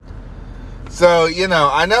So,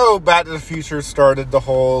 I know Back to the Future started the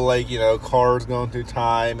whole, cars going through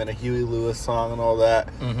time and a Huey Lewis song and all that.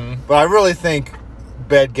 Mm-hmm. But I really think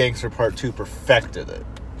Bad Gangster Part 2 perfected it.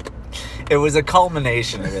 It was a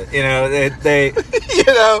culmination of it. They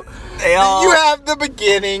you have the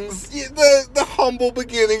beginnings, the humble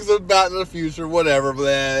beginnings of Back to the Future, whatever. But,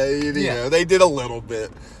 they did a little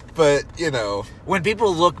bit. But, when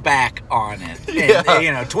people look back on it,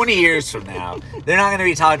 and, 20 years from now, they're not going to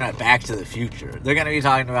be talking about Back to the Future. They're going to be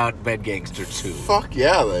talking about Bad Gangster 2. Fuck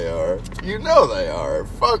yeah, they are. They are.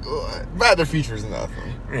 Fuck, Back to the Future is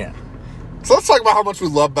nothing. Yeah. So let's talk about how much we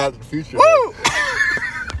love Back to the Future. Woo!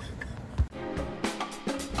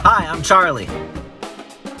 Hi, I'm Charlie.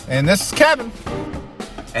 And this is Kevin.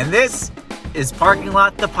 And this is Parking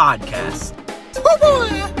Lot the Podcast. Oh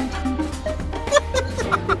boy!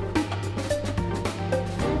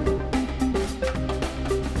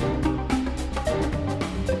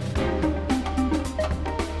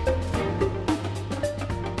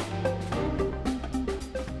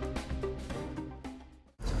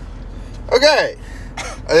 Okay,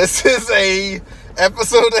 this is a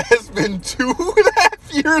episode that has been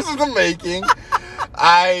 2.5 years in the making.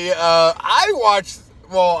 I watched.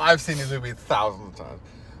 Well, I've seen this movie thousands of times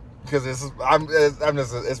because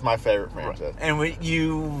it's my favorite franchise. And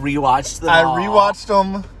you rewatched them. I rewatched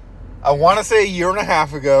them. I want to say a year and a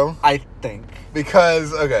half ago. I think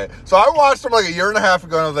because so I watched them like a year and a half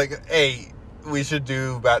ago, and I was like, hey. We should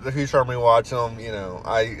do Back to the Future. I'm rewatching them.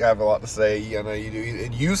 I have a lot to say. You do.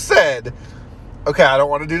 And you said, okay, I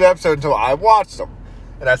don't want to do the episode until I watched them.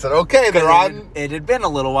 And I said, okay, they're on. It had been a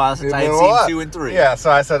little while since I had seen 2 and 3. Yeah,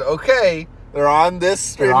 so I said, okay, they're on this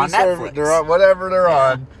streaming service. They're on whatever they're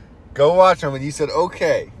on. Go watch them. And you said,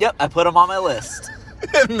 okay. Yep, I put them on my list.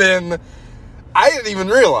 And then I didn't even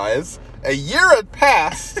realize a year had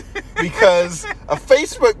passed because a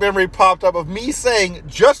Facebook memory popped up of me saying,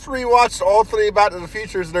 just rewatched all 3 Back to the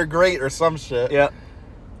Futures, they're great, or some shit. Yep.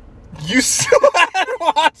 You still hadn't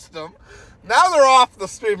watched them. Now they're off the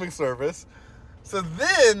streaming service. So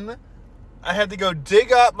then I had to go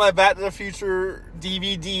dig up my Back to the Future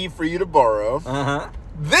DVD for you to borrow. Uh-huh.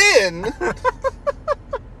 Then,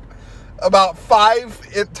 about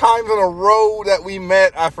 5 times in a row that we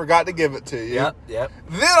met, I forgot to give it to you. Yep.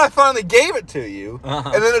 Then I finally gave it to you,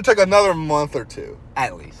 and then it took another month or 2.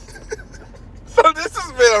 At least. So this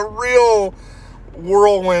has been a real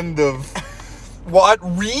whirlwind of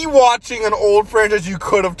rewatching an old franchise you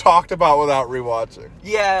could have talked about without rewatching.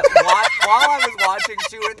 Yeah, while I was watching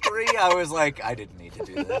 2 and 3, I was like, I didn't need to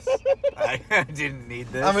do this. I didn't need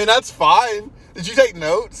this. I mean, that's fine. Did you take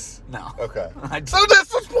notes? No. Okay. So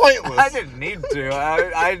this was pointless. I didn't need to.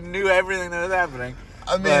 I knew everything that was happening.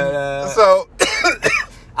 I mean,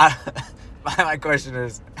 my question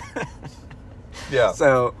is, yeah.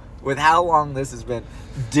 So, with how long this has been,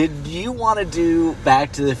 did you want to do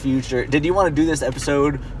Back to the Future? Did you want to do this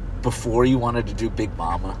episode before you wanted to do Big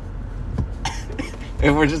Mama?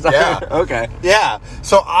 And we're just okay. Yeah.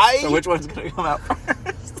 So which one's gonna come out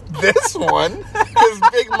first? This one, because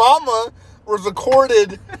Big Mama was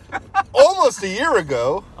recorded almost a year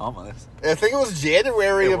ago. Almost. I think it was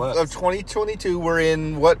January of 2022. We're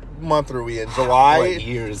in, what month are we in? July? What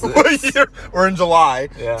year is this? What year? We're in July.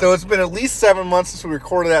 Yeah. So it's been at least 7 months since we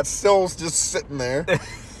recorded that. Still just sitting there.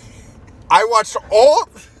 I watched all,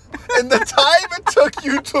 in the time it took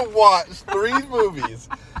you to watch 3 movies,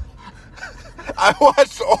 I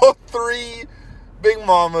watched all 3 Big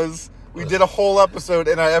Mamas. We did a whole episode,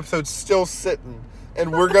 and our episode's still sitting.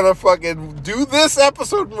 And we're gonna fucking do this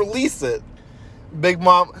episode and release it. Big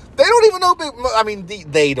Mama. They don't even know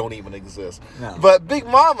they don't even exist. No. But Big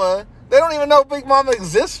Mama, they don't even know Big Mama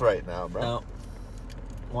exists right now, bro. No.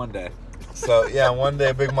 One day. So, yeah, one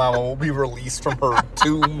day Big Mama will be released from her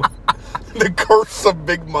tomb. The Curse of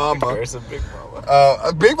Big Mama. The Curse of Big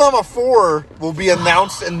Mama. Big Mama 4 will be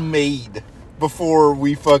announced and made before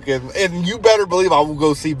we fucking... And you better believe I will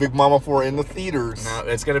go see Big Mama 4 in the theaters. No,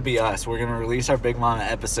 it's going to be us. We're going to release our Big Mama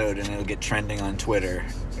episode, and it'll get trending on Twitter,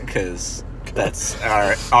 because that's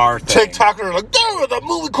our thing. TikTokers are like, there was a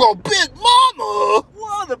movie called Big Mama!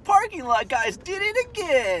 Whoa, the parking lot guys did it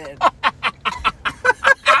again!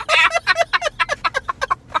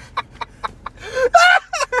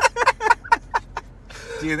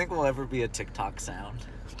 Do you think we'll ever be a TikTok sound?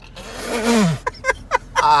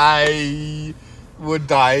 I would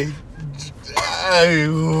die. I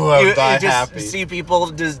would die happy. See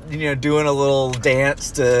people just, doing a little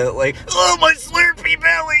dance to, like, oh, my Slurpee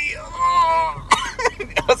belly! Oh.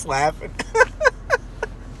 I was laughing.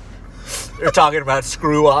 They're talking about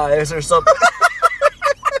screw eyes or something.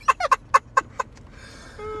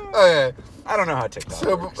 Okay. I don't know how TikTok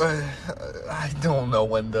So, works. I don't know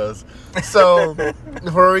when does. So,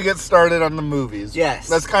 before we get started on the movies, Yes.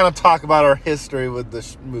 let's kind of talk about our history with the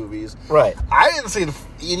movies. Right. I didn't see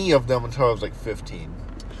any of them until I was like 15.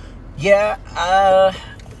 Yeah, I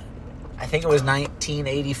think it was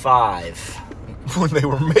 1985 When they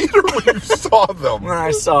were made or when you saw them? when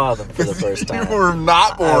I saw them for the first time. You were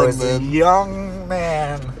not born I was then. a young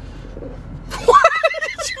man. What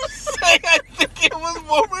did you say? I think it was.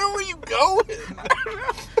 Where were you going? I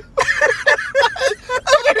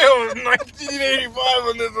think it was 1985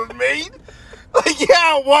 when this was made. Like,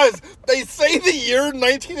 yeah, it was. They say the year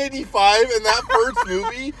 1985 in that first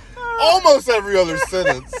movie almost every other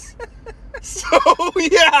sentence. So,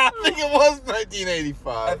 yeah, I think it was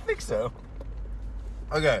 1985. think so.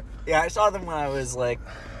 Okay. Yeah, I saw them when I was like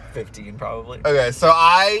 15, probably. Okay, so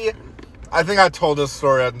I think I told this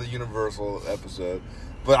story on the Universal episode,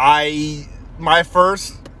 but my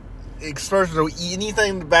first exposure to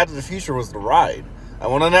anything Back to the Future was the ride. I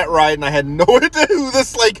went on that ride and I had no idea who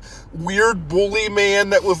this like weird bully man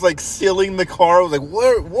that was like stealing the car. I was like,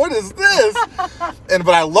 what is this? But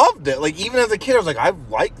I loved it. Like, even as a kid, I was like, I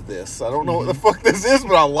like this. I don't know what the fuck this is,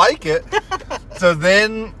 but I like it. So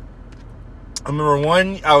then I remember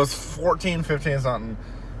I was 14, 15 something,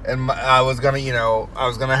 and I was gonna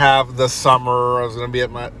have the summer. I was gonna be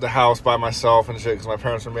at the house by myself and shit because my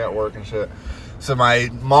parents were gonna be at work and shit. So my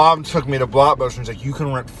mom took me to Blockbuster and she's like, you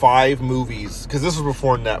can rent 5 movies, because this was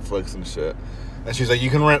before Netflix and shit. And she's like, you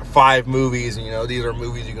can rent 5 movies, and these are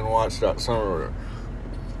movies you can watch that summer.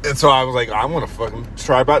 And so I was like, I'm gonna fucking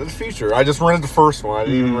try Back to the Future. I just rented the first one. I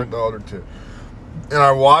didn't even rent the other 2. And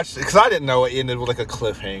I watched it because I didn't know it ended with like a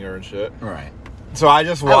cliffhanger and shit. Right. So I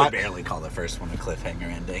just I would watched. barely call the first one a cliffhanger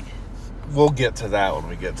ending. We'll get to that when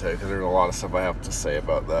we get to it, because there's a lot of stuff I have to say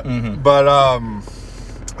about that. Mhm. But I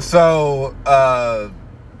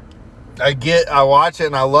watch it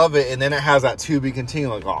and I love it, and then it has that to be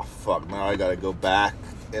continued. Like, oh fuck, now I gotta go back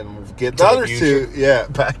and get the other 2. Yeah,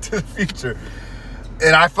 Back to the Future.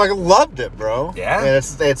 And I fucking loved it, bro. Yeah? And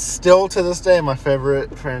it's still to this day my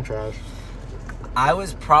favorite franchise. I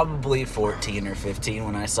was probably 14 or 15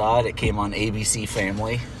 when I saw it. It came on ABC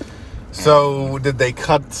Family. So did they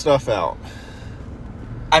cut stuff out?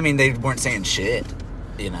 I mean, they weren't saying shit,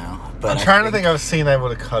 But I'm trying to think of a scene I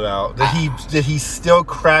would have cut out. Did he still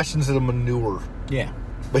crash into the manure? Yeah.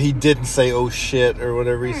 But he didn't say "oh shit" or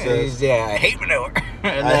whatever he says. Yeah, I hate manure.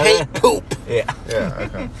 I hate poop. Yeah. Yeah.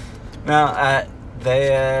 Okay. No, I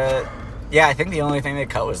think the only thing they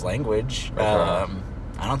cut was language. Okay.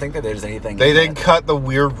 I don't think that there's anything. They didn't cut the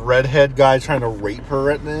weird redhead guy trying to rape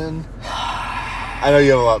her at the end. I know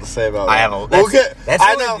you have a lot to say about that. I have a. That's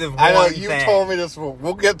I really know. the I know. one You thing. told me this.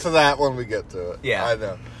 We'll get to that when we get to it. Yeah. I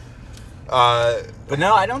know. But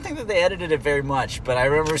no, I don't think that they edited it very much. But I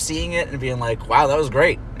remember seeing it and being like, "Wow, that was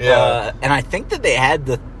great." Yeah. And I think that they had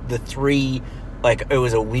the 3, like it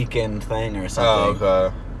was a weekend thing or something. Oh,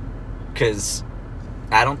 okay. Because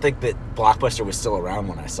I don't think that Blockbuster was still around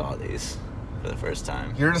when I saw these for the first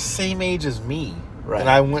time. You're the same age as me. Right. And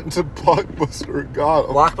I went to Blockbuster and got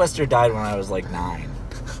them. Blockbuster died when I was like 9.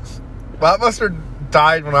 Blockbuster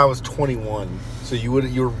died when I was 21. So you were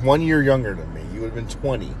 1 year younger than me. You would have been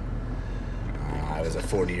 20. I was a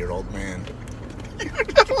 40-year-old man.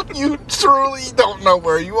 You truly don't know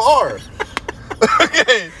where you are.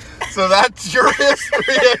 Okay, so that's your history,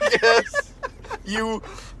 I guess. You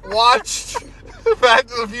watched Back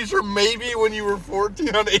to the Future maybe when you were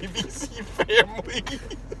 14 on ABC Family.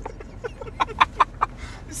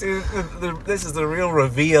 See, this is the real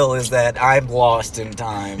reveal: is that I'm lost in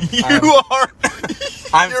time.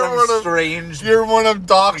 I'm some strange. You're one of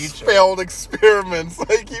Doc's creature. failed experiments.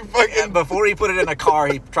 Like, you fucking. And before he put it in a car,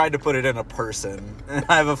 he tried to put it in a person. And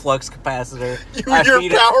I have a flux capacitor. You're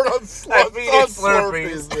powered on Slurpees.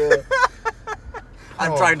 Slurpees. Yeah.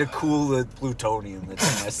 I'm trying to cool the plutonium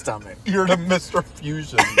that's in my stomach. You're the Mr.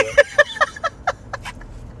 Fusion. Yeah.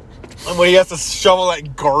 And when he has to shovel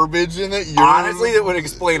that garbage in it, Honestly, that would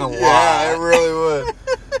explain a lot. Yeah, it really would.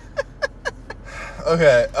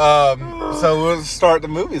 Okay, so we'll start the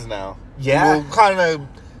movies now. Yeah. We'll kind of,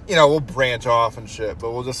 we'll branch off and shit,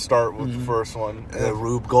 but we'll just start with the first one. The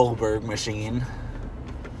Rube Goldberg machine.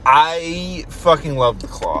 I fucking love the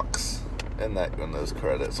clocks in those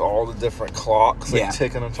credits. All the different clocks, like Yeah.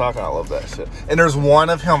 ticking and talking. I love that shit. And there's one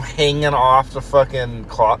of him hanging off the fucking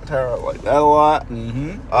clock tower. I like that a lot.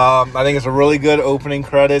 Mm-hmm. I think it's a really good opening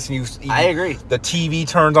credits. And I agree. The TV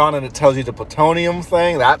turns on and it tells you the plutonium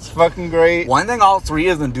thing. That's fucking great. One thing all three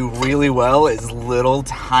of them do really well is little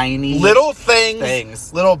tiny Little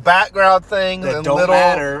things, little background things, that and don't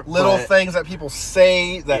matter, little but- things that people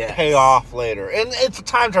say that Yes. pay off later. And it's a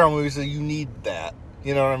time travel movie, so you need that.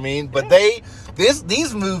 You know what I mean? But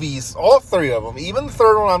these movies, all three of them, even the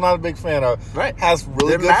third one, I'm not a big fan of, Right. has really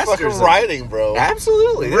They're good masters fucking of it. writing, bro.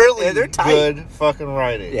 Absolutely. Really they're tight. good fucking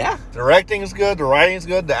writing. Yeah. Directing is good. The writing is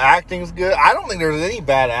good. The acting is good. I don't think there's any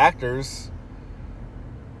bad actors.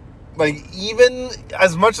 Like, even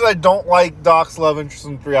as much as I don't like Doc's love interest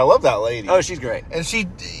in 3, I love that lady. Oh, she's great. And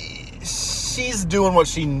she's doing what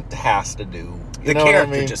she has to do. You The know what I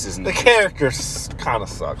character mean? just isn't The good. character kind of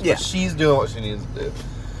sucks. Yeah. But she's doing what she needs to do.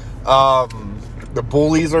 The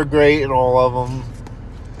bullies are great in all of them.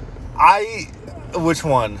 Which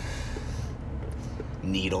one?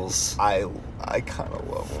 Needles. I kind of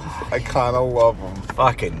love them. I kind of love them.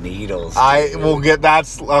 Fucking Needles.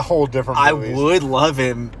 That's a whole different I movie. would love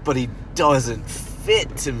him, but he doesn't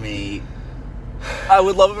fit to me. I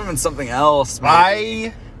would love him in something else,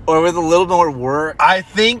 maybe. Or with a little more work. I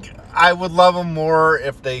think I would love him more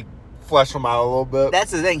if they flesh him out a little bit.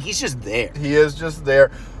 That's the thing. He's just there. He is just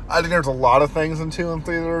there. I think there's a lot of things in 2 and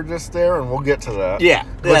 3 that are just there, and we'll get to that. Yeah.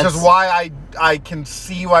 Which is why I can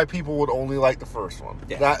see why people would only like the first one.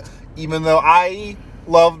 Yeah. That, even though I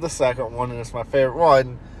love the second one and it's my favorite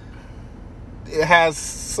one, it has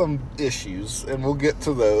some issues, and we'll get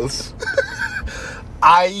to those.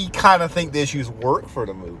 I kind of think the issues work for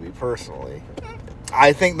the movie, personally.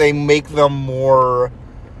 I think they make them more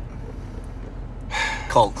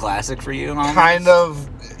cult classic for you, almost? kind of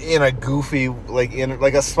in a goofy, like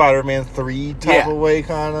a Spider-Man 3 type of way,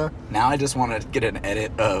 kind of. Now I just want to get an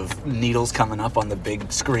edit of Needles coming up on the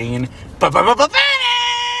big screen.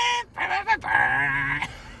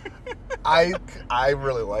 I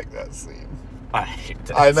really like that scene. I hate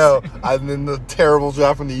that I know. scene. And then the terrible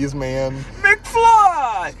Japanese man.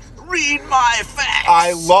 McFly, read my facts.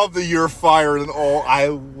 I love that you're fired and all.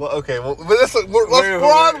 Okay, well, but we're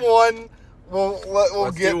on one.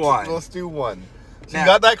 Let's do one. Let's do one. So Now- you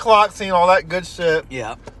got that clock scene, all that good shit.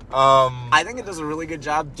 Yeah. I think it does a really good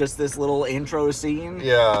job, just this little intro scene.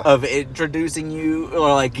 Yeah. Of introducing you,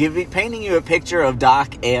 or like painting you a picture of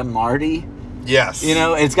Doc and Marty. Yes. You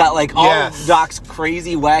know, it's got like all Yes. of Doc's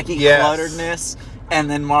crazy, wacky Yes. clutteredness, and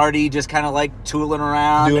then Marty just kind of like tooling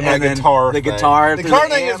around, doing that and then guitar. The thing. guitar. The through guitar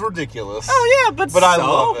the thing amp. is ridiculous. Oh yeah, but I so,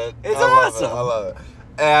 love it. It's I love awesome. it. I love it.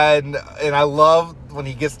 And I love when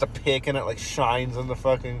he gets to pick and it like shines in the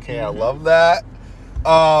fucking can. Mm-hmm. I love that.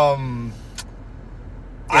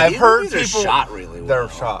 I've these heard movies are people shot really well. They're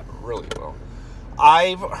shot really well.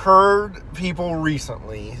 I've heard people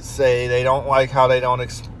recently say they don't like how they don't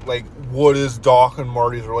like what is Doc and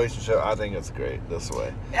Marty's relationship. I think it's great this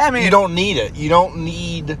way. I mean, You don't need it. You don't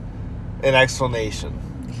need an explanation.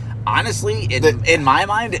 honestly, in my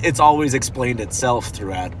mind, it's always explained itself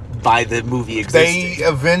throughout by the movie existing. They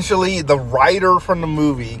eventually, the writer from the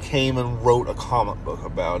movie came and wrote a comic book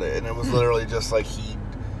about it, and it was literally just like he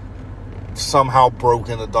somehow broke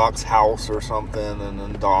into Doc's house or something, and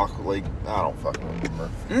then Doc, like, I don't fucking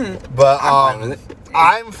remember. But I'm fine with it.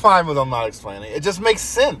 I'm fine with them not explaining it. It just makes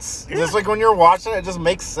sense. Yeah. Just like when you're watching it, it just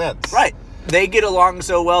makes sense. Right. They get along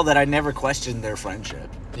so well that I never questioned their friendship.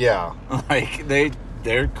 Yeah. Like,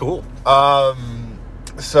 they're cool.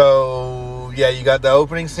 So yeah, you got the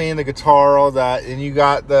opening scene, the guitar, all that, and you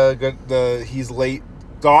got the he's late.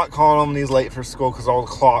 Doc calling him and he's late for school because all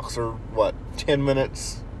the clocks are 10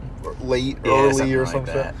 minutes late, early, or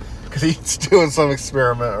something like something. Because he's doing some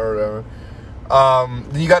experiment or whatever.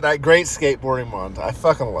 Then you got that great skateboarding montage. I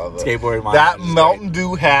fucking love it. Skateboarding montage That is Mountain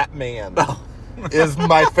Dew hat man is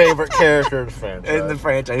my favorite character in the franchise. In the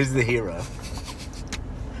franchise, he's the hero.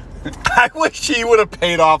 I wish he would have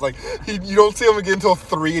paid off. Like, you don't see him again until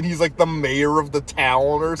 3, and he's like the mayor of the town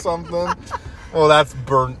or something. Well, that's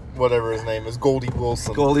Burnt, whatever his name is, Goldie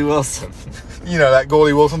Wilson. Goldie Wilson. You know, that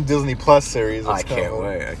Goldie Wilson Disney Plus series. I that's can't coming.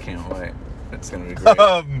 wait. I can't wait. It's going to be great.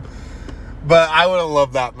 But I would have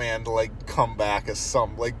loved that man to, like, come back as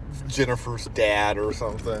some, like, Jennifer's dad or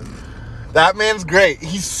something. That man's great.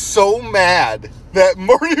 He's so mad that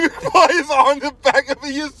Marty McFly is on the back of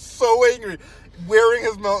it. He is so angry. Wearing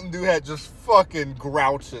his Mountain Dew hat, just fucking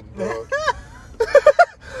grouching, bro.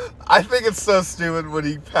 I think it's so stupid when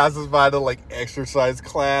he passes by the, like, exercise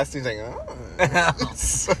class. He's like, oh. That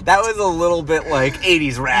was a little bit like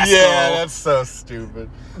 80s rascal. Yeah, that's so stupid.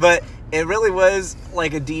 But It really was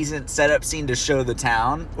like a decent setup scene to show the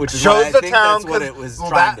town, which is Shows what I the think town that's what it was well,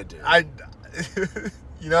 trying to do.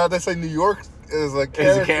 You know how they say New York is a character.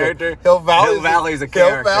 Is a character? Hill Valley is a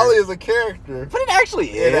character. Hill Valley is a character. But it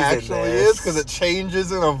actually is. It actually is because it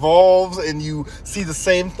changes and evolves, and you see the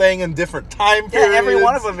same thing in different time periods. Yeah, every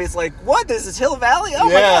one of them is like, what? This is Hill Valley? Oh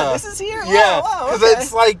my God, this is here? Yeah, because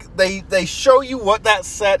it's like they show you what that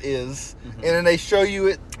set is, and then they show you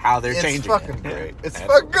it. How they're changing. It's fucking it. great. Yeah, It's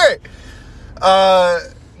fucking great.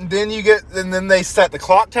 And then they set the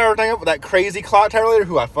clock tower thing up with that crazy clock tower lady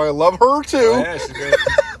who I fucking love her too. Oh, yeah, she's great.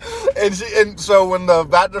 and so when the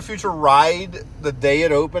Back to the Future ride, the day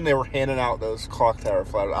it opened, they were handing out those clock tower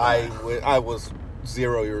flyers. I was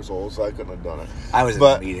 0 years old, so I couldn't have done it. I was in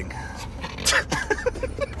the meeting.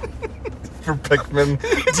 For Pikmin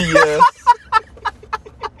DS.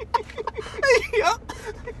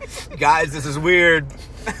 Yep. Guys, this is weird.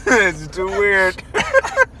 This is too weird.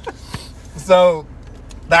 So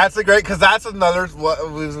that's a great, because that's another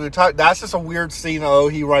what we talked. That's just a weird scene. Oh,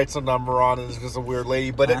 he writes a number on it. It's just a weird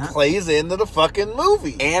lady, but it plays into the fucking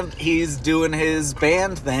movie. And he's doing his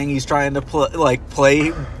band thing. He's trying to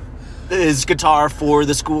play his guitar for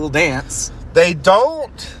the school dance. They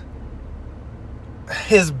don't.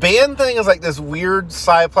 His band thing is like this weird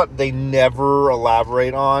side plot they never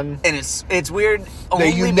elaborate on. And it's weird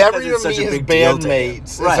only You never because even it's meet such a his big deal to him.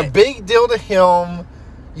 bandmates. Right. It's a big deal to him.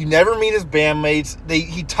 You never meet his bandmates.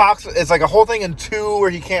 He talks. It's like a whole thing in 2 where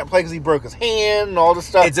he can't play because he broke his hand and all this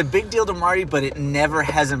stuff. It's a big deal to Marty, but it never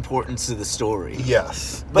has importance to the story.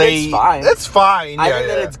 Yes, But it's fine. It's fine. I think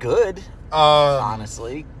that it's good,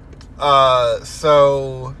 honestly.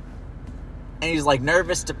 So. And he's like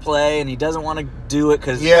nervous to play, and he doesn't want to do it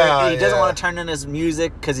because he doesn't want to turn in his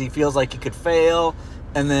music because he feels like he could fail.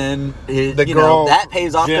 And then that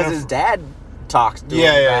pays off because his dad talks to him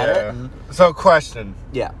about it. And, so, question.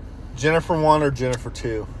 Yeah. Jennifer 1 or Jennifer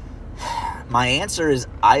 2? My answer is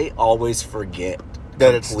I always forget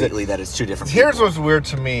that it's 2 different Here's people. what's weird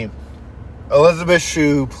to me. Elizabeth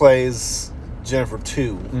Shue plays Jennifer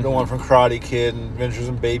 2, the one from Karate Kid and Adventures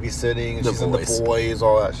in Babysitting, and she's in The Boys,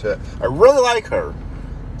 all that shit. I really like her.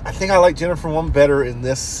 I think I like Jennifer 1 better in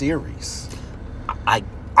this series. I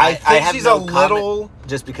think have she's no a little...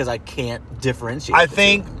 just because I can't differentiate. I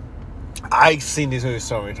think... I've seen these movies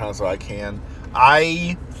so many times, so I can.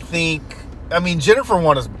 I think... I mean, Jennifer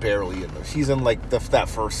 1 is barely in there. She's in, like, that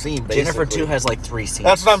first scene, basically. Jennifer 2 has, like, 3 scenes.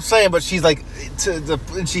 That's what I'm saying, but she's, like...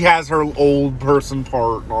 and she has her old person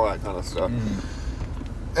part and all that kind of stuff.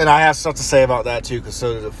 And I have stuff to say about that, too, because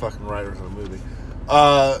so did the fucking writers of the movie.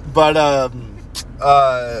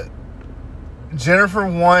 Jennifer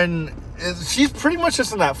 1... she's pretty much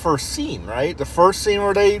just in that first scene, right? The first scene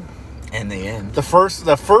where they... In the end. The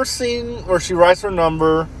first scene where she writes her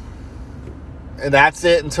number, and that's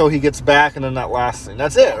it until he gets back, and then that last scene.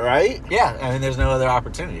 That's it, right? Yeah, I mean, there's no other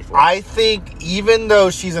opportunity for it. I think even though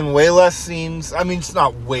she's in way less scenes, I mean, it's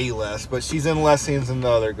not way less, but she's in less scenes than the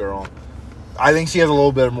other girl. I think she has a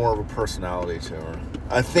little bit more of a personality to her.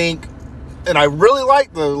 I think, and I really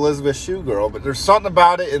like the Elizabeth Shue girl, but there's something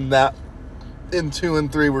about it in 2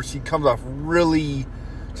 and 3 where she comes off really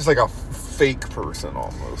just like a fake person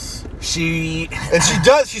almost. She's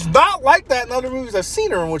not like that in other movies I've seen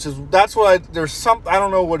her in, I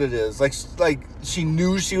don't know what it is. Like she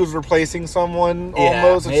knew she was replacing someone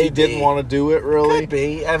almost, and she didn't want to do it really. Could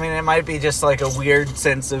be. I mean, it might be just like a weird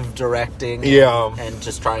sense of directing. And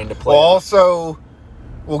just trying to play. Well, also,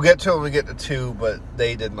 we'll get to it when we get to 2, but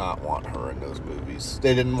they did not want her in those movies.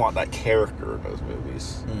 They didn't want that character in those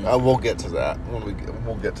movies. We'll get to that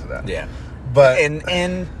we'll get to that. Yeah. But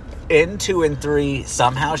in 2 and 3,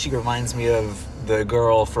 somehow she reminds me of the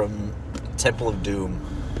girl from Temple of Doom,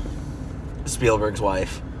 Spielberg's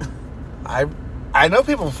wife. I know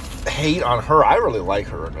people hate on her. I really like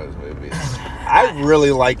her in those movies. I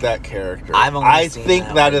really like that character. I think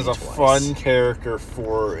that is a fun character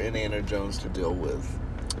for Indiana Jones to deal with.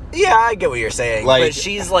 Yeah, I get what you're saying. But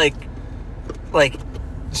she's like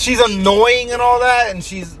she's annoying and all that, and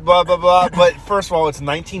she's blah, blah, blah. But first of all, it's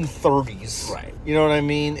 1930s. Right. You know what I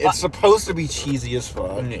mean? It's supposed to be cheesy as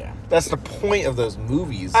fuck. Yeah. That's the point of those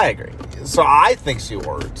movies. I agree. So I think she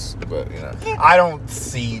works, but, I don't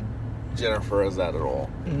see Jennifer as that at all.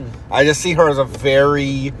 I just see her as a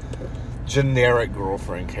very generic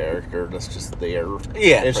girlfriend character that's just there.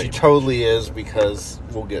 Yeah. And she totally is, because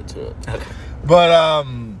we'll get to it. Okay. But,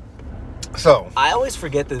 so. I always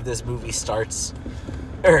forget that this movie starts...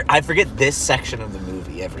 Or I forget this section of the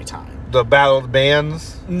movie every time. The Battle of the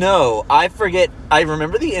Bands? No, I forget. I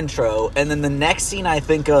remember the intro, and then the next scene I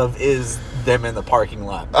think of is them in the parking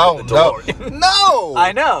lot. Oh, no. No!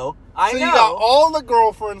 I know. I so know. you got all the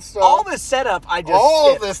girlfriend stuff. All this setup, I just all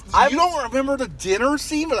skipped. this. I'm- You don't remember the dinner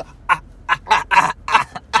scene?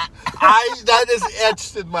 That is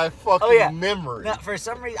etched in my fucking memory. Now, for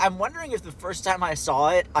some reason, I'm wondering if the first time I saw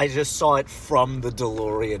it, I just saw it from the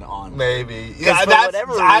DeLorean on. Maybe. Yeah, for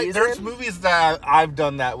whatever reason. There's movies that I've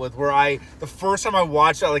done that with where the first time I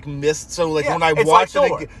watched it, I like missed. So like Yeah, when I it's watched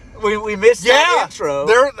like it, Thor. We missed that intro.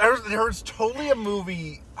 There's totally a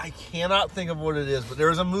movie. I cannot think of what it is, but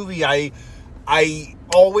there's a movie I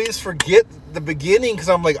always forget the beginning because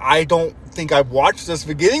I'm like, I don't think I watched this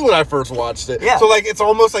beginning when I first watched it. Yeah. So like it's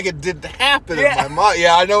almost like it didn't happen in my mind.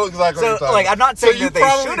 Yeah, I know exactly what you're So talking like about. I'm not saying that they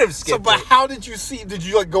should have So skipped but it. how did you see? Did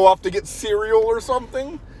you like go off to get cereal or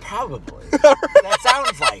something? Probably. That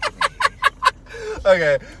sounds like me.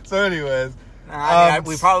 Okay. So anyways.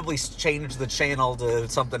 We probably changed the channel to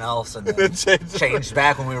something else and then Changed- changed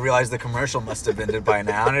back when we realized the commercial must have ended by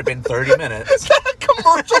now, and it had been 30 minutes. That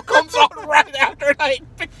commercial comes on right after night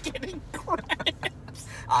beginning credits.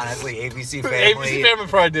 Honestly, ABC Family. ABC Family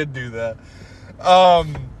probably did do that.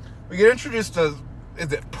 We get introduced to,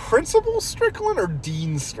 is it Principal Strickland or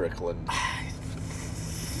Dean Strickland?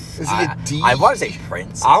 Is he a Dean? I want to say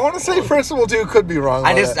Prince. I want to say Principal too. Could be wrong.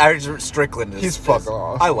 I just Strickland is. He's fucking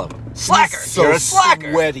awesome. I love him. Slacker. He's so You're a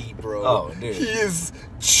slacker. sweaty, bro. Oh, dude. He is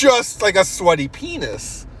just like a sweaty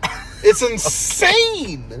penis. It's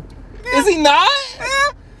insane. Is he not?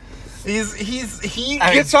 He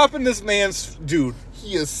gets up in this man's dude.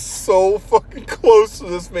 He is so fucking close to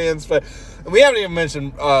this man's face. And we haven't even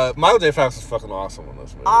mentioned Michael J. Fox is fucking awesome in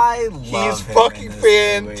this movie. I love He's him fucking in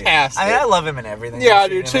this fantastic. movie. I love him in everything. Yeah, I I've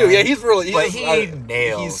do seen too. him Yeah, in. he's really. But he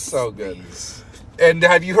nails. He's so good. these. And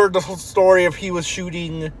have you heard the whole story of he was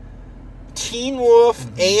shooting Teen Wolf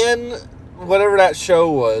and whatever that show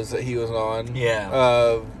was that he was on?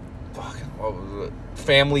 Yeah. Fucking, what was it?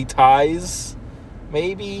 Family Ties,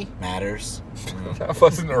 maybe? Matters. That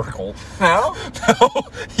wasn't Urkel. No? No,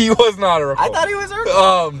 he was not Urkel. I thought he was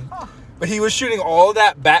Urkel. But he was shooting all of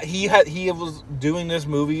that back. He was doing this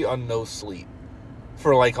movie on no sleep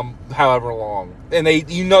for like however long, and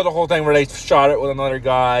the whole thing where they shot it with another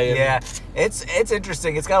guy. And Yeah, it's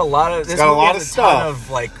interesting. It's got a lot of. This got a movie lot has of a stuff. ton of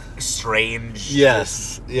like strange,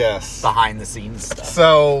 Yes. behind the scenes stuff.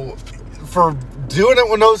 So for doing it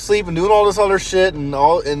with no sleep and doing all this other shit and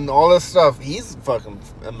all this stuff, he's fucking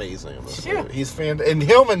amazing in this movie. He's fantastic. And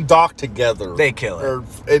him and Doc together, They kill it.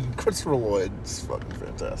 And Christopher Lloyd's fucking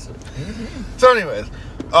fantastic. Mm-hmm. So anyways,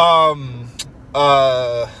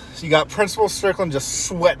 so you got Principal Strickland just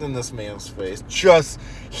sweating in this man's face.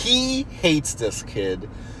 He hates this kid.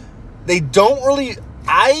 They don't really.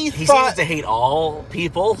 He seems to hate all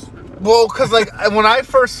people. Well, because like when I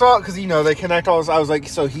first saw it, because they connect all this, I was like,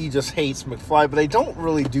 so he just hates McFly, but they don't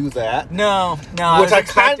really do that. No. Which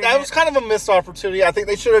that was kind of a missed opportunity. I think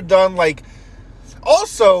they should have done like.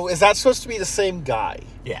 Also, is that supposed to be the same guy?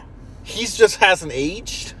 Yeah. He just hasn't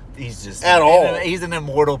aged. He's just At all. He's an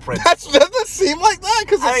immortal prince. Doesn't seem like that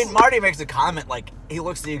because I mean, Marty makes a comment like he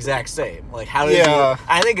looks the exact same. Like how does Yeah. he?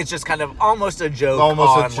 I think it's just kind of almost a joke.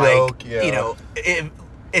 Almost a on, joke, like, yeah.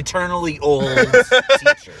 Eternally old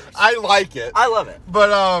teachers. I like it. I love it.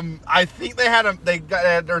 But I think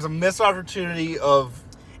there's a missed opportunity of.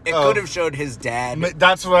 It could have showed his dad.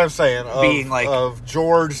 That's what I'm saying. Being like- of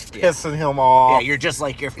George pissing him off. Yeah, you're just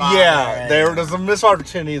like your father. Yeah, there's a missed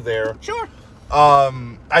opportunity there. Sure.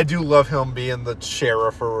 I do love him being the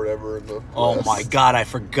sheriff or whatever. In the Oh West. my god, I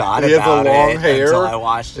forgot He has about the long it hair. until I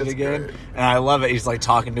watched it It's again, great. and I love it. He's like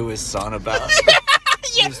talking to his son about Is that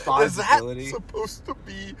responsibility. supposed to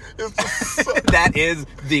be? Is the son, That is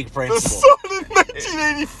the the principle. son in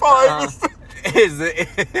 1985 is the, Is it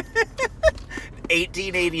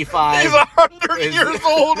 1885? he's 100 is- years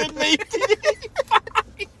old in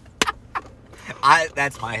 1885.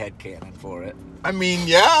 That's my headcanon for it. I mean,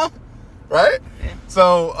 yeah, right.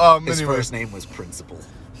 So, His anyway, first name was Principal.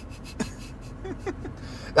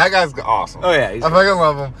 that guy's awesome. Oh, yeah, I he's fucking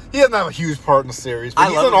love him. He doesn't have a huge part in the series, but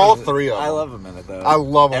he's in him all it. three of them. I love him in it though. I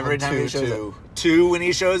love him every in time two, he shows too. up. 2 when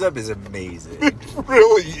he shows up is amazing.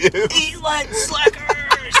 Really is. Eat like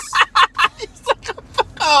slackers.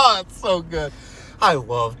 Oh, it's so good. I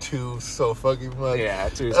love 2 so fucking much. Yeah,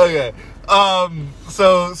 2's Okay.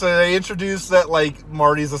 So they introduce that like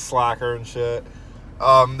Marty's a slacker and shit.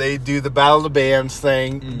 They do the Battle of the Bands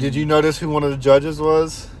thing. Mm-hmm. Did you notice who one of the judges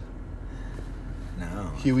was?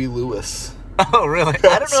 No. Huey Lewis. Oh, really?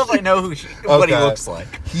 I don't know if I know what he Okay. looks like.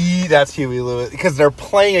 That's Huey Lewis because they're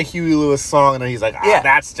playing a Huey Lewis song and then he's like, Yeah.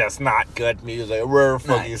 that's just not good music. Where the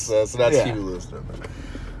fuck he Nice. says. So that's Yeah. Huey Lewis doing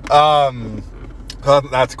that.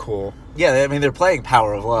 That's cool. Yeah, I mean they're playing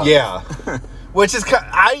Power of Love. Yeah. Which is,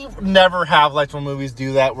 I never have liked when movies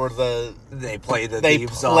do that, where they play the they theme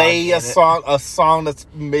play song a song that's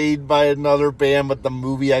made by another band, but the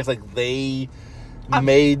movie acts like they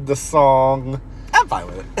made the song. I'm fine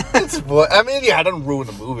with it. It's what I mean. Yeah, I don't ruin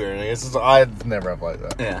the movie or anything. It's just I never have liked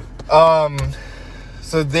that. Yeah.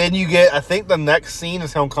 So then you get. I think the next scene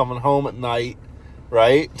is him coming home at night,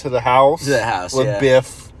 right to the house. To the house with yeah.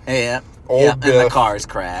 Biff. Yeah. Old Biff. And the cars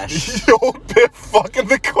crash. Old Biff fucking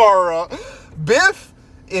the car up. Biff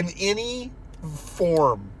in any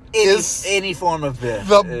form is any form of Biff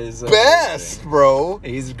the is best, amazing. bro.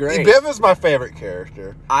 He's great. Biff is my favorite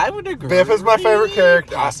character. I would agree. Biff is my favorite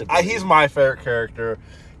character. Possibly. He's my favorite character.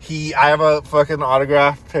 I have a fucking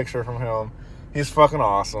autographed picture from him. He's fucking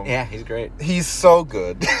awesome. Yeah, he's great. He's so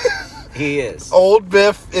good. He is. Old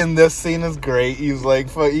Biff in this scene is great. He's like,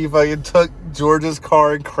 he fucking took George's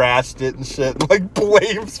car and crashed it and shit. And like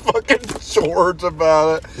blames fucking George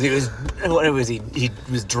about it. He was, what was he? He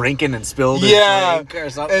was drinking and spilled his drink or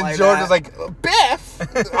something and like George that. is like,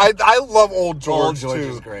 Biff. I love old George. Old George too.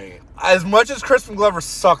 is great. As much as Crispin Glover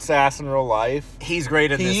sucks ass in real life, He's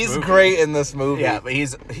great in this movie. he's great in this movie. Yeah, but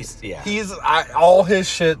he's all his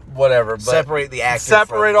shit, whatever. But separate the actor.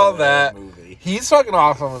 separate from all the that. movie. He's fucking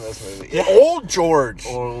awesome in this movie. Yeah. Old George.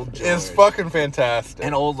 Old George is fucking fantastic.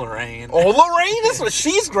 and old Lorraine. Old Lorraine is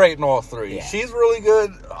she's great in all three. Yeah. She's really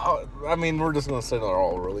good. I mean, we're just gonna say they're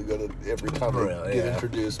all really good at every time Really, they get yeah.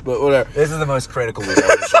 introduced. But whatever. This is the most critical we've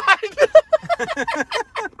ever done.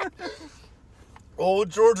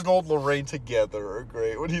 Old George and old Lorraine together are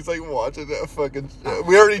great. When he's like watching that fucking shit.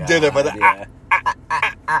 We already did it, but yeah.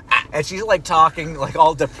 And she's like talking like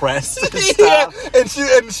all depressed and yeah, stuff.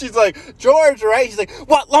 and she's like, George, right? She's like,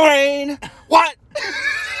 what, Lorraine? What?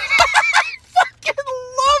 I fucking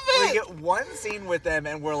love We it. get one scene with them,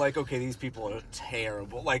 and we're like, okay, these people are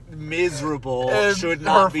terrible, like miserable, And should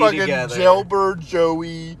not her be fucking together. jailbird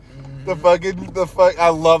Joey. The fuck. I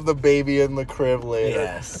love the baby in the crib later.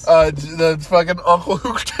 Yes. The fucking uncle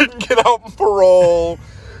who didn't get out on parole.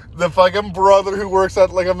 The fucking brother who works at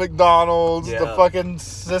like a McDonald's. Yeah. The fucking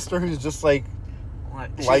sister who's just like What?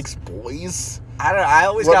 likes boys. I don't know. I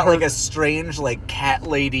always What got her- like a strange like cat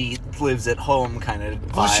lady lives at home kind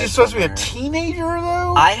of. Was she supposed to be a teenager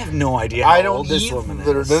though? I have no idea how I don't old this woman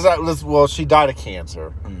either. is. Well, she died of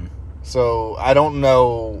cancer, so I don't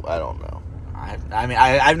know. I mean, I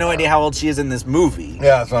have no idea how old she is in this movie.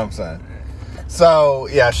 Yeah, that's what I'm saying. So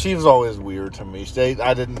yeah, she was always weird to me.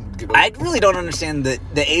 I really don't understand the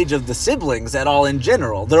age of the siblings at all in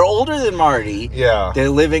general. They're older than Marty. Yeah. They're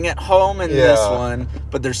living at home in this Yeah. one,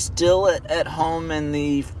 but they're still at home in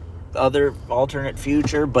the other alternate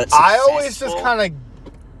future. But I always just successful. kind of.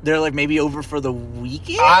 They're like maybe over for the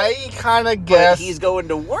weekend. I kind of but guess. he's going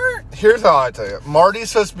to work. Here's how I tell you. Marty's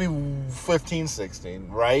supposed to be 15, 16,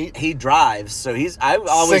 right? He drives, so I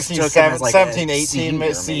always 16, took him as like 17, a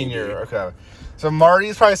 18, senior. maybe. Okay. So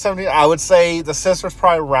Marty's probably 17. I would say the sister's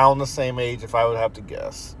probably around the same age if I would have to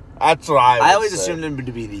guess. That's what I would I always say. assumed him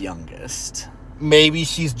to be the youngest. Maybe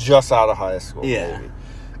she's just out of high school. Yeah. Maybe.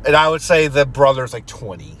 And I would say the brother's like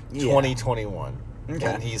 20, Yeah. 20, 21. Okay.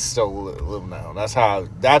 And he's still living now. That's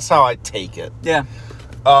how I take it. Yeah.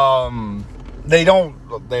 They don't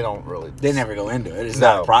really. They never go into it. It's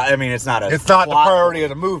No. not. I mean, it's not a. It's not the plot priority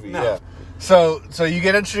point. of the movie. No. Yeah. So you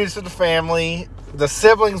get introduced to the family. The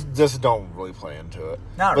siblings just don't really play into it.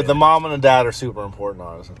 Not but the really. mom and the dad are super important,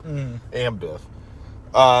 honestly. Mm. And Biff.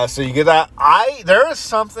 So you get that. There is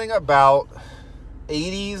something about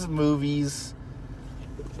 80s movies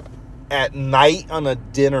at night on a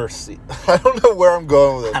dinner scene. I don't know where I'm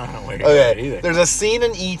going with it. I don't know where you're going either. There's a scene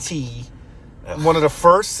in E.T. One of the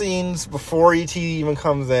first scenes before E.T. even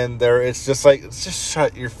comes in, it's just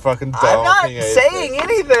shut your fucking dog. I'm not saying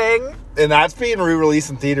anything. And that's being re-released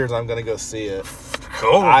in theaters. I'm gonna go see it.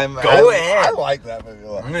 Go I ahead. like that movie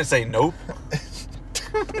a lot. I'm gonna say nope.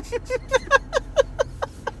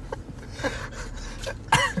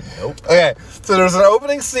 Nope. Okay, so there's an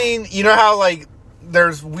opening scene. You know how like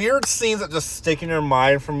there's weird scenes that just stick in your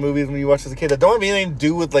mind from movies when you watch as a kid that don't have anything to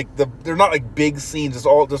do with like they're not like big scenes. It's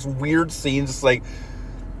all just weird scenes. Just like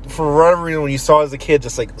for whatever reason when you saw it as a kid,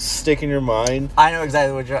 just like stick in your mind. I know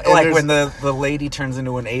exactly what you're And like there's- when the lady turns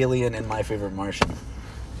into an alien in My Favorite Martian.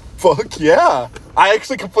 Fuck yeah! I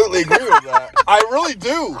actually completely agree with that. I really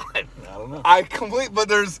do. I don't know.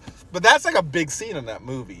 But that's like a big scene in that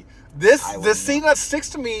movie. This scene that sticks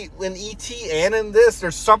to me in E.T. and in this,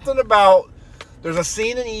 there's something about. There's a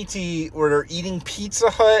scene in E.T. where they're eating Pizza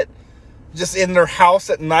Hut, just in their house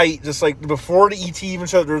at night, just like before the E.T. even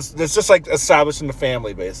showed. There's just like establishing the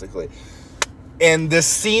family basically. And this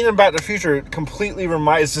scene in Back to the Future completely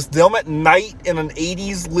reminds just them at night in an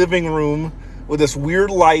 '80s living room with this weird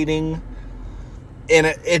lighting.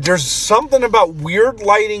 And there's something about weird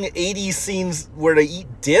lighting 80s scenes where they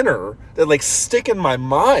eat dinner that, like, stick in my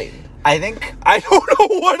mind. I think... I don't know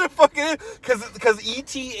what it fucking is. Because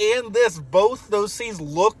E.T. and this, both those scenes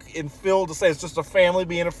look and feel to say it's just a family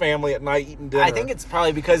being a family at night eating dinner. I think it's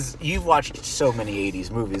probably because you've watched so many 80s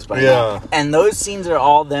movies by Yeah. now. And those scenes are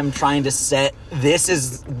all them trying to set... This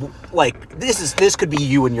could be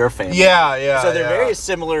you and your family. Yeah. So they're very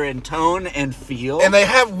similar in tone and feel. And they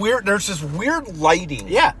have there's this weird lighting.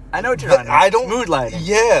 Yeah, I know what you're talking about. I don't... Mood lighting.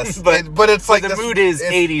 Yes. but it's like... the mood is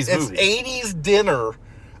 80s It's movies. 80s dinner.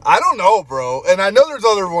 I don't know, bro. And I know there's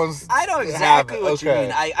other ones. I know exactly what you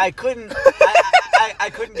mean. I couldn't I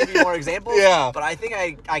couldn't give you more examples. Yeah. But I think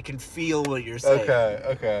I can feel what you're saying.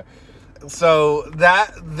 Okay. So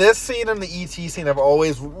this scene and the E.T. scene have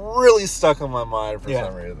always really stuck in my mind for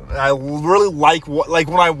some reason. And I really like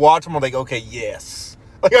when I watch them, I'm like, okay, yes.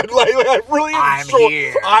 I really I'm enjoy.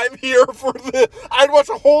 here. I'm here for the. I'd watch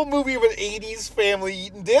a whole movie of an '80s family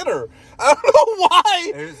eating dinner. I don't know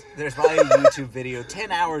why. There's probably a YouTube video,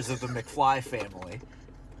 10 hours of the McFly family.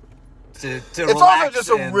 To It's relax also just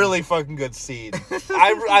a really fucking good scene.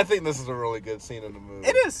 I think this is a really good scene in the movie.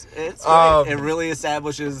 It is. It's great. It really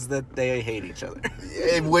establishes that they hate each other.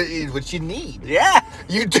 Which you need. Yeah.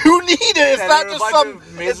 You do need it. It's And not they're a just bunch some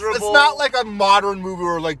of miserable... It's not like a modern movie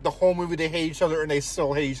where like the whole movie they hate each other and they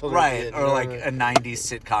still hate each other. Right. Again, Or like a 90s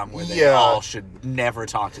sitcom where they Yeah. all should never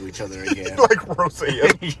talk to each other again. like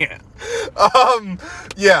Roseanne. Yeah.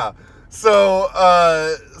 Yeah.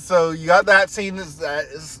 So you got that scene that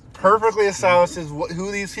is perfectly establishes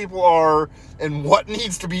who these people are and what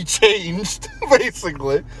needs to be changed,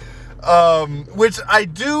 basically. Which I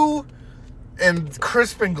do, and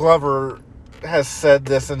Crispin Glover has said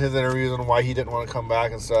this in his interviews and why he didn't want to come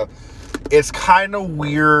back and stuff. It's kind of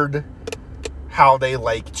weird how they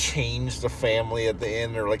like change the family at the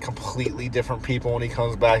end. They're like completely different people when he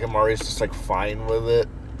comes back, and Marty's just like fine with it.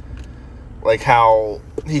 Like how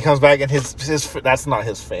he comes back and his that's not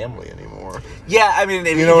his family anymore. Yeah, I mean,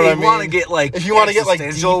 if You know what I you want to mean? get like If you want to get like deep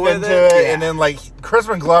existential into with it, yeah. and then like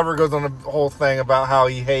Crispin Glover goes on a whole thing about how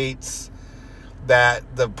he hates that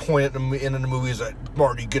the point at the end of the movie is that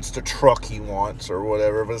Marty gets the truck he wants or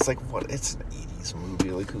whatever. But it's like, what? It's an '80s movie.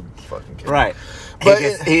 Like, who fucking cares? Right. But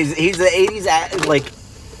he's the 80s like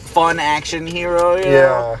fun action hero. You know?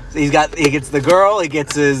 Yeah. So he gets the girl. He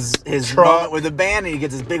gets his Truck. moment with the band, and he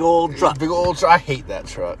gets his big old truck. Big old truck. I hate that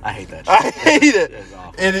truck. I hate that truck. I hate it. It's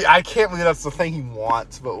awful. And I can't believe that's the thing he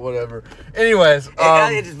wants, but whatever. Anyways,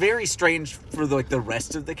 It's very strange for the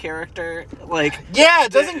rest of the character. Like, yeah,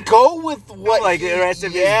 it doesn't go with what like the rest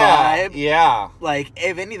of his yeah, vibe. Yeah, Like,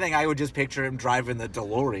 if anything, I would just picture him driving the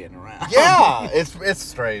DeLorean around. yeah. It's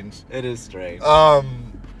strange. It is strange.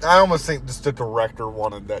 I almost think just the director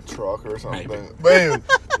wanted that truck or something. Maybe. But anyway,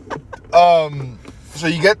 so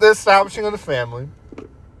you get the establishing of the family,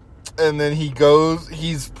 and then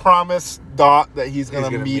he's promised Dot that he's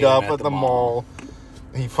gonna meet up at the mall.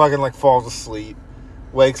 He fucking like falls asleep,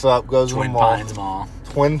 wakes up, goes to the Twin mall. Pines Mall.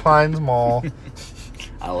 Twin Pines Mall.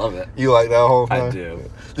 I love it. You like that whole thing? I do.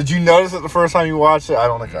 Did you notice it the first time you watched it? I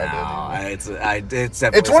don't think I did. It's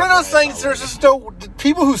definitely It's one of those something I things. probably There's just no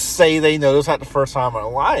people who say they notice that the first time are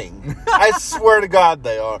lying. I swear to God,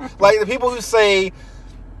 they are. Like the people who say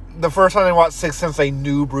the first time they watched Sixth Sense, they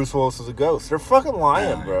knew Bruce Willis was a ghost. They're fucking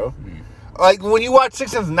lying, bro. Like when you watch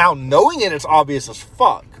Sixth Sense now, knowing it, it's obvious as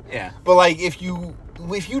fuck. Yeah. But like if you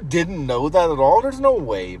didn't know that at all, there's no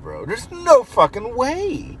way, bro. There's no fucking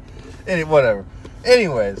way. Whatever.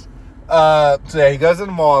 Anyways. So yeah, he goes in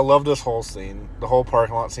the mall. I love this whole scene. The whole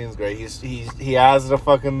parking lot scene is great. He has the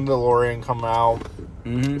fucking DeLorean come out.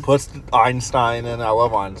 Mm-hmm. Puts Einstein in. I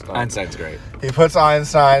love Einstein. Einstein's great. He puts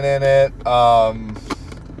Einstein in it.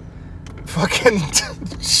 Fucking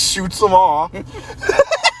shoots him off.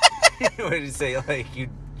 What did he say? Like you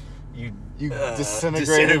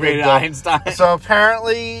disintegrated Einstein. So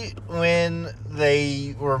apparently, when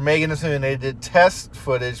they were making this movie and they did test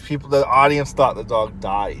footage, the audience thought the dog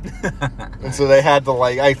died, and so they had to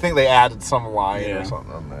I think they added some line or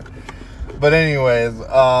something on there. But anyways,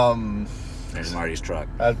 there's Marty's truck.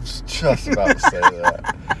 I was just about to say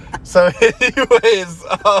that. So anyways,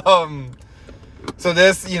 so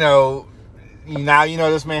this, now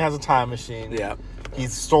this man has a time machine. Yeah. He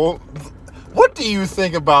stole. What do you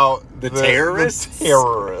think about the terrorists? The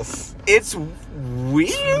terrorists. It's weird.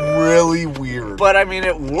 It's really weird. But I mean,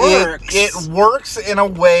 it works. It works in a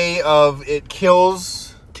way of it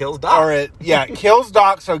kills Doc. Or it kills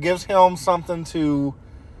Doc, so it gives him something to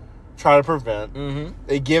try to prevent. Mm-hmm.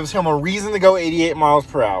 It gives him a reason to go 88 miles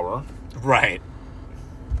per hour. Right.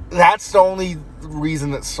 that's the only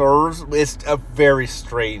reason it serves. It's a very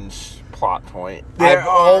strange plot point.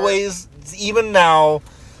 Always, even now,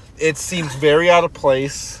 it seems very out of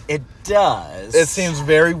place. It does. It seems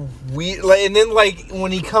very weird. Like, and then, like,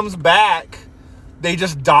 when he comes back, they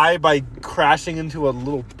just die by crashing into a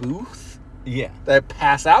little booth. Yeah. They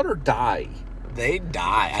pass out or die? They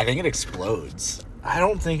die. I think it explodes. I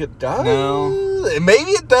don't think it does. No.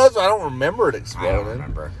 Maybe it does. I don't remember it exploding. I don't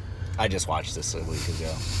remember. I just watched this a week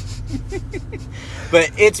ago.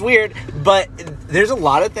 But it's weird. But there's a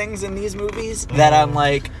lot of things in these movies that I'm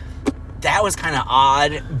like, that was kind of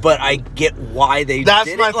odd, but I get why they did it.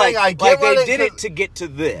 That's my thing. I get why they did it to get to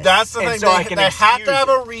this. That's the thing. So They had to have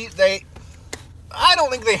I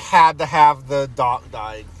don't think they had to have the Doc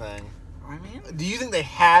dying thing. I mean, do you think they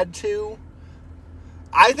had to?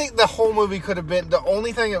 I think the whole movie could have been... The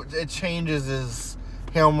only thing it changes is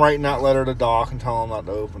him writing that letter to Doc and telling him not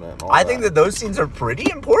to open it. I think that those scenes are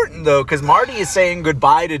pretty important, though, because Marty is saying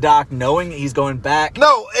goodbye to Doc knowing he's going back.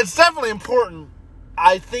 No, it's definitely important.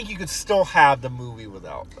 I think you could still have the movie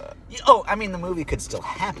without that. Oh, I mean, the movie could still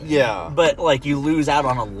happen. Yeah. But, like, you lose out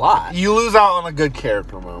on a lot. You lose out on a good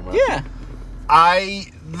character moment. Yeah.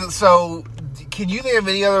 So, can you think of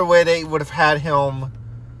any other way they would have had him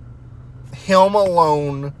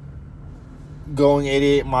alone going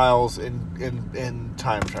 88 miles in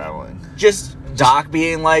time traveling? Just Doc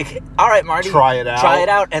being like, all right, Marty, try it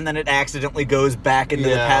out, and then it accidentally goes back into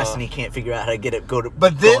the past and he can't figure out how to get it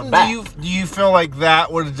But then do you feel like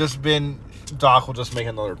that would have just been Doc will just make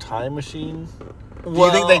another time machine? Do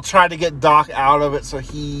you think they tried to get Doc out of it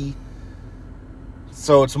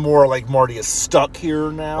so it's more like Marty is stuck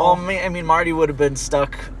here now? Well, I mean, Marty would have been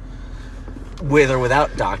stuck with or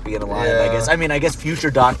without Doc being alive, I guess. I mean, I guess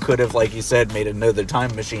future Doc could have, like you said, made another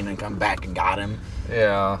time machine and come back and got him.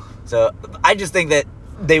 Yeah. So, I just think that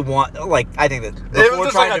they want, like, I think that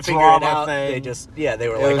before trying to figure it out, they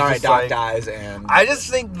were like, all right, Doc dies, and... I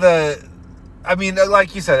just think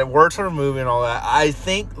like you said, it works for the movie and all that. I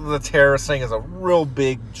think the terrorist thing is a real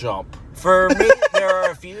big jump. For me, there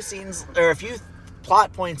are a few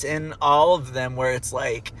plot points in all of them where it's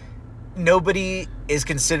like, nobody is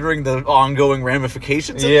considering the ongoing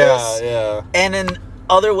ramifications of this. Yeah. And in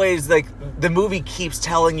other ways, like, the movie keeps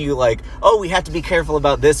telling you, like, oh, we have to be careful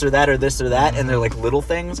about this or that or this or that, and they're, like, little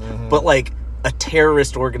things, but, like, a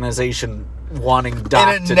terrorist organization wanting Doc to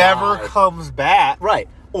die. And it never comes back. Right.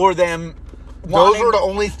 Or them Those were the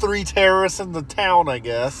only 3 terrorists in the town, I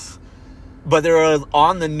guess. But they're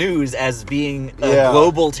on the news as being a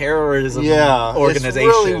global terrorism organization.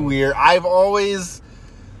 It's really weird. I've always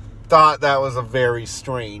thought that was a very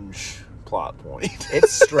strange plot point.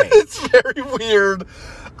 It's strange. It's very weird.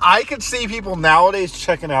 I could see people nowadays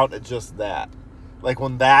checking out at just that. Like,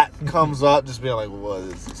 when that comes up, just being like, what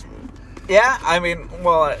is this movie? Yeah, I mean,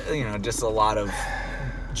 well, just a lot of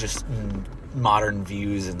just modern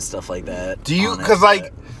views and stuff like that. Do you, because,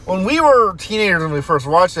 like, when we were teenagers when we first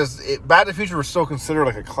watched this, Back to the Future was still considered,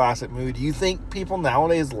 like, a classic movie. Do you think people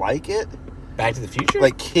nowadays like it? Back to the Future?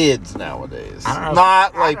 Like, kids nowadays. I don't know.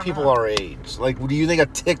 Not like people our age. Like, do you think a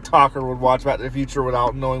TikToker would watch Back to the Future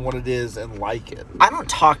without knowing what it is and like it? I don't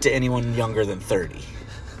talk to anyone younger than 30.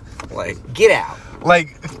 Like, get out.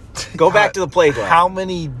 Like, go back to the playground. How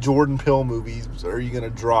many Jordan Peele movies are you going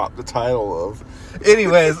to drop the title of?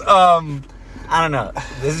 Anyways, I don't know.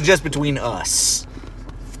 This is just between us.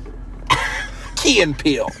 Key and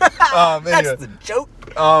Peele. That's the joke.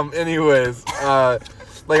 Anyways,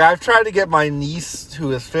 like, I've tried to get my niece,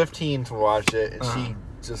 who is 15, to watch it, and she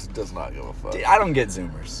just does not give a fuck. I don't get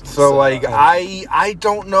Zoomers. So like, I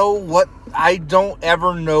don't know I don't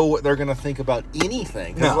ever know what they're going to think about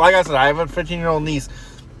anything. Because like I said, I have a 15-year-old niece.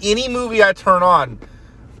 Any movie I turn on,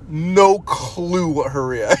 no clue what her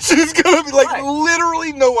reaction is going to be. Like,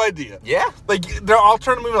 literally no idea. Yeah. Like, I'll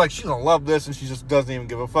turn the movie like, she's going to love this, and she just doesn't even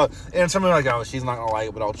give a fuck. And somebody like, oh, she's not going to like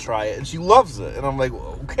it, but I'll try it. And she loves it. And I'm like,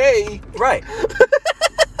 well, okay. Right.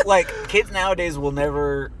 Like, kids nowadays will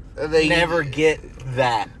never get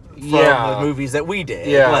that from the movies that we did.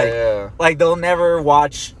 Yeah, Like, they'll never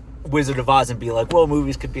watch Wizard of Oz and be like, well,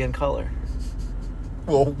 movies could be in color.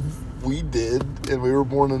 Well, we did, and we were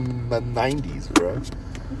born in the 90s, bro.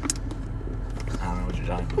 I don't know what you're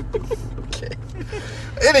talking about. Okay.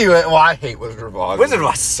 Anyway, well, I hate Wizard of Oz. Wizard of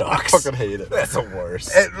Oz sucks. I fucking hate it. That's the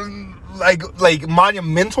worst. Like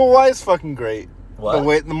monumental-wise, fucking great. What? The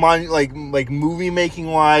way like movie making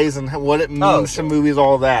wise and what it means to movies,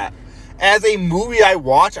 all that. As a movie I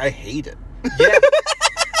watch, I hate it. Yeah.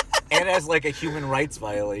 it has like a human rights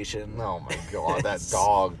violation. Oh my god, that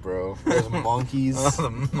dog, bro. Those monkeys. The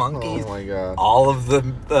monkeys. Oh my god. All of the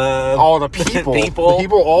people. people. The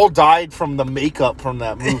people all died from the makeup from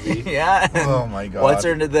that movie. Yeah. Oh my god. What's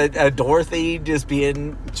her the Dorothy just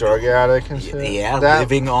being drug addict and shit? Yeah,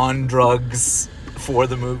 living on drugs for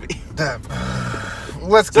the movie.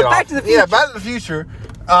 Let's get Back off. to the Future. Yeah, Back to the Future.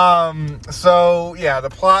 So yeah, the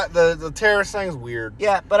plot, the terrorist thing is weird.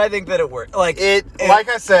 Yeah, but I think that it worked. Like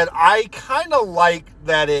I said, I kind of like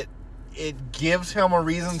that it gives him a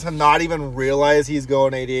reason to not even realize he's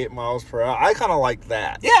going 88 miles per hour. I kind of like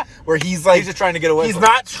that. Yeah, where he's like, he's just trying to get away. He's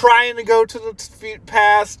not trying to go to the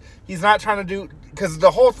past. He's not trying to do, because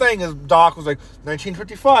the whole thing is Doc was like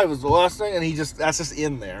 1955 was the last thing, and that's just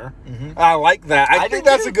in there. Mm-hmm. I like that. I think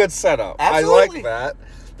that's a good setup. Absolutely. I like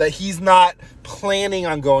that he's not planning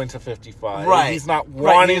on going to 55. Right. He's not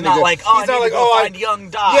wanting he's not to go. Like, he's not like, find young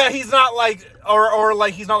Doc. Yeah, he's not like, or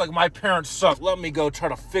like, he's not like, my parents suck, let me go try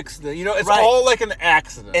to fix them. You know, it's all like an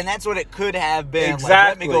accident. And that's what it could have been. Exactly. Like,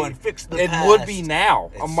 let me go and fix the past. It would be now.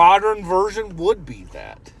 A modern version would be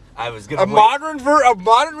that. A modern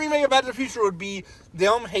remake of Back to the Future would be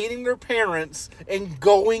them hating their parents and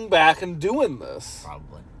going back and doing this.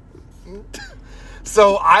 Probably.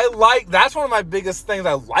 So that's one of my biggest things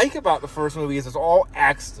I like about the first movie is it's all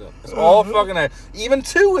accident. It's all fucking, even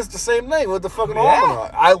 2 is the same thing with the fucking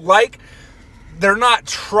almanac. I like, they're not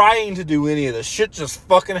trying to do any of this. Shit just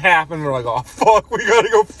fucking happened. They're like, oh fuck, we gotta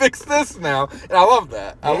go fix this now. And I love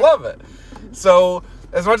that. Yeah. I love it. So,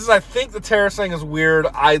 as much as I think the terrorist thing is weird,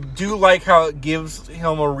 I do like how it gives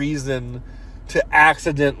him a reason to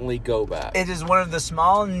accidentally go back. It is one of the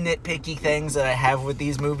small nitpicky things that I have with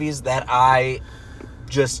these movies that I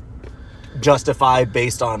just justify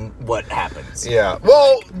based on what happens. Yeah.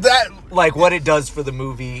 Well, like what it does for the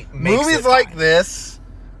movie makes movies like this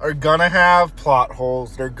are gonna have plot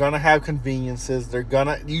holes. They're gonna have conveniences.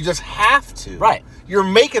 You just have to. Right. You're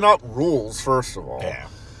making up rules, first of all. Yeah.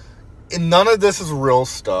 And none of this is real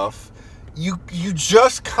stuff. You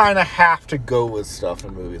just kind of have to go with stuff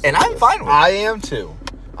in movies. And like I'm this. fine with it. I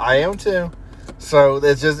am too. So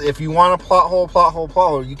it's just, if you want a plot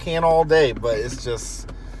hole, you can all day. But it's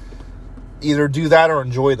just either do that or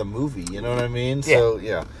enjoy the movie. You know what I mean? Yeah. So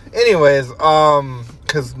yeah. Anyways,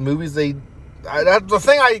 because movies that's the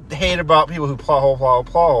thing I hate about people who plot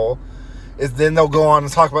hole is then they'll go on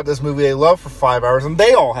and talk about this movie they love for 5 hours, and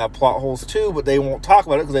they all have plot holes too, but they won't talk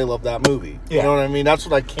about it because they love that movie. Yeah. You know what I mean? That's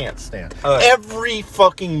what I can't stand. Every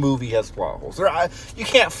fucking movie has plot holes. You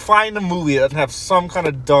can't find a movie that doesn't have some kind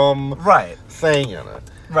of dumb thing in it.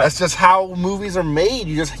 Right. That's just how movies are made.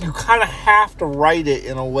 You kind of have to write it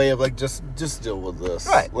in a way of like, just deal with this.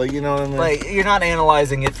 Right. Like, you know what I mean? Like, you're not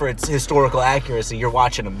analyzing it for its historical accuracy. You're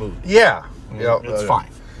watching a movie. Yeah. Yep. It's fine.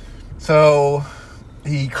 So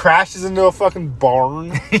he crashes into a fucking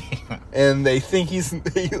barn, and they think he's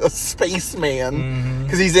a spaceman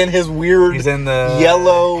because he's in his weird, he's in the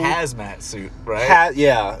yellow hazmat suit, right?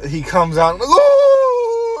 Yeah, he comes out and like,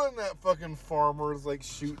 oh, and that fucking farmer's like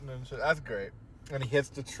shooting and shit. That's great. And he hits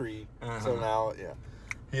the tree. So now,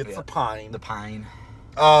 he hits the pine. The pine.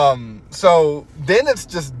 So then it's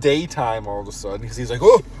just daytime all of a sudden because he's like,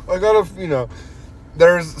 oh, I gotta,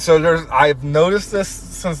 I've noticed this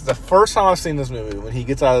since the first time I've seen this movie. When he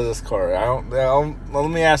gets out of this car, let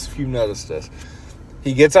me ask if you noticed this.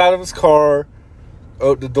 He gets out of his car.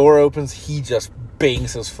 Oh, the door opens. He just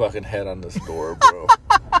bangs his fucking head on this door, bro.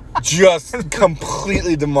 Just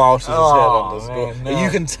completely demolishes his head on this door. No. And you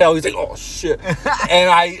can tell he's like, oh shit. And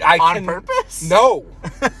I on purpose? No,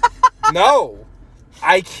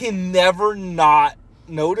 I can never not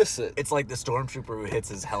notice it. It's like the stormtrooper who hits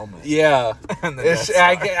his helmet. Yeah.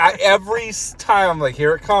 Every time I'm like,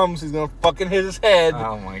 here it comes. He's gonna fucking hit his head.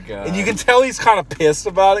 Oh my god. And you can tell he's kind of pissed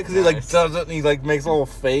about it because he like does it and he like makes a little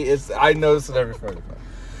face. I notice it every fucking time.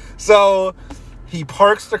 So he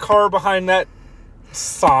parks the car behind that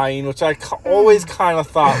sign, which I always kind of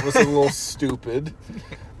thought was a little stupid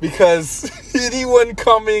because anyone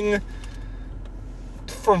coming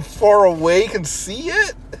from far away can see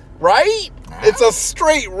it, right? It's a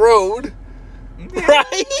straight road,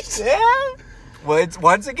 right? Yeah. Well,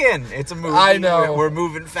 once again, it's a movie. I know. We're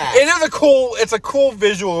moving fast. It's a cool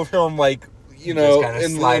visual of him, like, you know,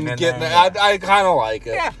 and getting it. I kind of like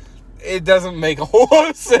it. Yeah. It doesn't make a whole lot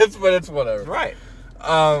of sense, but it's whatever. Right.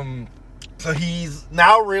 So he's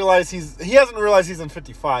now realized he hasn't realized he's in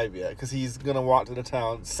 55 yet because he's gonna walk to the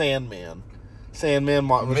town. Sandman, which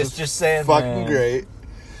is Mr. Sandman, fucking great.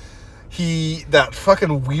 That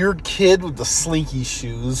fucking weird kid with the slinky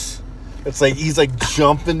shoes. It's like he's like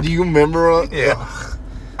jumping. Do you remember? Yeah.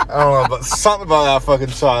 I don't know, but something about that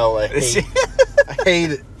fucking child I hate. I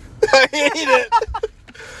hate it. I hate it.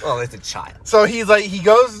 Well, it's a child. So he's like, he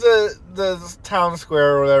goes to the town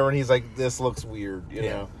square or whatever, and he's like, this looks weird, you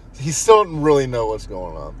know? He still doesn't really know what's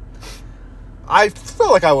going on. I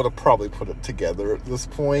feel like I would have probably put it together at this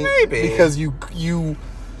point. Maybe. Because he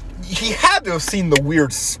had to have seen the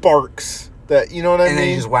weird sparks that, you know what I mean? And then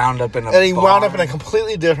he just wound up in a And he wound up barn. in a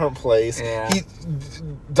completely different place. Yeah.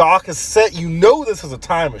 Doc has set, this is a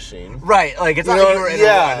time machine. Right, like it's You not know, you were in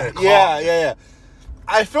a car. yeah.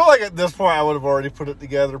 I feel like at this point I would have already put it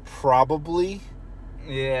together, probably.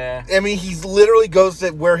 Yeah. I mean, he literally goes to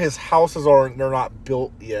where his houses are and they're not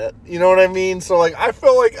built yet. You know what I mean? So, like, I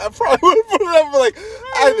feel like I probably would have put it up, like,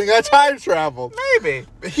 I think I time traveled. Maybe.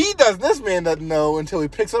 This man doesn't know until he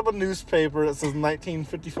picks up a newspaper that says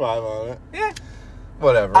 1955 on it. Yeah.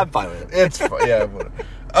 Whatever. I'm fine with it. It's fine. Yeah, whatever.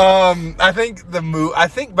 I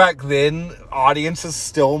think back then, audiences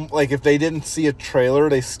still, like, if they didn't see a trailer,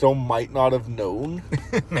 they still might not have known.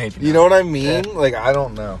 Maybe. You know what I mean? Yeah. Like, I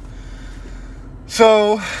don't know.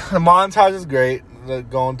 So, the montage is great.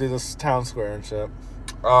 Going through this town square and shit.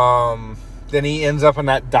 Then he ends up in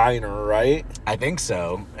that diner, right? I think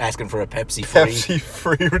so. Asking for a Pepsi free. Pepsi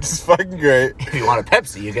free, which is fucking great. If you want a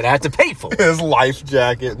Pepsi, you're going to have to pay for it. His life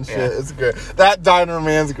jacket and shit. Yeah. It's great. That diner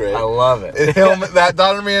man's great. I love it. That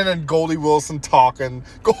diner man and Goldie Wilson talking.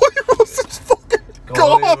 Goldie Wilson's fucking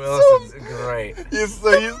Goldie awesome. Wilson's great. He's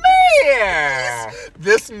Yeah.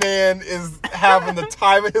 this man is having the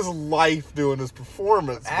time of his life doing his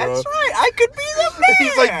performance, bro. That's right. I could be the man.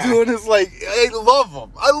 He's like doing his I love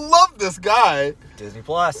him. I love this guy. Disney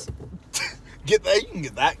Plus. Get that? You can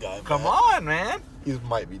get that guy. Come man. on, man. He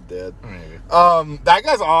might be dead. Maybe. That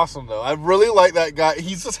guy's awesome though. I really like that guy.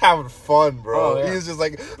 He's just having fun, bro. Oh, yeah. He's just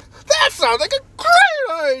like, that sounds like a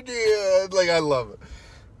great idea. Like, I love it.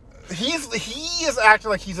 He is acting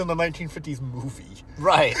like he's in the 1950s movie.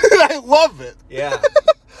 Right. I love it. Yeah.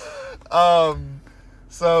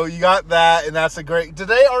 So you got that, and that's a great. Did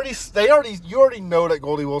you already know that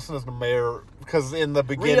Goldie Wilson is the mayor because in the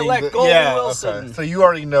beginning, Re-elect Goldie Wilson. Okay. So you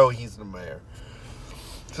already know he's the mayor.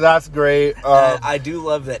 So that's great. I do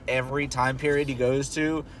love that every time period he goes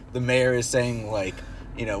to, the mayor is saying like,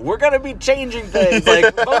 you know, we're gonna be changing things,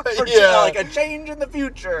 like vote for like a change in the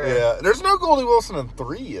future. Yeah, there's no Goldie Wilson in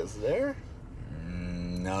 3, is there?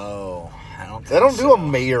 No, I don't. They don't do a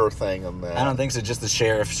mayor thing on that. I don't think so. Just the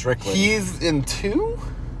Sheriff Strickland. He's in 2.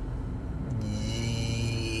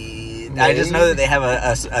 I just know that they have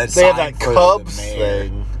a They sign have that for Cubs the mayor.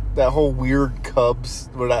 thing. That whole weird Cubs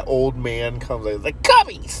where that old man comes in. It's like,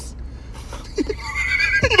 Cubbies!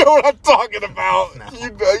 You know what I'm talking about? No.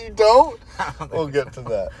 You don't? We'll get to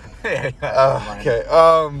that. Okay.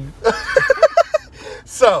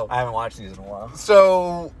 So. I haven't watched these in a while.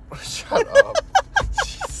 So. Shut up.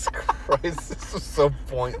 Jesus Christ. This is so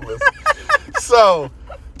pointless. So.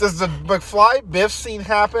 Does the McFly Biff scene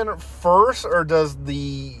happen first, or does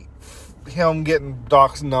him getting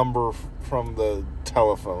Doc's number from the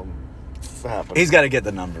telephone happen? He's got to get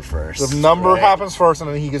the number first. The number right? happens first, and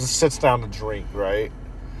then he just sits down to drink, right?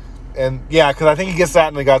 And yeah, because I think he gets that,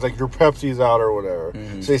 and the guy's like, "Your Pepsi's out," or whatever.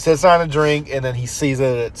 Mm-hmm. So he sits down to drink, and then he sees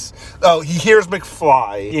it. He hears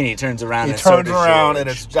McFly. Yeah, he turns around. He and so turns does around, George.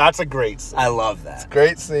 and that's a great scene. I love that.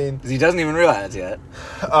 Great scene. 'Cause he doesn't even realize yet.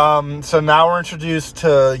 So now we're introduced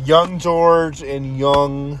to young George and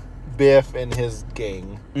young Biff and his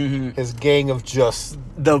gang. Mm-hmm. His gang of just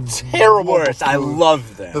The terrible worst. I buffoons.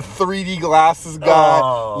 love them. The 3D glasses guy.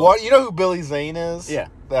 Oh. What? You know who Billy Zane is? Yeah.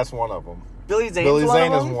 That's one of them. Billy Zane's Billy one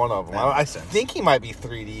Zane of is them? one of them. That I makes sense. think he might be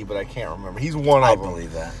 3D, but I can't remember. He's one I of them.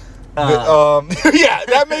 believe that. Yeah,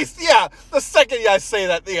 that makes the second I say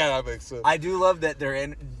that, that makes sense. I do love that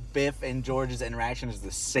Biff and George's interaction is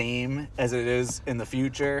the same as it is in the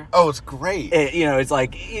future. Oh, it's great. It's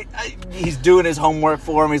like he's doing his homework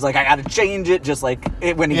for him. He's like, I got to change it, just like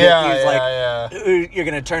when he's like, you're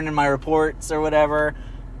gonna turn in my reports or whatever.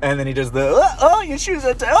 And then he does your shoes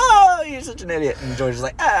are you're such an idiot. And George is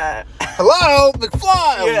like, hello, McFly.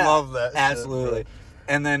 I love that. Absolutely. Shit.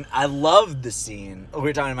 And then I love the scene.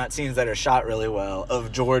 We're talking about scenes that are shot really well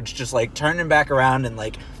of George just like turning back around and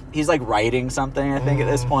like he's like writing something, I think, at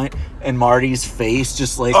this point, and Marty's face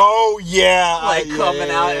just like coming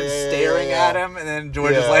out and staring at him, and then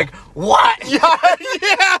George is like, what? Yeah.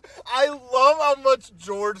 I love how much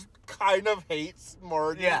George kind of hates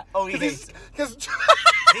Marty. Yeah. Oh, he hates because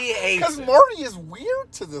He hates Because it. Marty is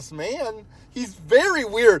weird to this man. He's very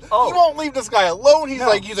weird. Oh. He won't leave this guy alone. He's No.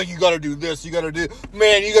 like, you gotta do this. You gotta do,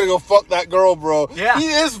 man, you gotta go fuck that girl, bro. Yeah. He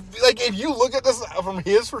is, like, if you look at this from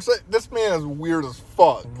his perspective, this man is weird as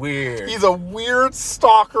fuck. Weird. He's a weird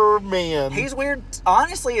stalker man. He's weird.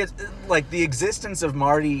 Honestly, it's like the existence of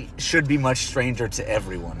Marty should be much stranger to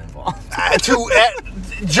everyone involved.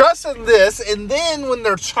 Just in this, and then when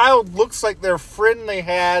their child looks like their friend they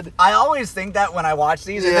had. I always think that when I watch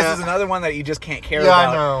these, and Yeah. this is another one that you just can't care Yeah, I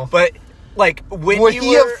about. know. But like when Would you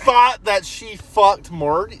he were, have thought that she fucked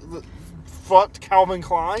Calvin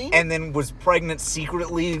Klein? and then was pregnant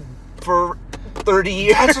secretly for 30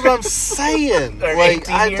 years. That's what I'm saying. Or Like,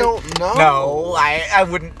 18 I years? don't know. No, I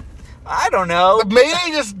wouldn't. I don't know. Maybe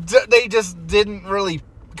they just didn't really,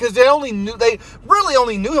 because they really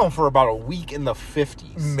only knew him for about a week in the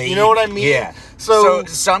 50s. Maybe. You know what I mean? Yeah. So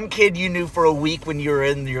some kid you knew for a week when you were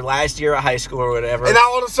in your last year of high school or whatever. and now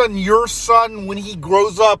all of a sudden your son, when he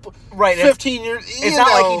grows up, Right, 15 years, It's not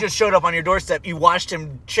like he just showed up on your doorstep. You watched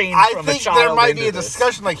him change I from a think child there might be into a this.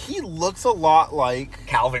 discussion, like, he looks a lot like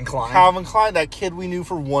Calvin Klein. Calvin Klein, that kid we knew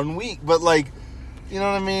for 1 week. But, like, you know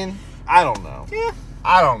what I mean? I don't know. Yeah.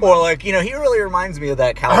 I don't know. Or like, he really reminds me of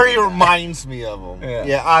that Calvin. Or he guy. reminds me of him.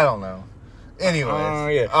 Yeah. I don't know.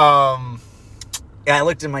 Anyways. Yeah, I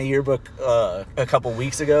looked in my yearbook a couple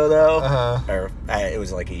weeks ago, though. Uh-huh. Or it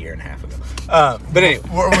was like a year and a half ago. But anyway,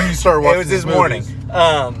 When you started watching it was this these morning.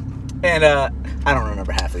 movies. And I don't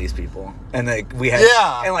remember half of these people. And like we had,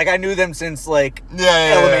 Yeah. and like I knew them since like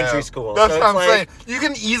Yeah, elementary school. That's So what it's I'm like, saying. You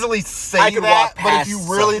can easily I say could that, walk but if past you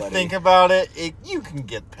really somebody. think about it, you can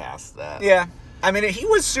get past that. Yeah. I mean, he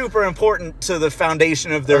was super important to the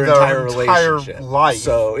foundation of their Of their entire entire relationship. life.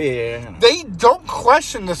 So, yeah. They don't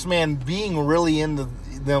question this man being really into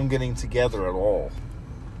them getting together at all.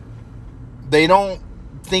 They don't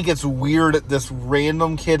think it's weird that this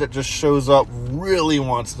random kid that just shows up really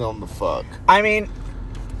wants them to fuck. I mean,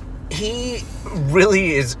 he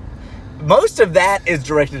really is. Most of that is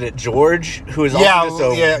directed at George, who is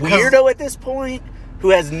also just a 'cause- weirdo at this point, who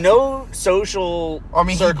has no social. I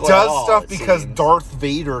mean, he circle at does all, stuff it because seems. Darth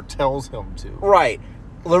Vader tells him to. Right.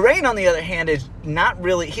 Lorraine, on the other hand, is not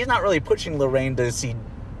really. He's not really pushing Lorraine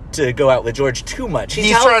to go out with George too much. He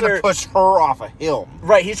He's tells trying her, to push her off of him.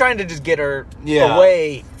 Right, he's trying to just get her Yeah.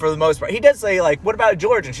 away for the most part. He does say, like, what about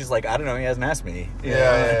George? And she's like, I don't know, he hasn't asked me. You know?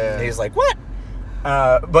 Yeah. And he's like, what?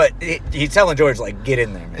 But he's telling George, like, get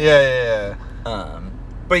in there, man. Yeah.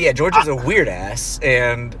 But yeah, George is a weird ass,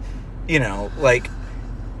 and, like,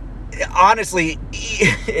 honestly,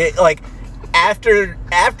 like, after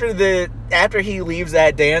he leaves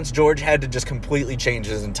that dance, George had to just completely change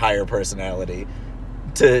his entire personality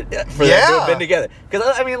for them to have been together. Because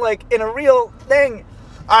I mean, like, in a real thing,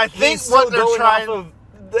 I think he's what still they're going trying. off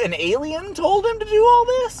of an alien told him to do all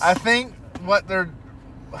this. I think what they're.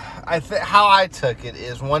 How I took it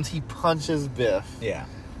is once he punches Biff. Yeah.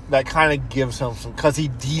 That kind of gives him some, because he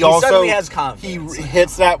suddenly also has confidence. He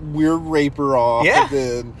hits that weird raper off. Yeah. And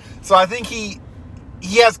then, so I think he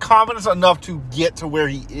has confidence enough to get to where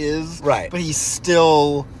he is. Right. But he's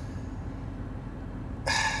still.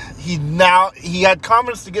 He had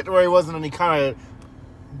confidence to get to where he was, and then he kind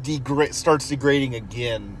of starts degrading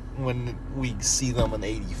again when we see them in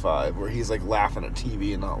 85, where he's like laughing at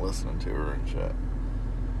TV and not listening to her and shit.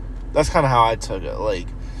 That's kind of how I took it. Like,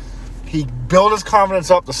 he built his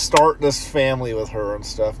confidence up to start this family with her and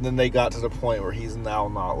stuff, and then they got to the point where he's now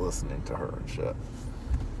not listening to her and shit.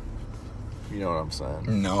 You know what I'm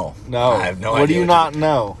saying? No. No. I have no idea. What do you not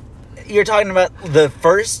know? You're talking about the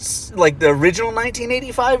first, like, the original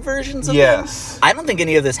 1985 versions of Yes. them? I don't think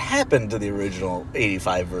any of this happened to the original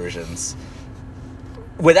 85 versions.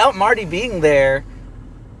 Without Marty being there,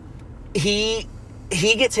 he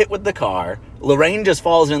gets hit with the car. Lorraine just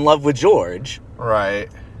falls in love with George. Right.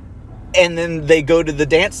 And then they go to the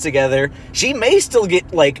dance together. She may still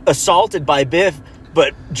get, like, assaulted by Biff,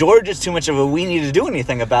 but George is too much of a weenie to do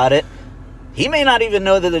anything about it. He may not even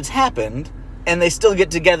know that it's happened, and they still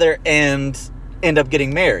get together and end up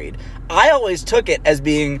getting married. I always took it as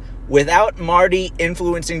being, without Marty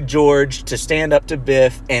influencing George to stand up to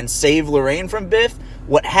Biff and save Lorraine from Biff,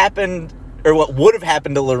 what happened, or what would have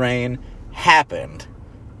happened to Lorraine, happened.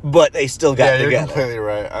 But they still got You're together. completely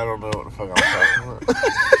right. I don't know what the fuck I'm talking about.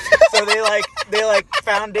 So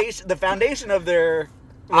the foundation of their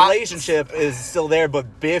relationship is still there,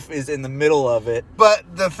 but Biff is in the middle of it. But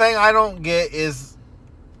the thing I don't get is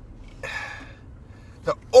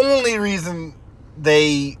the only reason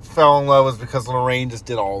they fell in love was because Lorraine just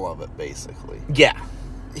did all of it, basically. Yeah.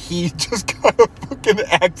 He just kind of fucking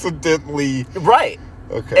accidentally. Right.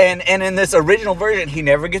 Okay. And in this original version, he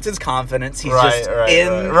never gets his confidence. He's just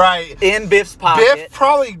in Biff's pocket. Biff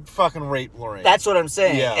probably fucking raped Lorraine. That's what I'm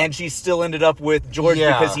saying. Yeah. And she still ended up with George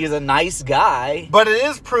because he's a nice guy. But it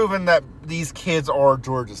is proven that these kids are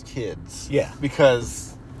George's kids. Yeah.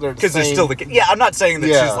 Because they're still the kid. Yeah, I'm not saying that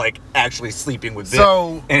she's like actually sleeping with Biff.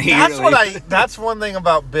 So and that's one thing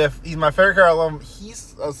about Biff. He's my favorite character. I love him.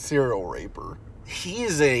 He's a serial raper. He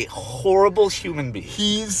is a horrible human being.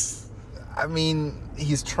 He's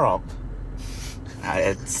Trump.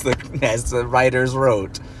 It's as the writers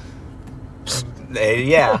wrote.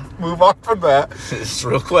 Yeah. Move on from that. Just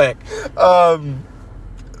real quick.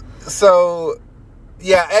 So,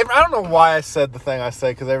 yeah, I don't know why I said the thing I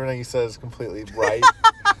said, because everything you said is completely right.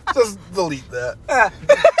 Just delete that.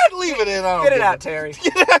 Leave it in. Get it out, Terry.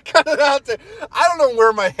 Yeah, cut it out there. I don't know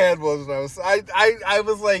where my head was when I was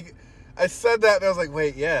like, I said that and I was like,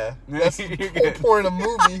 wait, yeah. That's the whole point of the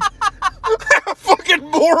movie. Fucking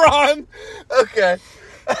moron. Okay.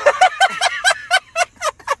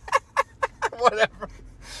 Whatever.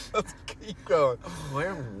 Let's keep going.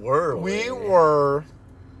 Where were we?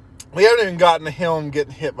 We haven't even gotten to him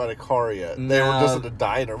getting hit by the car yet. No. They were just at the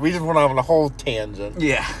diner. We just went on a whole tangent.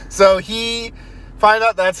 Yeah. So he find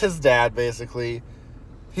out that's his dad, basically.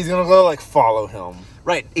 He's gonna go, like, follow him.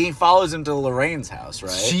 Right. He follows him to Lorraine's house,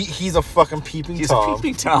 right? He's a fucking peeping Tom. He's a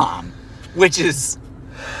peeping Tom. Which is...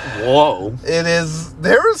 Whoa. It is...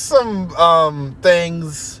 There are some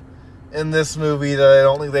things in this movie that I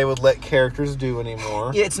don't think they would let characters do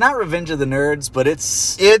anymore. Yeah, it's not Revenge of the Nerds, but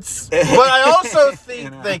it's... But I also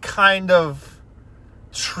think they kind of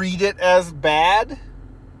treat it as bad.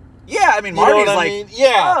 Yeah, I mean, Marty's I like... mean?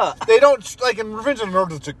 Yeah. They don't... Like, in Revenge of the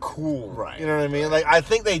Nerds, it's cool. Right. You know what I mean? Like, I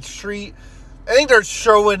think they treat... I think they're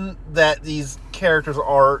showing that these characters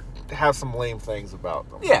have some lame things about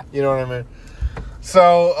them. Yeah. You know what I mean?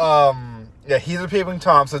 So, yeah, he's a peeping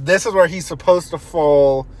Tom. So this is where he's supposed to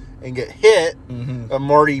fall and get hit. Mm-hmm. But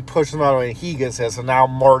Marty pushes him out of the way and he gets hit. So now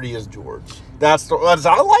Marty is George. I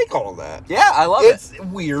like all that. Yeah, I love it. It's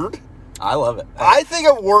weird. I love it. I think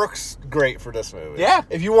it works great for this movie. Yeah.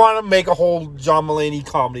 If you want to make a whole John Mulaney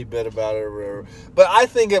comedy bit about it or whatever. But I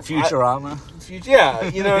think it... Futurama. Yeah,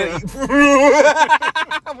 you know.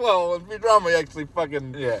 Well, Futurama actually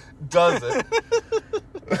fucking does it.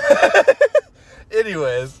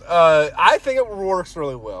 Anyways, I think it works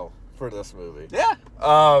really well for this movie. Yeah.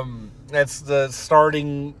 It's the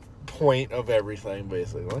starting point of everything,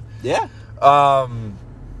 basically. Yeah.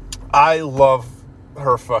 I love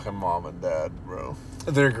her fucking mom and dad, bro.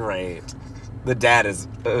 They're great. The dad is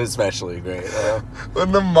especially great.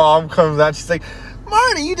 When the mom comes out, she's like,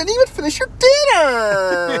 Marty, you didn't even finish your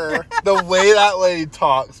dinner. The way that lady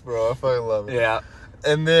talks, bro, I fucking love it. Yeah.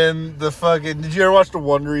 And then did you ever watch The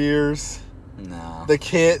Wonder Years? No. The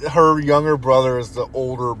kid, her younger brother is the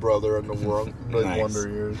older brother in the Nice. Wonder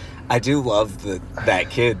Years. I do love that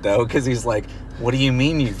kid, though, because he's like, what do you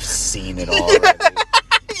mean you've seen it already?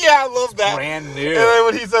 Yeah, I love that. Brand new. And then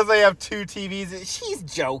when he says they have 2 TVs, she's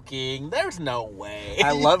joking. There's no way.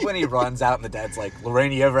 I love when he runs out and the dad's like,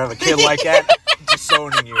 Lorraine, you ever have a kid like that?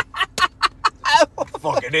 Disowning you.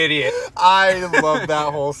 Fucking idiot. I love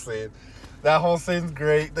that whole scene. That whole scene's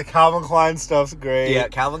great. The Calvin Klein stuff's great. Yeah,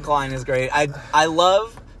 Calvin Klein is great. I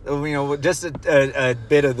love, just a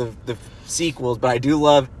bit of the sequels, but I do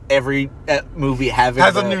love every movie having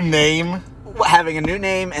a new name. Having a new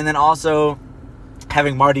name, and then also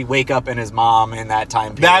having Marty wake up in his mom in that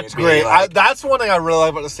time period. That's great. That's one thing I really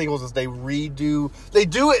like about the sequels is they do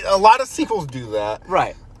it. A lot of sequels do that.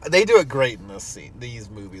 Right. They do it great in these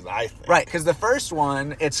movies, I think. Right, because the first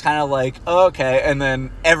one, it's kind of like, oh, okay, and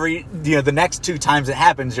then the next 2 times it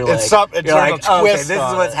happens, you're like, oh, okay, this is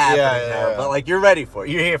what's happening now. Yeah. But like, you're ready for it.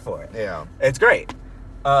 You're here for it. Yeah. It's great.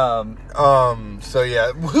 So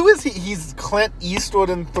yeah, who is he? He's Clint Eastwood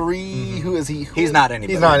in 3. Mm-hmm. Who is he? He's not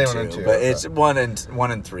anybody. He's not anyone in 2. But it's 1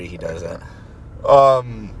 and 3. He does it.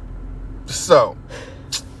 So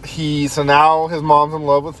now his mom's in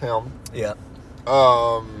love with him. Yeah.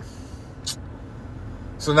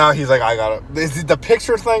 So now he's like, I gotta. Is the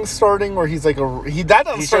picture thing starting where he's like that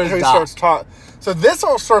doesn't start until he starts talking. So this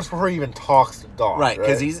all starts before he even talks to Doc. Right,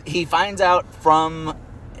 because he finds out from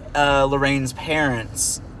Lorraine's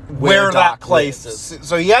parents where that place is.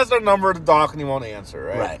 So he has their number to Doc and he won't answer,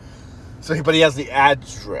 right? Right. So but he has the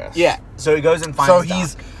address. Yeah. So he goes and finds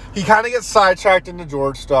Doc. He kind of gets sidetracked into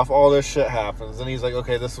George stuff. All this shit happens, and he's like,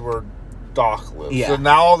 okay, this is where Doc lives. Yeah. So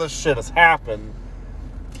now all this shit has happened.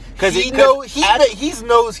 Because he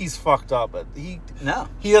knows he's fucked up, but he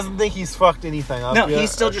doesn't think he's fucked anything up. No, yet?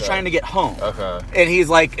 he's still just trying to get home. Okay. And he's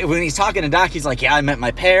like, when he's talking to Doc, he's like, yeah, I met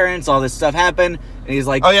my parents, all this stuff happened. And he's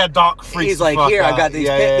like, oh yeah, Doc freaks. He's like, here, I got this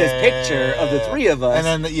picture of the three of us.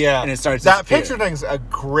 And then and it starts. That picture thing's a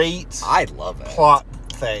great. I love it. Plot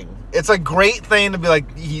thing. It's a great thing to be like,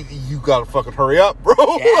 you gotta fucking hurry up, bro.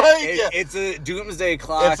 Yeah, it's a doomsday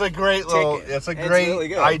clock. It's a great little. It's a great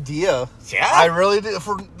really idea. Yeah, I really do.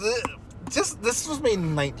 This was made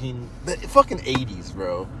in the fucking 80s,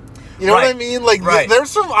 bro. You know what I mean? Like, there's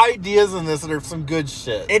some ideas in this that are some good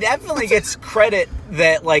shit. It definitely gets credit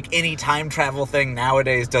that, like, any time travel thing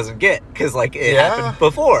nowadays doesn't get. Because, like, it happened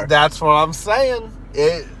before. That's what I'm saying.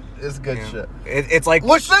 It is good shit. It's like...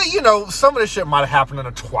 Which, some of this shit might have happened in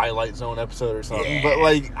a Twilight Zone episode or something. Yeah. But,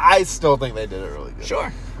 like, I still think they did it really good.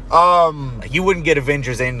 Sure. You wouldn't get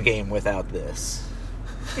Avengers Endgame without this.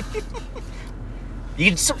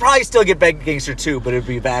 You'd probably still get Bad Gangster 2, but it'd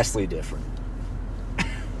be vastly different.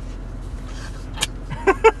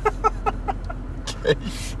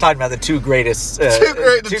 Talking about the two greatest, two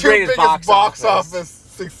biggest box office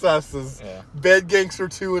successes: yeah. Bad Gangster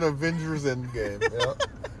 2 and Avengers Endgame. Yeah.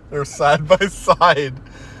 They're side by side.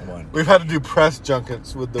 We've had to do press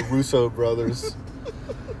junkets with the Russo brothers.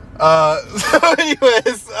 So,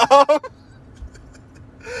 anyways,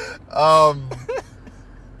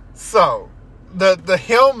 so the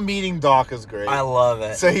him meeting Doc is great. I love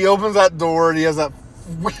it. So he opens that door and he has that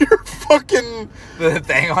weird fucking the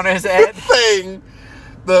thing on his head.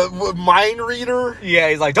 The mind reader. Yeah,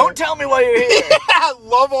 he's like, don't tell me why you're here. Yeah, I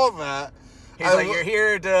love all that. He's like, you're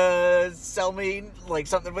here to sell me like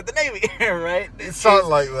something with the Navy, right? It's something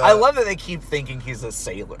like that. I love that they keep thinking he's a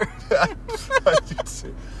sailor. I do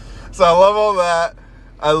too. So I love all that.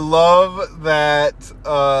 I love that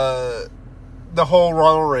the whole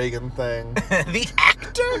Ronald Reagan thing. The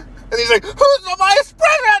actor? And he's like, who's the vice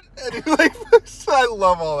president? And he's like, I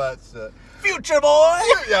love all that shit. Future boy!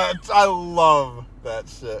 Yeah, I love that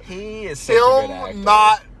shit. He is such a good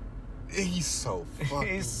actor. He's so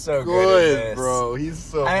fucking He's so good, bro. He's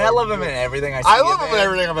so I love him in everything I see. I love him in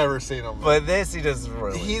everything I've ever seen him. But this, he does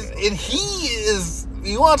really good. And he is...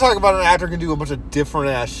 You want to talk about an actor who can do a bunch of different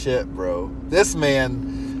ass shit, bro. This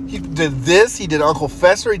man, he did this. He did Uncle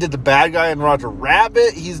Fester. He did the bad guy in Roger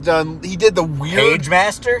Rabbit. He did the weird...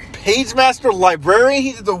 Pagemaster librarian.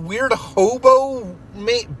 He did the weird hobo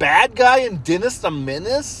bad guy in Dennis the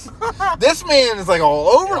Menace. This man is like all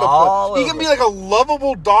over the place. He can be like a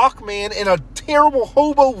lovable doc man and a terrible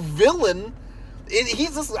hobo villain.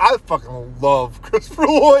 I fucking love Christopher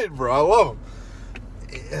Lloyd, bro. I love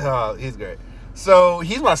him. He's great. So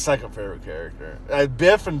he's my second favorite character.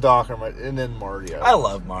 Biff and Doc are and then Marty. I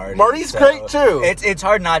love Marty. Marty's great too. It's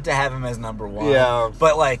hard not to have him as number one. Yeah,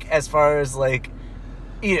 but like as far as like.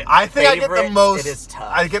 I think I get the most. It is tough.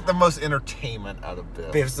 I get the most entertainment out of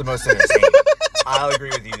Biff. Biff's the most entertaining. I'll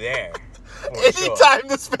agree with you there. Anytime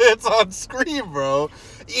this man's on screen, bro.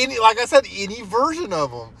 Like I said, any version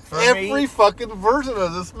of him. Every fucking version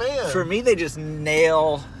of this man. For me, they just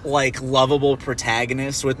nail like lovable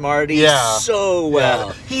protagonists with Marty so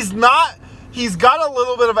well. Yeah. He's got a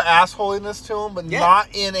little bit of assholiness to him, but not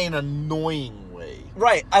in an annoying way.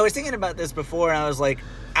 Right. I was thinking about this before, and I was like,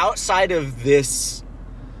 outside of this.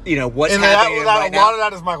 What's happening right now. A lot of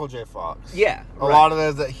that is Michael J. Fox. Yeah. A lot of that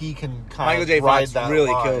is that he can kind of ride that line. Michael J. Fox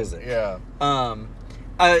really kills it. Yeah.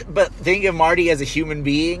 But thinking of Marty as a human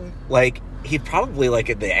being, like, he'd probably,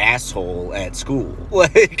 like, the asshole at school.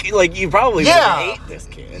 Like you probably would hate this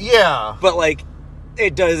kid. Yeah. But, like,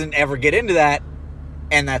 it doesn't ever get into that,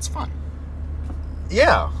 and that's fun.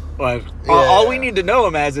 Yeah. Like, all we need to know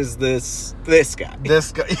him as is this guy.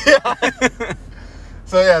 This guy. Yeah.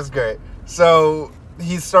 So, yeah, it's great. So...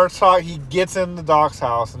 He starts talking. He gets into Doc's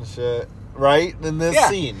house and shit, right? In this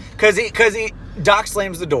scene, because Doc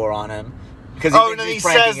slams the door on him because he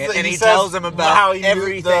tells him about how he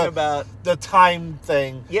everything about the time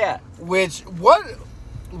thing. Yeah. Which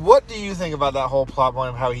what do you think about that whole plot point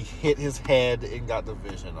of how he hit his head and got the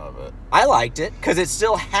vision of it? I liked it because it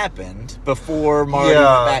still happened before Marty went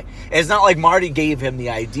back. It's not like Marty gave him the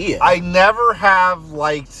idea. I never have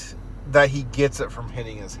liked that he gets it from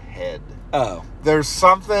hitting his head. Oh. There's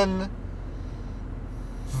something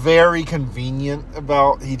very convenient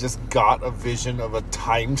about he just got a vision of a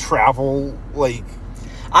time travel, like...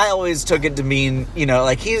 I always took it to mean,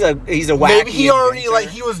 like he's a wacky maybe he already, inventor.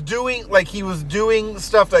 he was doing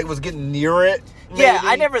stuff that was getting near it. Maybe. Yeah,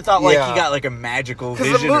 I never thought he got like a magical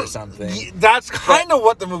vision or something. That's kind of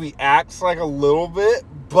what the movie acts like a little bit,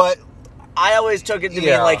 but I always took it to mean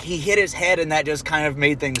Yeah. like he hit his head and that just kind of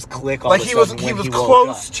made things click. All Like of a he was sudden when close woke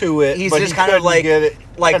up. to it. He's but just he kind of couldn't like get it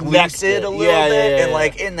lucid connected. a little bit, and yeah.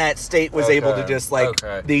 like in that state was able to Okay, just like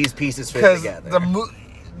okay. these pieces fit Because together.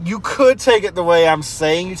 you could take it the way I'm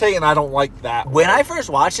saying you take it, and I don't like that. When way. I first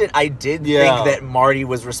watched it, I did Yeah. think that Marty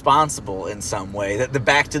was responsible in some way. That the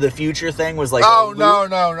Back to the Future thing was like, Oh a no,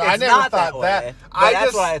 loop. I It's never not thought way, that. but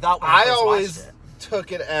that's what I thought when I first always watched it.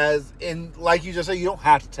 took it as in, like you just said, you don't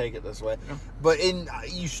have to take it this way, but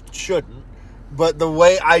you shouldn't. But the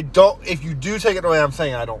way I don't, if you do take it the way I'm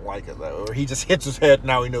saying, I don't like it that way. Where he just hits his head,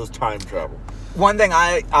 now he knows time travel. One thing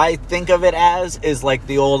I think of it as is like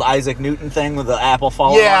the old Isaac Newton thing with the apple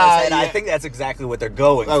falling on Yeah, his head. I yeah. think that's exactly what they're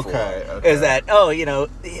going for. Okay. Is that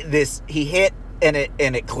he hit and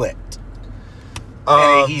it clicked.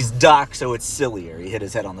 And he's Doc, so it's sillier. He hit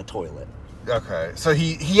his head on the toilet. Okay, so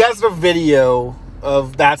he has the video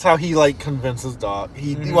of that's how he like convinces Doc.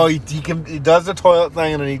 He does the toilet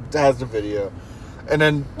thing and then he has the video, and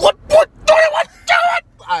then what do you want to do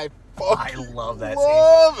it? I love that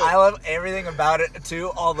love scene. it. I love everything about it too.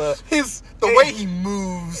 All the way he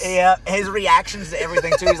moves. Yeah, his reactions to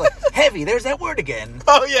everything too. He's like, "Heavy, there's that word again."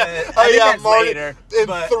 Oh yeah, I think that's Marty, later, in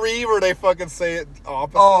but- 3 where they fucking say it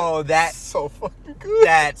opposite. Oh, that so fucking good.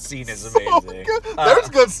 that scene is So amazing. good. There's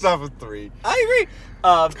good stuff in 3. I agree.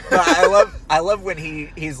 But I love when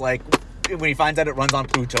he's like, when he finds out it runs on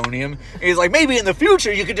plutonium. He's like, maybe in the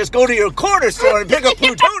future you could just go to your corner store and pick up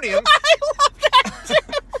plutonium. I love that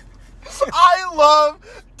too. I love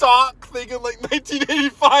Doc thinking like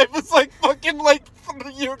 1985 is like fucking like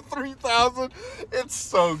the year 3000. It's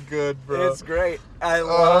so good, bro. It's great. I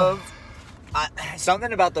love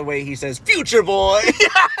something about the way he says "future boy." Yeah,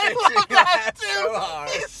 I love that too. So hard.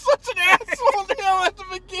 He's such an asshole to him at the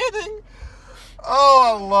beginning.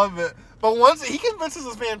 Oh, I love it. But once he convinces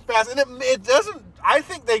this man fast, and it doesn't. I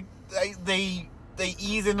think they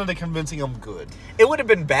ease into the convincing him good. It would have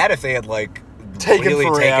been bad if they had like Taken really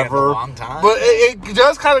forever, taken a long time. but it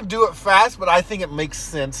does kind of do it fast. But I think it makes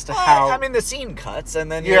sense to how. I mean, the scene cuts,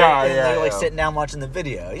 and then Yeah, they're like yeah. sitting down watching the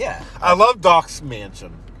video. Yeah, I love Doc's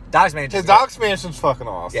mansion. Doc's Mansion. His Doc's mansion's fucking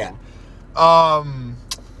awesome. Yeah.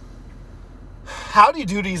 How do you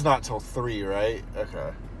do these not till 3, right? Okay.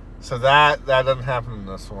 So that doesn't happen in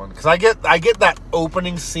this one because I get that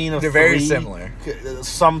opening scene of They're 3, very similar.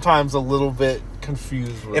 Sometimes a little bit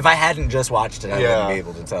confused with. If I hadn't just watched it, I Yeah. wouldn't be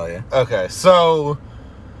able to tell you. Okay, so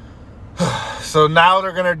now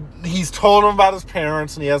he's told him about his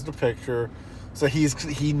parents and he has the picture. So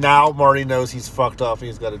Marty knows he's fucked up and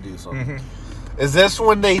he's got to do something. Mm-hmm. Is this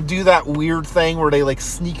when they do that weird thing where they like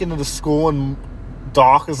sneak into the school and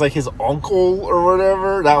Doc is like his uncle or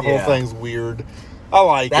whatever? That whole Yeah. thing's weird. I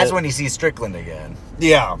like it. That's when he sees Strickland again.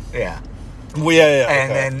 Yeah. Yeah. Well, yeah.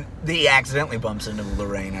 And okay. then he accidentally bumps into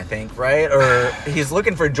Lorraine, I think, right? Or he's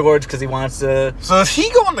looking for George because he wants to. So is he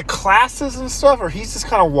going to classes and stuff, or he's just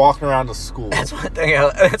kind of walking around the school? That's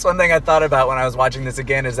one thing I thought about when I was watching this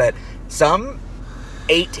again, is that some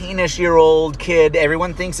 18-ish-year-old kid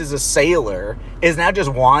everyone thinks is a sailor is now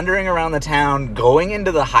just wandering around the town, going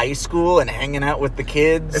into the high school and hanging out with the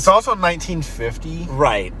kids. It's also 1950.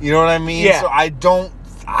 Right. You know what I mean? Yeah. So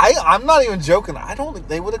I'm not even joking. I don't think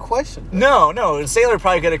they would have questioned it. No, a sailor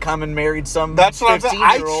probably could have come and married some That's what I'm saying.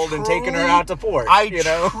 15-year-old and taken her out to port. I you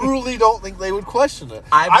know? truly don't think they would question it.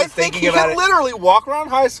 I've been I think thinking he about can it. literally walk around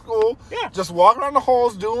high school, Yeah. just walk around the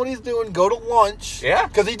halls, doing what he's doing, go to lunch. Yeah.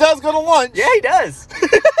 Because he does go to lunch. Yeah, he does.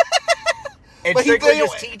 And But Strickland they-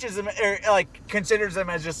 just teaches him, or like considers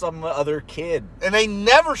him as just some other kid. And they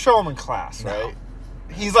never show him in class, No. right?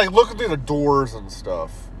 He's like looking through the doors and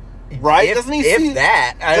stuff. Right? Doesn't he see?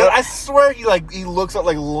 that? I swear he looks at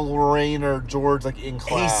like Lorraine or George like in He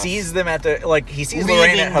class. sees them at he sees Leaving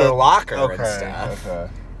Lorraine at her the- locker and Okay, stuff.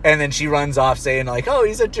 okay. And then she runs off saying like, "Oh,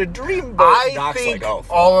 he's such a dreamboat." I Doc's think like, "Oh,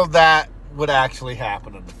 fuck." all of that would actually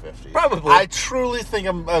happen in the 50s. Probably. I truly think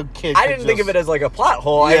a kid. I didn't think of it as like a plot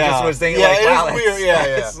hole. I just was thinking like, it wow, is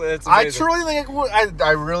weird. it's I amazing. truly think it would.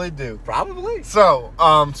 I really do. Probably. So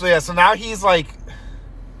now he's like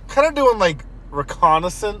kind of doing like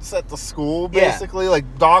reconnaissance at the school, Yeah. basically.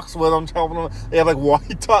 Like Doc's with him, helping him. They have like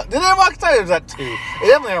walkie-talkie. Did they have walkie-talkie or is that 2? They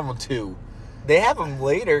definitely have them 2. They have him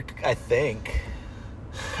later, I think.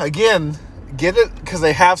 Again, get it? Because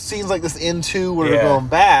they have scenes like this in 2 where they're Yeah. going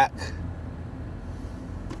back.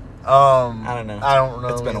 I don't know. I don't know.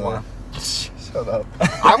 It's been a while. Shut up.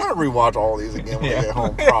 I'm gonna rewatch all these again when Yeah. I get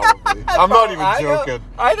home. Probably. I'm not even I know. joking.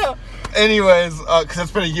 I know. Anyways, because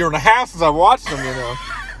it's been a year and a half since I watched them.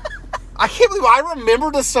 I can't believe I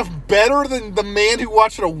remember this stuff better than the man who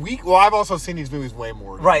watched it a week. Well, I've also seen these movies way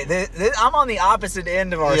more. Right. I'm on the opposite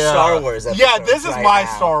end of our Star Wars episode. Yeah, this is right my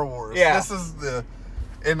now. Star Wars. Yeah. This is the...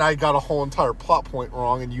 And I got a whole entire plot point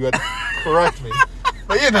wrong, and you had to correct me.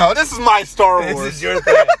 But, this is my Star Wars. This is your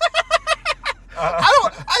thing. I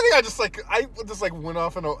think I just went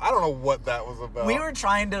off and I don't know what that was about. We were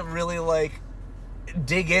trying to really,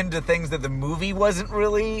 dig into things that the movie wasn't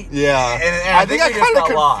really. Yeah. And I think I we just kind of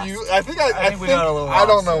got confused. lost. I think we got a little I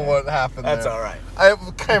don't lost know there. what happened That's there. all right. I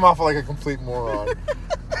came off like a complete moron.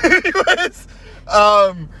 Anyways,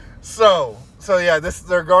 so yeah,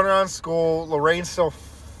 they're going around school. Lorraine still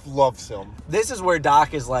loves him. This is where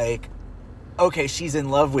Doc is like, okay, she's in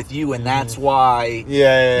love with you, and that's why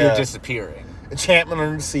Yeah. you're disappearing. Enchantment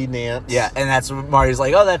under the Sea dance. Yeah, and that's when Marty's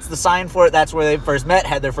like, oh, that's the sign for it. That's where they first met,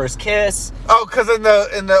 had their first kiss. Oh, because in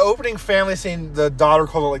the opening family scene, the daughter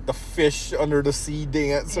called it the fish under the sea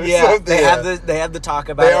dance or something. They have the talk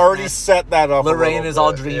about They it. already set that up. Lorraine is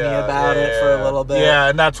all dreamy about it for a little bit. Yeah,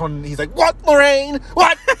 and that's when he's like, "What, Lorraine?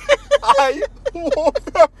 What?" I love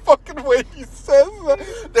that fucking way he says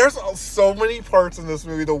that. There's so many parts in this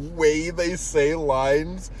movie. The way they say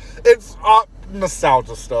lines, it's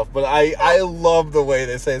nostalgia stuff, but I love the way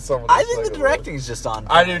they say some of this. I think the directing's just on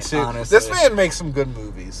point, I do too. honestly. This man makes some good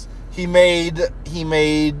movies. He made.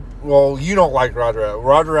 Well, you don't like Roger Rabbit.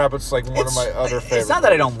 Roger Rabbit's one of my other favorites. It's not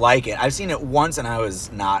that I don't like it. I've seen it once and I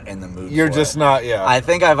was not in the mood. You're for just it. not. Yeah. I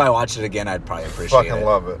think if I watched it again, I'd probably appreciate it. Fucking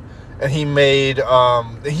love it. And he made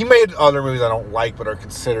other movies I don't like but are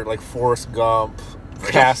considered, like Forrest Gump,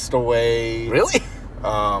 Castaway. Really?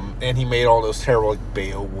 And he made all those terrible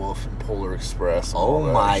Beowulf and Polar Express. And all Oh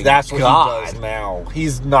those. my That's what God. he does now.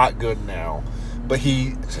 He's not good now, but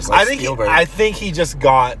Just like Spielberg. I think he just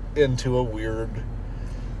got into a weird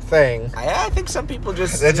thing. I think some people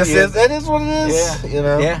just. It just is. It is what it is.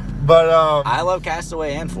 Yeah. Yeah. But I love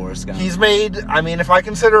Castaway and Forrest Gump. he's made. I mean, if I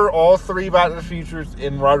consider all three Back to the Futures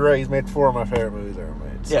in Roger Rabbit, he's made 4 of my favorite movies ever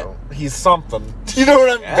made. So he's something. You know what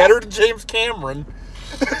I mean? Yeah. Better than James Cameron.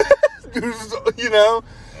 Who's, Yeah.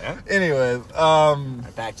 Anyways,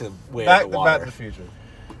 Back to the way Back of the to water. Back to the Future.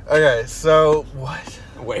 Okay, so what?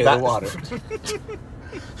 Way Back- of the water.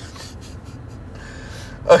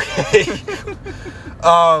 Okay.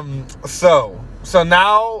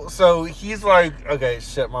 So he's like, okay,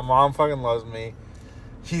 shit, my mom fucking loves me.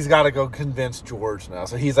 He's got to go convince George now.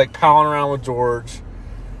 So he's palling around with George.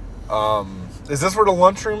 Is this where the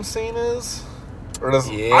lunchroom scene is? Or does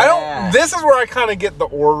Yeah. This is where I kind of get the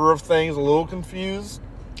order of things a little confused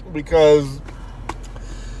because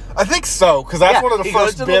I think so because that's one of the he goes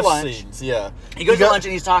first to the Biff lunch. scenes. Yeah, He goes to lunch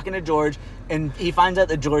and he's talking to George, and he finds out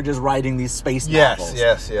that George is writing these space novels.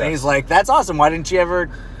 Yes. And he's like, "That's awesome. Why don't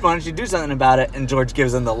you do something about it?" And George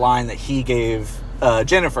gives him the line that he gave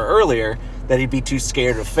Jennifer earlier, that he'd be too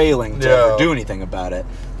scared of failing to ever do anything about it.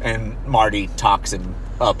 And Marty talks him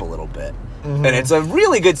up a little bit. Mm-hmm. And it's a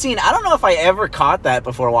really good scene. I don't know if I ever caught that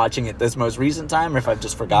before watching it this most recent time, or if I've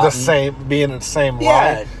just forgotten. Being the same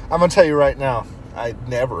Yeah. line. I'm gonna tell you right now, I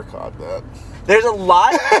never caught that. There's a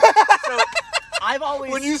lot. So I've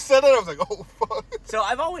always. When you said it, I was like, oh fuck. So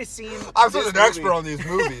I've always seen. I'm this such an movie. expert on these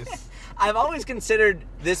movies. I've always considered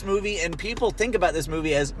this movie, and people think about this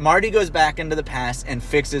movie as Marty goes back into the past and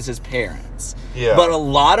fixes his parents. Yeah. But a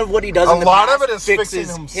lot of what he does A in the lot past of it is fixes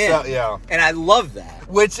fixing himself, him. yeah. And I love that.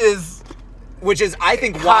 Which is I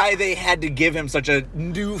think, why they had to give him such a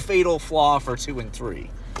new fatal flaw for 2 and 3.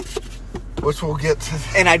 Which we'll get to.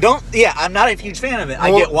 And I'm not a huge fan of it.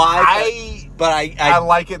 I Well, get why, but I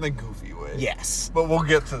like it in a goofy way. Yes. But we'll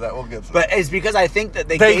get to that. But it's because I think that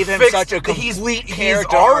they gave him such a complete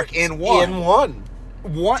character arc in one.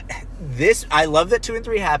 I love that 2 and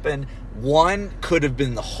 3 happened. 1 could have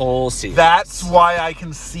been the whole series. That's why I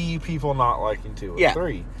can see people not liking 2 and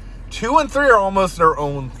 3. 2 and 3 are almost their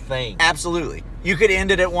own thing. Absolutely. You could end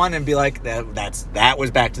it at 1 and be like, that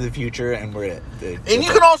was Back to the Future, and we're at the... And you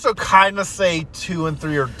can also kind of say 2 and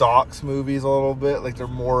 3 are Doc's movies a little bit. Like, they're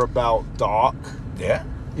more about Doc. Yeah.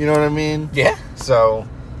 You know what I mean? Yeah. So,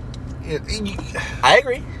 I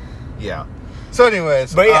agree. Yeah. So,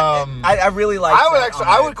 anyways, but yeah, I really like.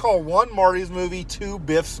 I would call 1 Marty's movie, 2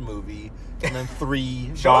 Biff's movie, and then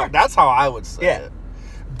 3. Sure. That's how I would say Yeah. it.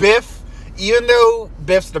 Biff, even though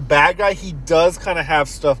Biff's the bad guy, he does kind of have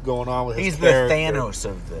stuff going on with his He's character. the Thanos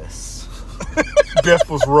of this. Biff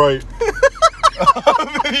was right.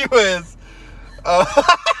 Anyways,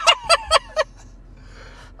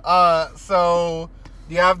 so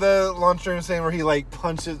you have the lunchroom scene where he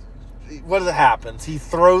punches. What happens? He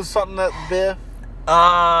throws something at Biff.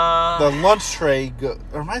 The lunch tray.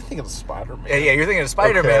 Or am I thinking of Spider-Man? Yeah, you're thinking of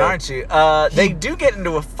Spider-Man, Okay. aren't you? They do get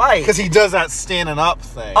into a fight. Because he does that standing up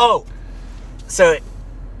thing. Oh, so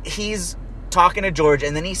he's talking to George,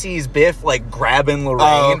 and then he sees Biff like grabbing Lorraine.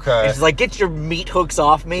 Oh, okay. And he's like, "Get your meat hooks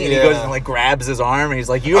off me!" And Yeah. he goes and like grabs his arm, and he's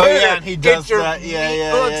like, "You." Oh, better yeah, and he get does your that. meat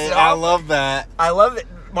Yeah. hooks I off." love that. I love it.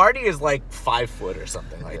 Marty is like 5 foot or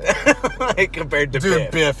something like that, like compared to Dude,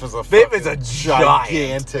 Biff. Biff is a Biff is a fucking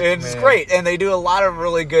gigantic. It's man. great, and they do a lot of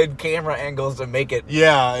really good camera angles to make it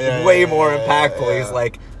Yeah. way more yeah, impactful. yeah. He's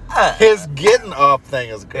like, His getting up thing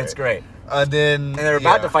is great. it's great. And then. And they're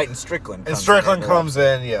about to fight, and Strickland. And comes Strickland in. comes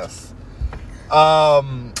in, yes.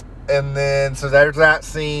 And then, so there's that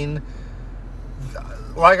scene.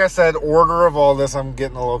 Like I said, order of all this, I'm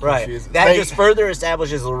getting a little Right. confused. That just further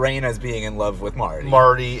establishes Lorraine as being in love with Marty.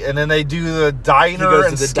 Marty, and then they do the diner goes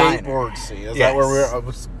and to the diner. skateboard scene. Is Yes. that where we're? It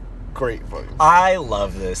was great. Fucking. I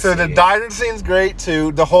love this. So the scene. diner scene's great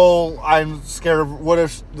too. The whole I'm scared of what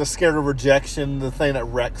if the scared of rejection, the thing that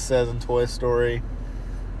Rex says in Toy Story.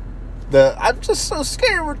 I'm just so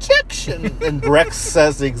scared of rejection. And Rex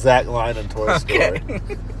says the exact line in Toy Story.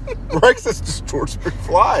 Okay. Rex is just George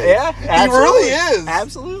McFly. Yeah, he absolutely. really is.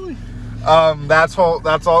 Absolutely. That's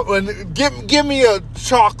all. When give me a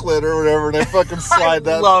chocolate or whatever, and they fucking slide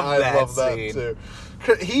that. love I that love that scene. too.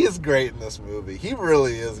 He is great in this movie. He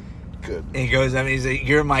really is good. And he goes, I mean, he's like,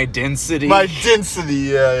 "You're my density." My density,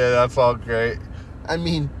 yeah, that's all great. I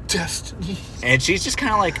mean, destiny. And she's just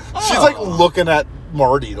kind of like, oh. She's like looking at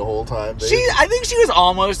Marty the whole time. Baby. I think she was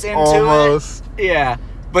almost into Almost. it. Yeah.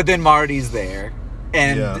 But then Marty's there,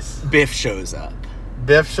 and Yes. Biff shows up.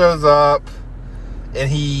 Biff shows up, and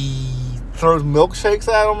he throws milkshakes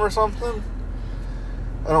at him or something.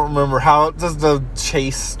 I don't remember how does the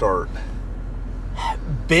chase start.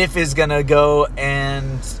 Biff is gonna go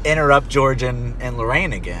and interrupt George and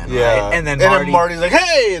Lorraine again, Yeah, right? And then Marty's like,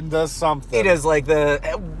 "Hey," and does something. he does like the,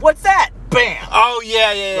 "What's that?" Bam. Oh yeah,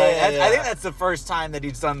 Right? yeah. I think that's the first time that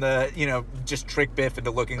he's done the, just trick Biff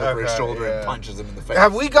into looking over his Okay, shoulder and yeah. punches him in the face.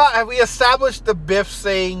 Have we established the Biff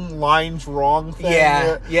saying lines wrong thing?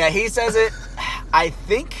 Yeah, he says it. I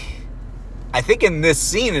think in this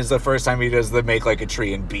scene is the first time he does the make like a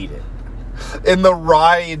tree and beat it. In the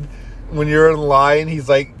ride, when you're in line, he's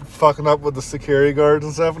like fucking up with the security guards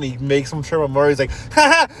and stuff, and he makes them turn on Marty. He's like,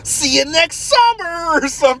 "Haha, see you next summer," or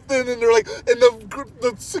something. And they're like, and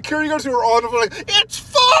the security guards who are on him are like, "It's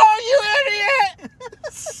fall, you idiot!"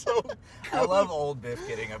 So good. I love old Biff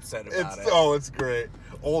getting upset about it. It's great.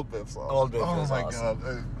 Old Biff's awesome. Old Biff oh is my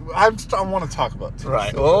awesome. god, I want to talk about this.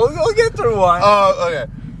 Right. Well, we'll get through one. Okay.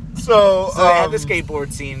 So they have the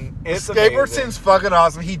skateboard scene. It's the skateboard amazing. scene's fucking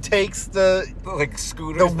awesome. He takes the like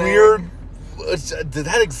scooter. the weird. Did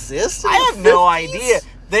that exist? In I the have no 50s? idea.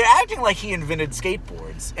 They're acting like he invented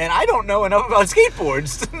skateboards, and I don't know enough about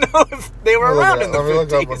skateboards to know if they were around in the Let me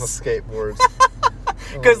look up on the 50s.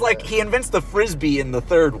 skateboards. Because like he invents the frisbee in the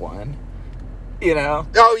third one,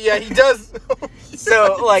 Oh yeah, he does.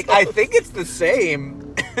 So like I think it's the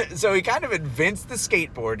same. So he kind of invents the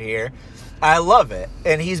skateboard here. I love it,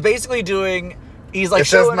 and he's basically doing. He's like It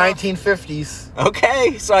says showing off- 1950s.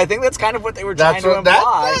 Okay, so I think that's kind of what they were trying to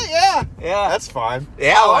imply. Yeah. That's fine.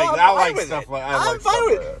 Yeah, I I'm like fine with stuff it. like I'm fine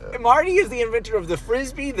with it. Marty is the inventor of the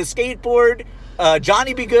frisbee, the skateboard,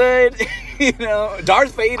 Johnny Be Good,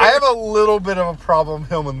 Darth Vader. I have a little bit of a problem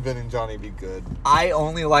him inventing Johnny Be Good. I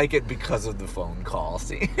only like it because of the phone call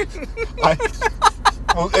scene.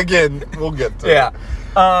 Well, again, we'll get to Yeah.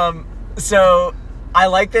 it. So I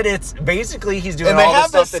like that it's basically he's doing And they all the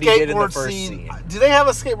have the stuff that he did in the skateboard first scene. scene. Do they have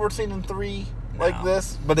a skateboard scene in 3 like No.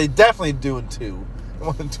 this? But they definitely do in 2.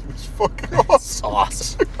 1 and 2 is fucking It's awesome.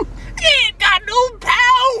 awesome. He ain't got no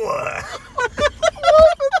power.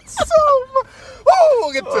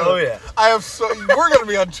 We'll get to Oh, it. yeah. We're gonna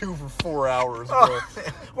be on 2 for 4 hours, bro.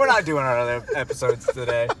 We're not doing our other episodes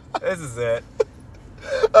today. This is it.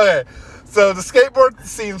 Okay, so the skateboard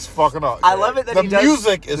scene's fucking awesome. I love it that the he does-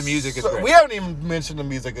 music is the music is so- great. We haven't even mentioned the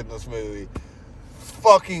music in this movie.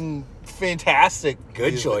 Fucking fantastic.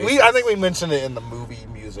 Good music. choice. I think we mentioned it in the movie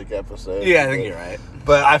music episode. Yeah, I think you're right.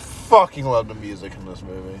 But I fucking love the music in this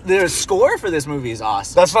movie. The score for this movie is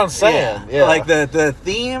awesome. That's what I'm saying. Yeah. Like the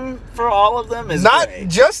theme for all of them is not great.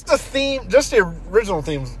 just the theme, just the original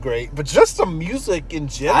theme's great, but just the music in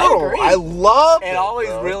general. agree. I love it. It always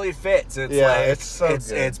bro. really fits. It's Yeah, like it's so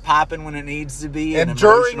good. it's popping when it needs to be, And and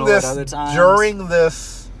during emotional this, at other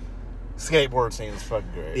times. skateboard scene is fucking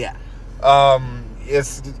great. Yeah.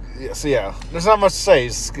 There's not much to say.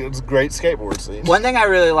 It's a great skateboard scene. One thing I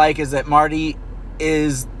really like is that Marty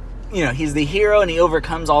is, he's the hero and he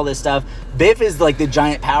overcomes all this stuff. Biff is like the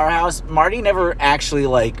giant powerhouse. Marty never actually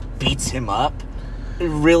like beats him up.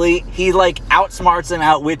 really. He like outsmarts him,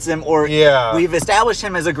 outwits him, or we've established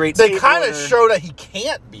him as a great. They kind of show that he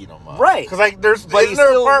can't beat him up, right? Because like isn't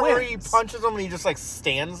there a part where he punches him and he just like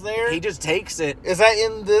stands there? He just takes it. Is that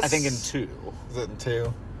in this? I think in 2. Is it in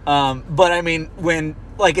 2? But I mean, when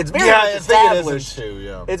like it's very much established. It is in 2,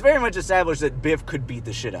 yeah. It's very much established that Biff could beat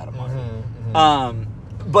the shit out of Marty.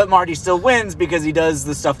 Mm-hmm. But Marty still wins because he does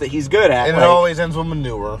the stuff that he's good at. And it always ends with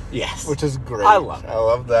manure. Yes. Which is great. I love it. I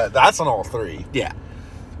love that. That's on all 3. Yeah.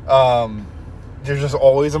 There's just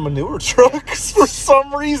always a manure truck for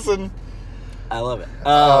some reason. I love it.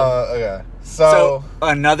 Okay. So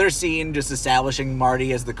another scene just establishing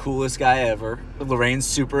Marty as the coolest guy ever. Lorraine's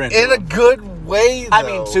super into in a good way, though. I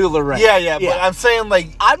mean, to Lorraine. Yeah, but I'm saying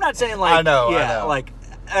like... I'm not saying like... I know. Like,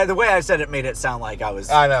 the way I said it made it sound like I was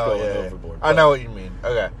going overboard. I know what you mean.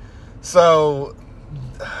 Okay. So,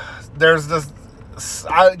 there's this...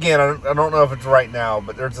 Again, I don't know if it's right now,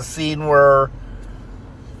 but there's a scene where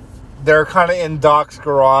they're kind of in Doc's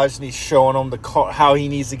garage and he's showing them the car, how he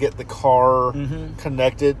needs to get the car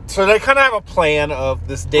connected. So they kind of have a plan of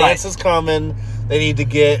this dance is coming. They're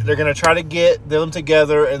going to try to get them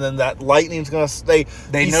together, and then that lightning's going to stay.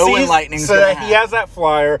 They know when lightning's going to happen. He has that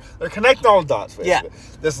flyer. They're connecting all the dots, basically.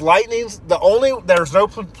 Yeah. This lightning's there's no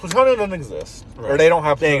plutonium doesn't exist. Right. Or they don't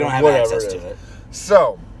have plutonium. They don't have access to it.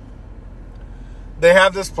 So, they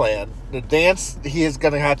have this plan. The dance, he is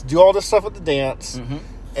going to have to do all this stuff at the dance. Mm-hmm.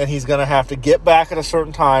 And he's going to have to get back at a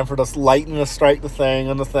certain time for this lightning to strike the thing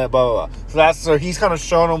and the thing, blah, blah, blah. So he's kind of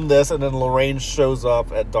showing him this, and then Lorraine shows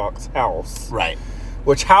up at Doc's house. Right.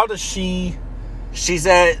 Which, how does she... She's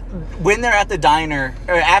at... When they're at the diner,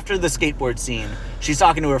 or after the skateboard scene, she's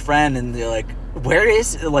talking to her friend, and they're like, where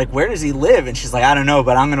does he live? And she's like, I don't know,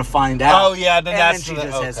 but I'm going to find out. Oh, yeah. Then she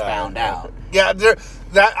just has found out. Yeah,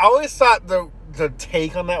 I always thought the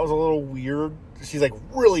take on that was a little weird. She's like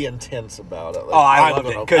really intense about it. Like, I love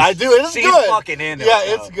it. I do. It's she's good. Fucking into yeah,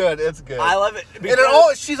 it. It's good. It's good. I love it.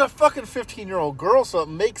 And she's a fucking 15-year-old girl, so it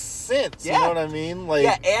makes sense. Yeah. You know what I mean? Like,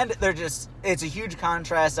 yeah, and it's a huge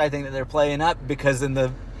contrast. I think that they're playing up because in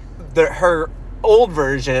her old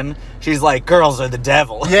version, she's like, girls are the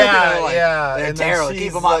devil. Yeah, like, yeah. They're terrible.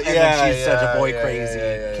 Keep them up. And then she's such a boy crazy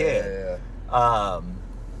kid. Yeah.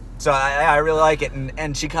 So I really like it,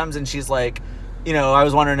 and she comes and she's like, you know, I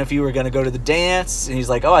was wondering if you were going to go to the dance. And he's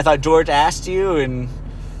like, oh, I thought George asked you. And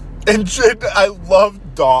I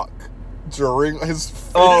love Doc during his...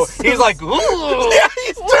 Oh, he's like, ooh. Yeah,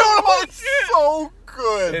 he's doing it so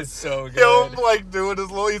good. It's so good. Him, like, doing his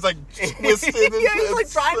little... He's, like, twisted. Yeah, he's, like,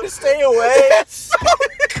 trying to stay away. It's so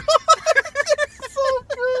good. It's so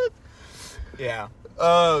good. Yeah.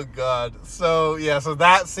 Oh, God. So, yeah, so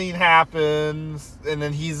that scene happens. And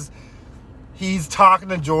then he's talking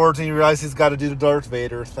to George, and he realizes he's got to do the Darth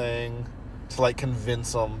Vader thing to, like,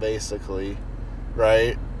 convince him, basically,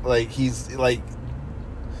 right? Like, he's, like,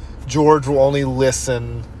 George will only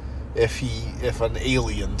listen if an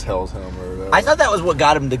alien tells him or whatever. I thought that was what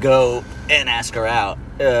got him to go and ask her out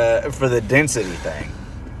for the density thing.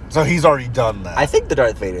 So he's already done that. I think the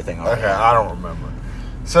Darth Vader thing already. Okay, I don't remember.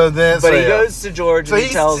 So then... But he goes to George and he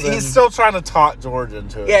tells him... He's still trying to talk George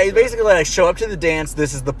into it. Yeah, he's basically like, show up to the dance,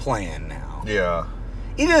 this is the plan now. Yeah.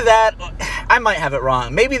 Either that, I might have it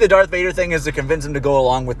wrong. Maybe the Darth Vader thing is to convince him to go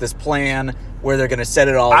along with this plan where they're going to set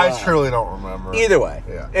it all up. I truly don't remember. Either way.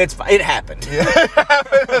 Yeah. It happened. Yeah, it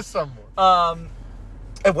happened somewhere.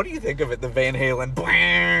 And what do you think of it? The Van Halen,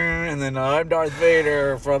 and then I'm Darth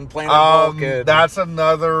Vader from Planet Vulcan. That's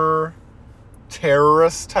another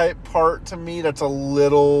terrorist type part to me that's a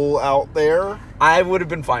little out there. I would have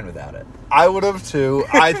been fine without it. I would have too.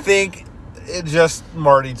 I think...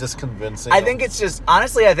 Marty just convincing I think it's just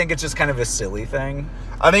kind of a silly thing.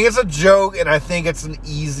 I think it's a joke, and I think it's an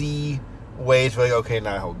easy way to be like, okay,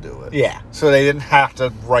 now he'll do it. Yeah. So they didn't have to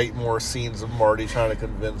write more scenes of Marty trying to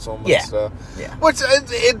convince him and stuff. Yeah. Which,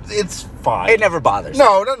 it's fine. It never bothers me.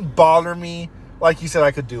 No, it doesn't bother me. Like you said,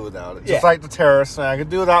 I could do without it. Just like the terrorist thing, I could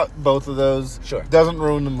do without both of those. Sure. Doesn't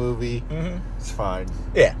ruin the movie. Mm-hmm. It's fine.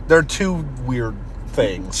 Yeah. They're two weird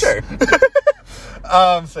things. Sure.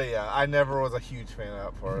 So yeah, I never was a huge fan of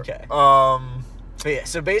that part. Okay.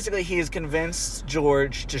 So basically he has convinced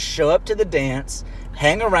George to show up to the dance,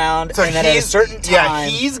 hang around, and then at a certain time... Yeah,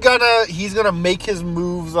 he's gonna make his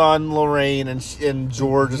moves on Lorraine, and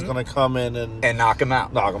George is gonna come in and knock him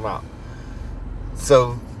out.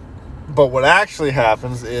 So, but what actually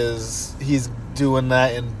happens is he's doing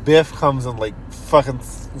that, and Biff comes and like fucking...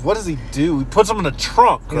 What does he do? He puts him in a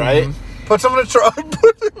trunk, right? Puts him in a trunk,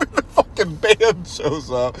 puts him in the fucking band shows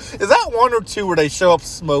up. Is that 1 or 2 where they show up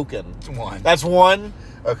smoking? 1. That's 1?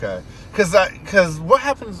 Okay. Because what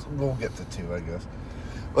happens... We'll get to 2, I guess.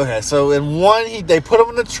 Okay, so in one, they put him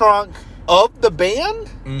in the trunk of the band,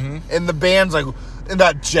 Mm-hmm. and the band's like, and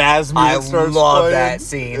that jazz music I starts love playing. that It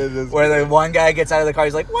scene is where the great. one guy gets out of the car.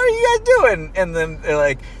 He's like, "What are you guys doing?" And then they're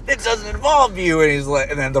like, "This doesn't involve you." And he's like,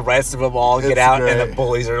 and then the rest of them all get It's out, and great. the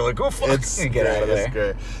bullies are like, "Oh fuck!" and get out of there. It's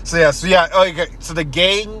great. So yeah. Okay, so the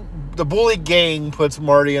gang, the bully gang, puts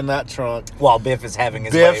Marty in that trunk. While Biff is having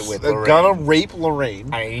his Biff's way with Lorraine. gonna rape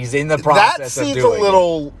Lorraine. I mean, he's in the That process of seems a doing it.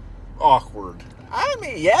 little awkward. I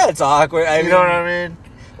mean, yeah, it's awkward. I You mean, know what I mean?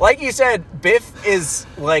 like you said, Biff is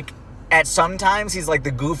like, at sometimes he's like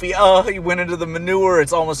the goofy, oh, he went into the manure,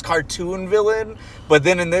 it's almost cartoon villain. But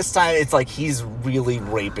then in this time, it's like he's really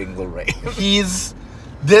raping Lorraine.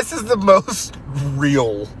 This is the most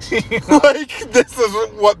real. Like, this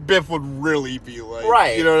is what Biff would really be like.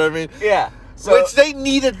 Right. You know what I mean? Yeah. So, Which they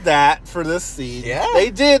needed that for this scene. Yeah.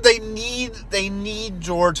 They did. They need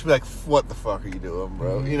George to be like, what the fuck are you doing,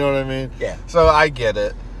 bro? You know what I mean? Yeah. So I get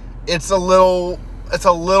it. It's a little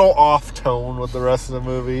off tone with the rest of the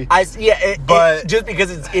movie. but just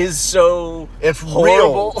because it is so It's horrible.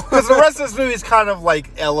 real. Because the rest of this movie is kind of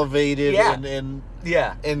like elevated Yeah. and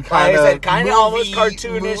yeah, and like I said, kind of almost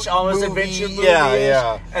cartoonish, almost movie, adventure movie.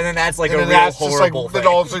 yeah. And then that's like And a then real that's just like horrible then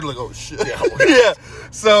thing. all of a sudden like, oh shit. Yeah.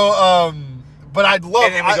 So but I'd love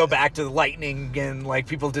And then we go back to the lightning and like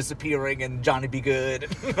people disappearing and Johnny Be Good.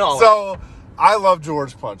 And all that. So I love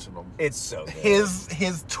George punching him. It's so good.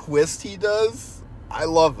 His twist he does, I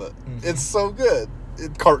love it. Mm-hmm. It's so good.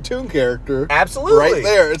 Cartoon character. Absolutely. Right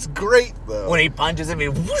there. It's great though. When he punches him, he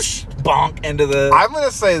whoosh, bonk into the... I'm gonna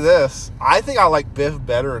say this. I think I like Biff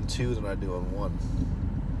better in 2 than I do in 1.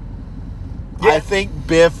 Yeah. I think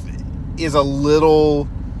Biff is a little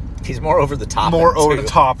He's more over the top. more in over two. the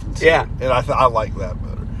top in 2. Yeah. And I like that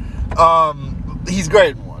better. He's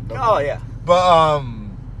great in 1. Oh, yeah. But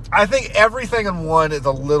I think everything in 1 is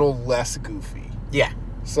a little less goofy. Yeah.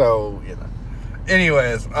 So, you know.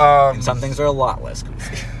 Anyways, And some things are a lot less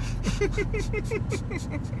goofy.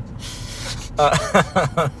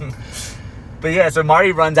 But yeah, so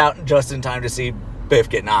Marty runs out just in time to see Biff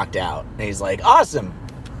get knocked out. And he's like, awesome,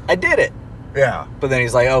 I did it. yeah. But then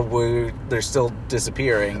he's like, oh, they're still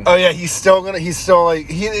disappearing. Oh yeah, he's still like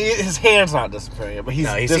his hand's not disappearing yet, but he's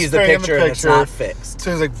No, he sees the disappearing picture and it's not fixed.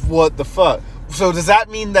 So he's like, what the fuck? So does that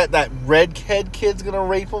mean that redhead kid's gonna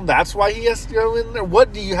rape him? That's why he has to go in there?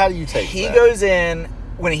 How do you take He that? goes in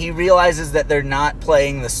when he realizes that they're not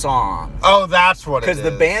playing the song. Oh, that's what it is.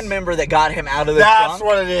 Because the band member that got him out of the That's trunk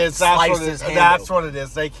what it is. That's sliced what it his is. hand That's open. what it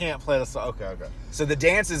is. They can't play the song. Okay. So the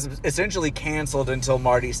dance is essentially canceled until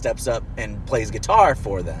Marty steps up and plays guitar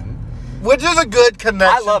for them. Which is a good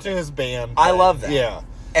connection love to it. his band. I love that. Yeah.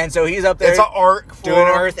 And so he's up there It's an arc for doing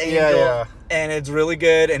Earth Angel. Yeah. And it's really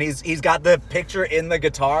good. And he's got the picture in the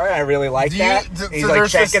guitar. I really like that. He's so like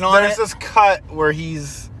there's checking on There's it. this cut where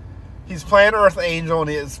he's playing Earth Angel and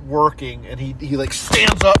it's working and he like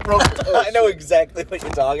stands up real quick. I know exactly what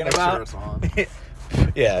you're talking Make about. sure it's on.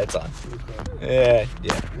 Yeah, it's on. Yeah.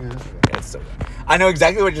 It's so good. I know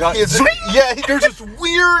exactly what you're talking about. Yeah, there's this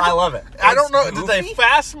weird. I love it. I don't It's know. Did they goofy.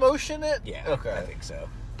 fast motion it? Yeah, Okay. I think so.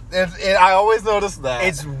 And I always notice that.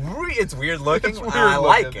 It's weird looking. It's weird I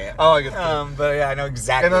like looking. it. I like it too. But yeah, I know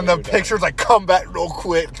exactly. and then what the you're pictures like come back real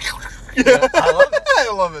quick. Yeah, I love it.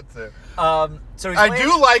 I love it too. So he's I playing-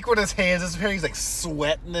 do like when his hands disappear. He's like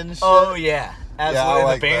sweating and shit. Oh yeah, absolutely. Yeah, I And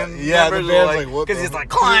like the band, that. Yeah, the members band's are like, what because the- he's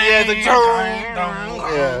like Yeah, clang, the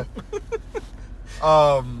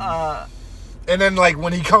yeah. And then like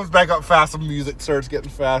when he comes back up fast, the music starts getting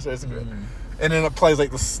faster. It's good. And then it plays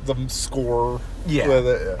like the score Yeah. with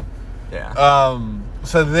it. yeah, Yeah.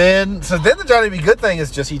 So then the Johnny B. Good thing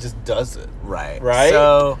is he just does it. right. Right?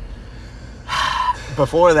 So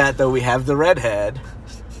before that, though, we have the redhead.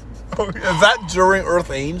 Is that during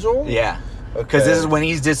Earth Angel? Yeah, Okay. because this is when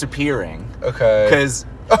he's disappearing. Okay. Because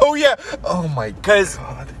Oh yeah. Oh my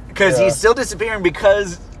god. Yeah. he's still disappearing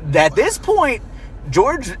because at this point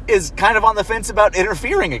George is kind of on the fence about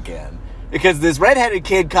interfering again because this redheaded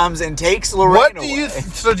kid comes and takes Lorraine What do away. you?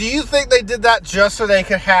 So do you think they did that just so they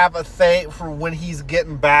could have a thing for when he's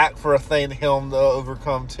getting back for a thing to him to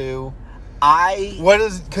overcome too? What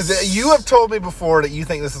is? Because you have told me before that you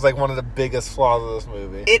think this is like one of the biggest flaws of this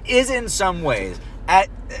movie. It is in some ways.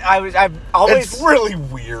 I've always. It's really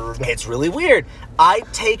weird. It's really weird. I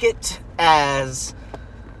take it as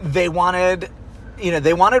they wanted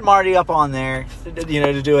Marty up on there,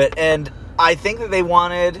 to do it, and I think that they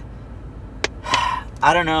wanted.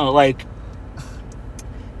 I don't know, like,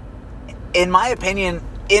 in my opinion,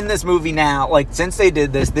 in this movie now, like, since they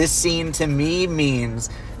did this scene to me means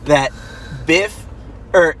that Biff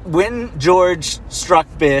when George struck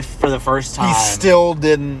Biff for the first time, he still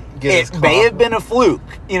didn't get his it may have been a fluke.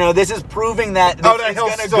 You know, this is proving that Biff is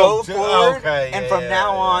going to go forward, okay, and from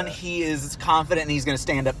now on, he is confident and he's going to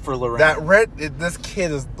stand up for Lorraine. This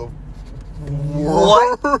kid is the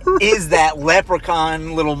What is that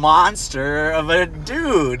leprechaun little monster of a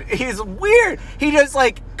dude? He's weird. He just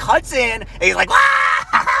like cuts in and he's like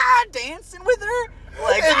dancing with her.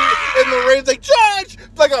 Like, and Lorraine's like, Judge,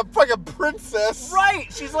 like a princess. Right.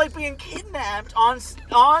 She's like being kidnapped on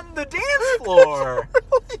the dance floor.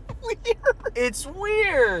 It's weird. It's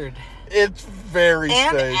weird. It's very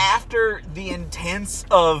strange. And after the intense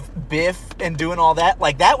of Biff and doing all that,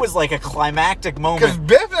 like that was like a climactic moment. Because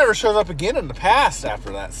Biff never shows up again in the past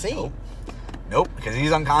after that scene. Nope, because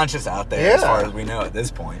he's unconscious out there as far as we know at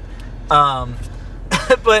this point.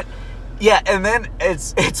 But yeah, and then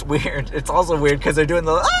it's weird. It's also weird because they're doing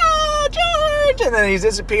the George, and then he's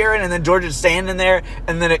disappearing, and then George is standing there,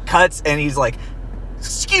 and then it cuts, and he's like,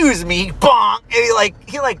 "Excuse me, bonk," and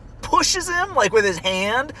he pushes him like with his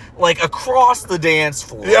hand like across the dance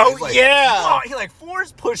floor. Oh like, yeah! He like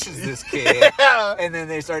force pushes this kid, Yeah. And then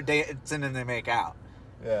they start dancing and they make out.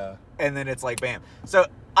 Yeah. And then it's like bam. So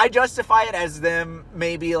I justify it as them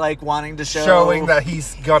maybe like wanting to showing that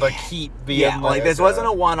he's gotta keep being like this wasn't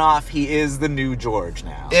a one-off. He is the new George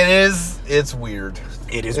now. It is. It's weird.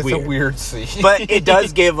 It is it's weird. a weird scene, But it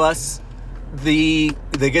does give us the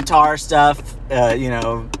guitar stuff.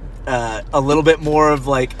 A little bit more of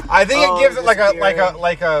like. I think it gives it like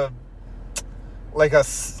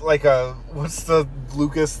a what's the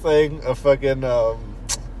Lucas thing? A fucking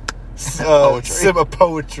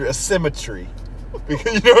poetry, a symmetry.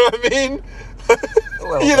 Because you know what I mean?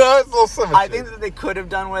 It's a little symmetry. I think that they could have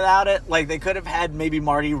done without it. Like they could have had maybe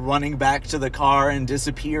Marty running back to the car and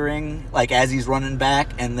disappearing, like as he's running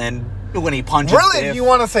back, and then when he punches. Really, Biff, if you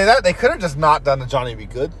want to say that, they could have just not done the Johnny Be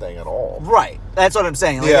Good thing at all. Right. That's what I'm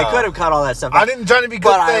saying. Like they could have cut all that stuff out. I didn't Johnny Be Good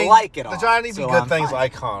but thing. I like it all. The Johnny Be Good thing's fine.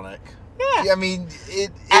 iconic. Yeah. I mean,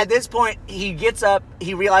 at this point, he gets up,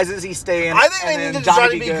 he realizes he's staying. I think they needed the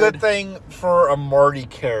Johnny Be Good thing for a Marty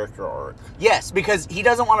character arc. Yes, because he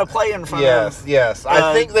doesn't want to play in front of. Yes.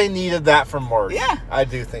 I think they needed that from Marty. Yeah. I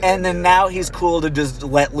do think. And then now he's cool to just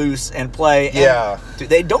let loose and play. And yeah.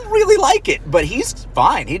 They don't really like it, but he's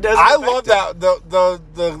fine. He does. I love that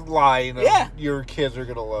the line of your kids are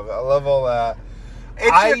gonna love it. I love all that.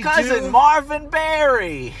 It's your cousin Marvin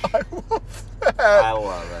Berry. I love that. I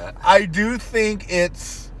love it. I do think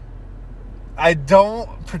I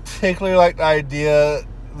don't particularly like the idea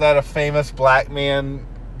that a famous black man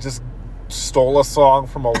just stole a song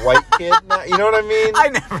from a white kid. You know what I mean? I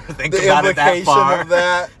never think about it that far. Of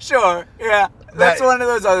that. Sure, yeah. That's one of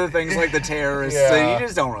those other things like the terrorists. Yeah. So you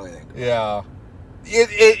just don't really think about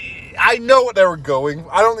it. I know what they were going.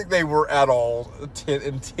 I don't think they were at all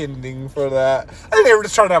intending for that. I think they were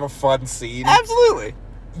just trying to have a fun scene. Absolutely.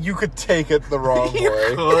 You could take it the wrong you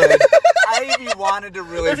way. Could. If you wanted to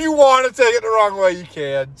really. If you want to take it the wrong way, you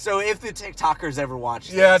can. So if the TikTokers ever watch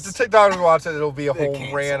this. Yeah, if the TikTokers watch it, it'll be a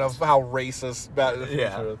whole rant of how racist Back to the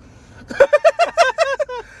Future is.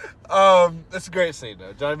 It's a great scene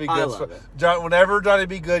though. Johnny Be Good. I love it. Whenever Johnny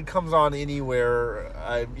Be Good comes on anywhere,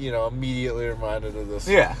 I'm immediately reminded of this.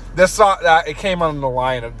 Yeah. This song it came on the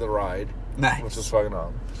line of the ride. Nice. Which is fucking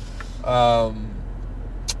awesome.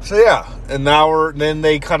 So yeah, and then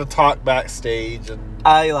they kind of talk backstage, and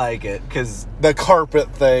I like it because the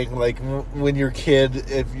carpet thing, like when if your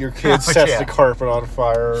kid sets the carpet on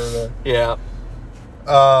fire. Yeah.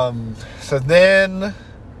 So then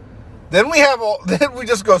we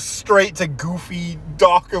just go straight to Goofy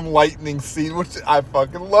Doc and Lightning scene, which I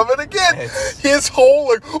fucking love it again. His whole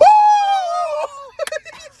like, he's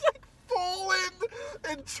like falling,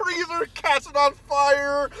 and trees are catching on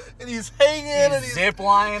fire, and he's hanging, and he's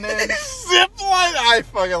zip-lining. I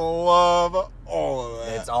fucking love all of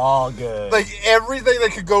that. It's all good. Like everything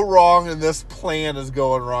that could go wrong in this plan is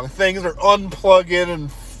going wrong. Things are unplugging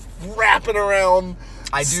and wrapping around.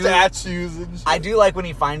 Statues and shit. I do like when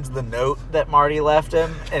he finds the note that Marty left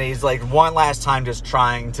him, and he's like one last time just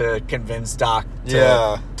trying to convince Doc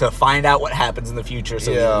to find out what happens in the future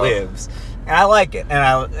so he lives. And I like it, and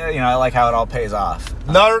I like how it all pays off.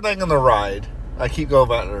 Another thing on the ride, I keep going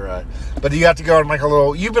back to the ride, but you have to go in like a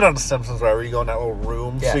little. You've been on the Simpsons ride where you go in that little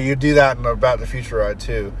room, so you do that in the Back to the Future ride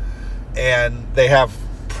too, and they have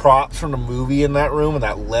props from the movie in that room, and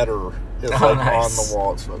that letter. It's nice. On the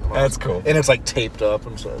wall. It's fucking awesome. That's cool. And it's like taped up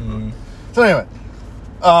and stuff. So anyway.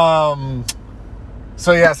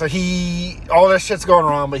 So all this shit's going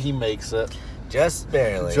wrong, but he makes it. Just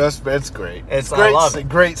barely. It's great. I love it.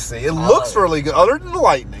 Great scene. It looks really good, other than the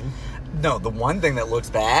lightning. No, the one thing that looks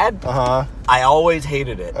bad, Uh-huh. I always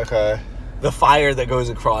hated it. Okay. The fire that goes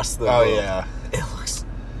across the Oh, room. yeah. It looks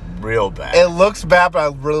real bad. It looks bad, but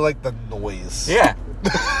I really like the noise. Yeah.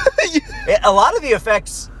 A lot of the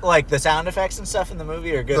effects, like the sound effects and stuff in the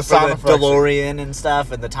movie are good. The for sound the effects are- DeLorean and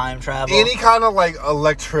stuff and the time travel. Any kind of, like,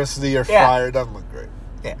 electricity or Yeah. fire doesn't look great.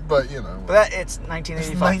 Yeah. But, you know. But it's It's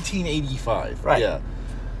 1985. 1985. Right. Yeah.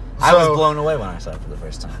 I was So- blown away when I saw it for the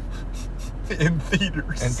first time. In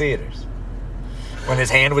theaters. In theaters. When his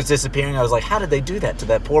hand was disappearing, I was like, how did they do that to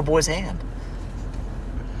that poor boy's hand?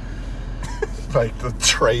 Like the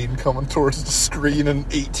train coming towards the screen in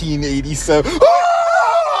 1887.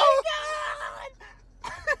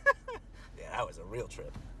 Yeah, that was a real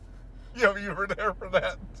trip. Yeah, you were there for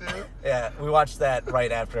that, too. Yeah, we watched that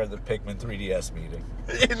right after the Pikmin 3DS meeting.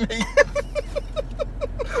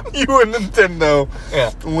 You and Nintendo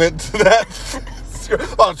Yeah. went to that.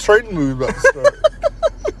 Oh, trading movie about to start.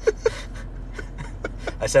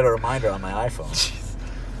 I set a reminder on my iPhone.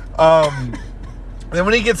 Then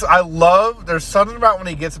when he gets, there's something about when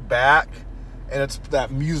he gets back, and it's that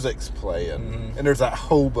music's playing, and there's that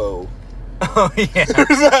hobo. Oh, yeah.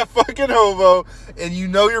 There's that fucking hobo, and you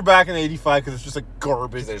know you're back in 85 because it's just a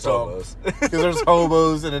garbage There's dump. hobos. Because there's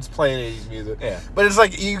hobos, and it's playing 80s music. Yeah. But it's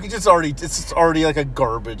like, it's just already like a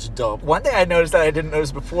garbage dump. One thing I noticed that I didn't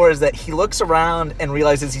notice before is that he looks around and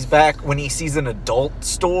realizes he's back when he sees an adult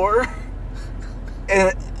store.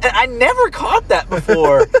 And I never caught that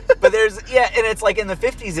before. But and it's like in the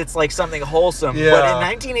 50s, it's like something wholesome. Yeah. But in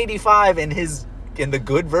 1985, in the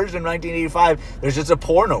good version of 1985, there's just a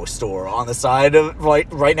porno store on the side of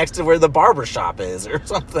right next to where the barber shop is or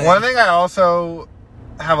something. One thing I also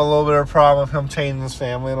have a little bit of a problem with him changing his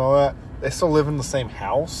family and all that, they still live in the same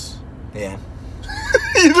house. Yeah.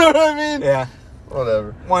 You know what I mean? Yeah.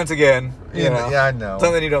 Whatever. Once again, you know, Yeah, I know.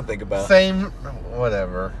 something you don't think about. Same,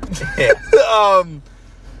 whatever. Yeah.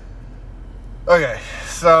 Okay,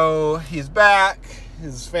 so he's back.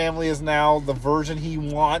 His family is now the version he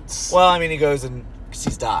wants. Well, I mean, he goes and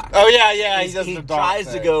sees Doc. Oh, yeah, he does He the Doc tries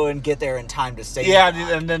to thing. go and get there in time to save Yeah,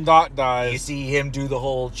 Doc. and then Doc dies. You see him do the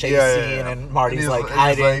whole chase Yeah. scene, and Marty's he's- like and he's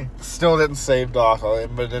hiding. like, still didn't save Doc,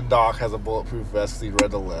 but then Doc has a bulletproof vest because he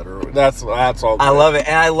read the letter. That's all. I good. love it,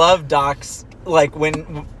 and I love Doc's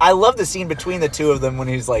I love the scene between the two of them when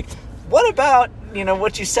he's like, "What about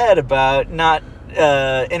what you said about not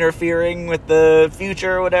interfering with the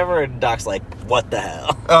future or whatever?" And Doc's like, "What the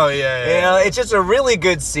hell?" Oh yeah. It's just a really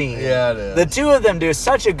good scene. Yeah, it is. The two of them do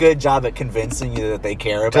such a good job at convincing you that they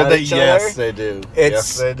care about each other. Yes, they do.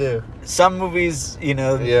 Yes, they do. Some movies,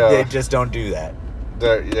 they just don't do that.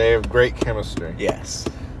 They have great chemistry. Yes.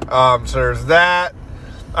 So there's that.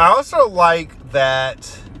 I also like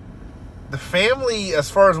that the family, as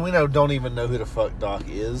far as we know, don't even know who the fuck Doc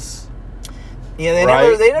is. Yeah, they right?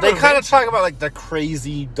 never. They kind of mention- talk about like the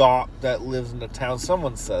crazy Doc that lives in the town.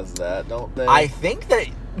 Someone says that, don't they? I think that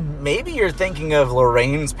maybe you're thinking of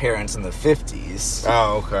Lorraine's parents in the 50s.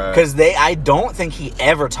 Oh, okay. Because I don't think he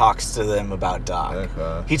ever talks to them about Doc.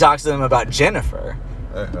 Okay. He talks to them about Jennifer,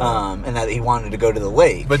 Okay. and that he wanted to go to the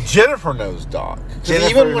lake. But Jennifer knows Doc. 'Cause Jennifer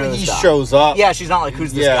even when knows he Doc. shows up, Yeah, she's not like,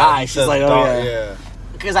 who's this yeah, guy? he She's says like, Doc, oh yeah.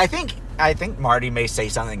 Because I think Marty may say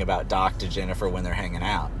something about Doc to Jennifer when they're hanging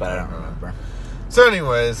out, but I don't remember. So,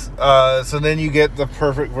 anyways, so then you get the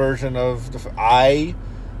perfect version of I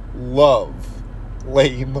love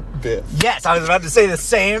lame Biff. Yes, I was about to say the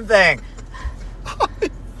same thing.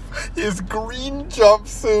 His green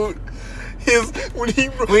jumpsuit. When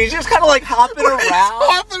he's just kind of like hopping around.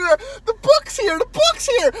 Hopping around. The book's here. The book's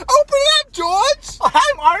here. Open it up, George. Oh,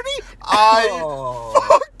 hi, Marty.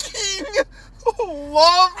 I fucking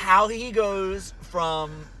love how he goes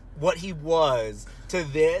from what he was to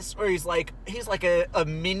this, where he's like a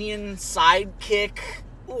minion sidekick,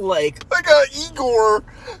 like a Igor.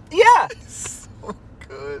 Yeah. So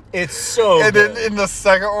good. It's so and good. then in the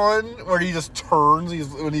second one, where he just turns,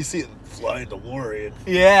 when he sees it flying to Lorien.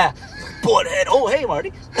 Yeah. Butthead. Oh, hey,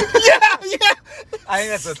 Marty. Yeah. I think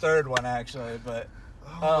that's the third one, actually, but...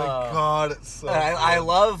 Oh my god, it's so I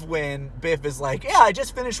love when Biff is like, yeah, I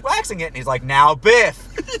just finished waxing it, and he's like, now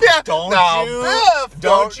Biff, yeah,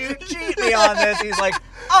 don't you cheat me on this. He's like,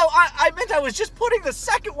 oh, I meant I was just putting the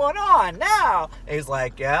second one on now. And he's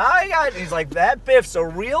like, yeah, I got it. He's like, that Biff's a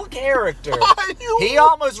real character. He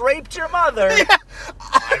almost raped your mother. Yeah.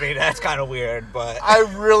 I mean, that's kind of weird, but I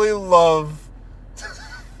really love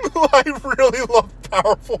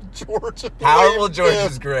Powerful George. Powerful George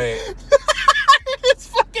is great. His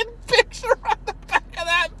fucking picture on the back of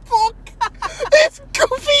that book. His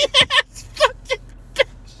goofy ass fucking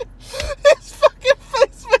picture. His fucking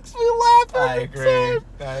face makes me laugh. I agree.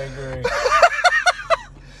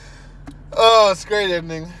 great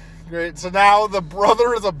ending. Great. So now the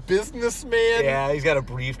brother is a businessman. Yeah, he's got a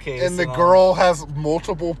briefcase. And the all. girl has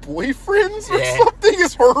multiple boyfriends or Yeah. something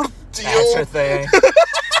is her deal. That's her thing.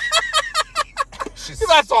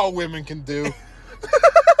 That's all women can do.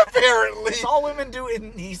 Apparently. That's all women do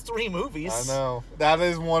in these 3 movies. I know. That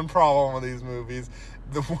is one problem with these movies.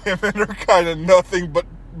 The women are kind of nothing but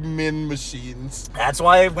men machines. That's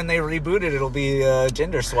why when they reboot it, it'll be a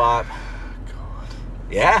gender swap. God.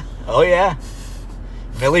 Yeah. Oh, yeah.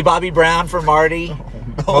 Millie Bobby Brown for Marty. Oh,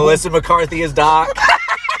 no. Melissa McCarthy as Doc.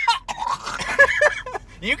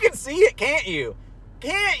 You can see it, can't you?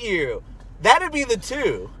 Can't you? That'd be the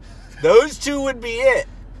 2. Those 2 would be it.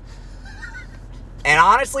 And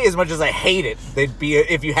honestly, as much as I hate it, they'd be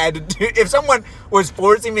if you had to do. If someone was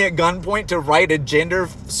forcing me at gunpoint to write a gender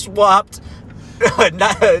swapped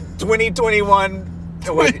 2021,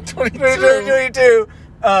 2022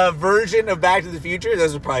 version of Back to the Future,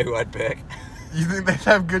 those are probably who I'd pick. You think they'd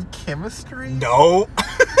have good chemistry? No.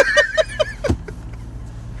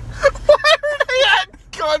 Why are they at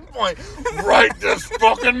gunpoint? Write this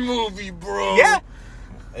fucking movie, bro. Yeah,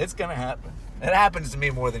 it's gonna happen. It happens to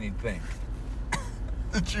me more than you'd think.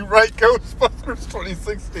 Did you write Ghostbusters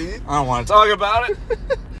 2016? I don't want to talk about it.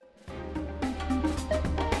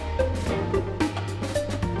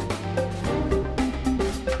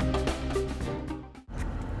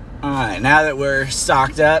 Alright, now that we're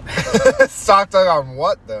stocked up. Stocked up on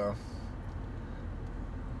what, though?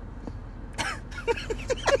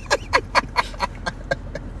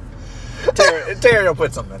 Terry will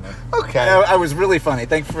put something in there. Okay. I was really funny.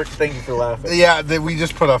 Thank you for laughing. Yeah, we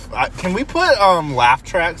just put can we put laugh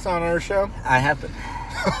tracks on our show? I happen.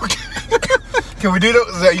 Can we do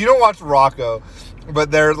that? You don't watch Rocco,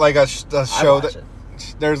 but there's like a show watch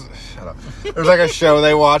that it. shut up. There's like a show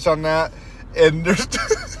they watch on that, and there's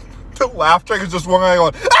the laugh track is just one guy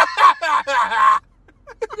going.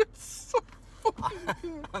 It's so funny.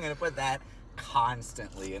 I'm gonna put that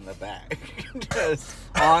constantly in the back, just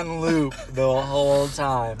on loop the whole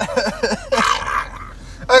time.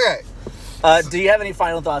 Okay. Do you have any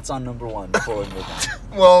final thoughts on number 1 before we move on?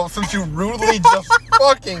 Well, since you rudely just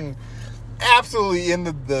fucking absolutely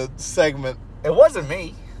ended the segment. It wasn't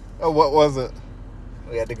me. Oh, what was it?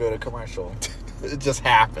 We had to go to commercial. It just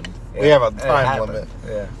happened. Yeah, We have a it time happened. limit.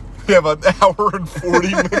 Yeah. We have an hour and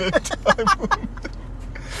 40-minute time limit.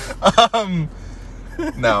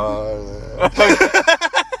 No.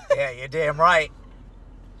 Yeah, you're damn right.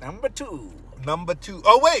 Number 2. Number 2.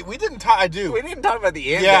 Oh, wait. We didn't talk. I do. We didn't talk about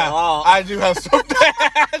the end Yeah. at all. I do have some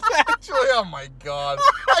dads, actually. Oh, my God.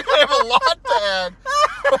 I could have a lot to add.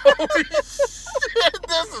 Holy shit.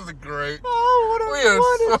 This is great. Oh, We are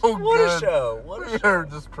so what good. a show. What a We show. are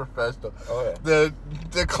just professional. Oh, yeah.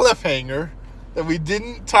 The cliffhanger that we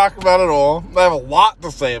didn't talk about at all. I have a lot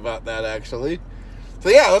to say about that, actually. So,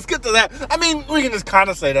 yeah, let's get to that. I mean, we can just kind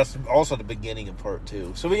of say that's also the beginning of part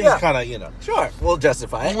 2. So we can just kind of, Sure, we'll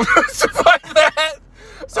justify it. justify that.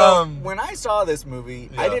 So, when I saw this movie,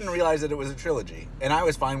 I Yeah. didn't realize that it was a trilogy, and I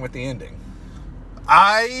was fine with the ending.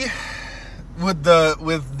 With the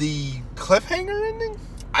cliffhanger ending,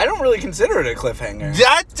 I don't really consider it a cliffhanger.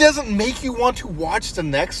 that doesn't make you want to watch the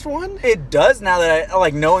next one. It does now that I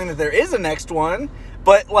like knowing that there is a next one,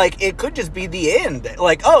 but like it could just be the end.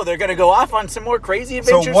 Like, oh, they're gonna go off on some more crazy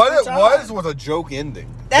So adventures. what for it Todd. was a joke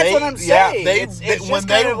ending. That's what I'm saying. It's when just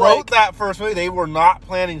they kind of wrote like- that first movie, they were not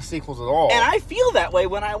planning sequels at all. And I feel that way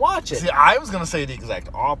when I watch it. See, I was gonna say the exact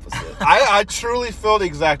opposite. I truly feel the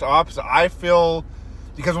exact opposite. I feel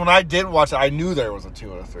because when I did watch it, I knew there was a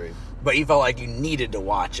 2 and a 3. But you felt like you needed to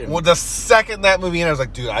watch it. Well, the second that movie ended, I was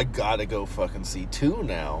like, dude, I gotta go fucking see 2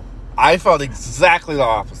 now. I felt exactly the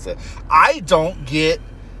opposite. I don't get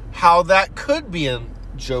how that could be a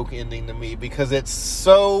joke ending to me because it's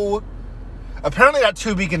so... Apparently that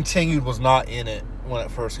To Be Continued was not in it when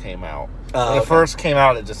it first came out. When it first came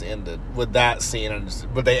out, it just ended with that scene,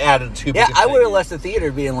 but they added To Be Yeah, Continued. I would have left the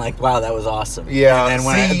theater being like, wow, that was awesome. Yeah, And then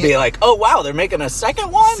when see- I'd be like, oh, wow, they're making a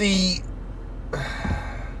second one? See,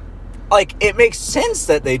 Like, it makes sense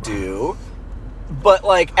that they do, but,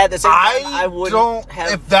 like, at the same time, I wouldn't don't...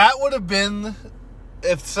 have... If that would have been...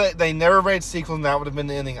 If say, they never made sequels and that would have been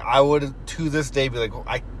the ending, I would, to this day, be like...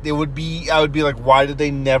 I would be like, why did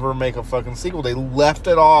they never make a fucking sequel? They left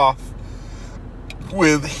it off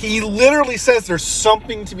with... He literally says there's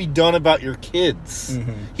something to be done about your kids.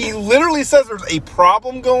 Mm-hmm. He literally says there's a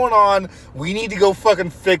problem going on. We need to go fucking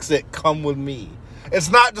fix it. Come with me. It's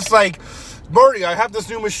not just like... Marty, I have this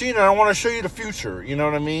new machine and I want to show you the future. You know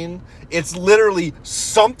what I mean? It's literally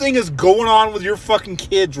something is going on with your fucking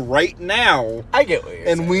kids right now. I get what you're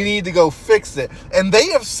saying. And we need to go fix it. And they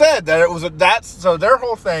have said that it was so their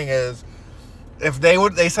whole thing is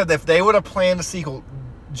they said if they would have planned a sequel,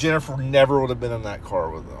 Jennifer never would have been in that car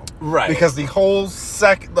with them. Right. Because the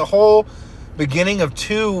whole beginning of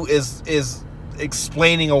 2 is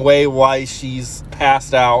explaining away why she's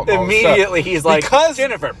passed out. And Immediately he's like, because,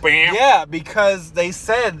 Jennifer, bam. Yeah, because they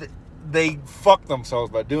said they fucked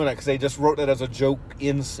themselves by doing it because they just wrote it as a joke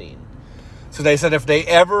in scene. So they said if they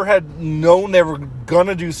ever had known they were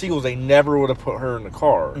gonna do sequels, they never would have put her in the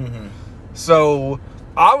car. Mm-hmm. So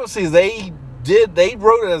obviously they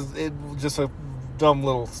wrote it as just a dumb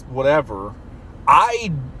little whatever.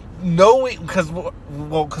 I know it because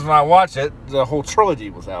when I watched it, the whole trilogy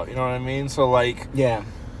was out. You know what I mean? So like, Yeah.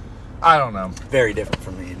 I don't know. Very different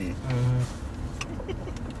from me and you.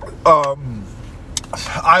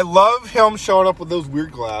 I love him showing up with those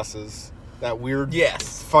weird glasses, that weird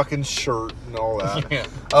fucking shirt and all that.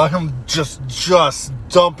 Yeah. Him just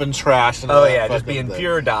dumping trash. And Oh, that yeah, just fucking being thing.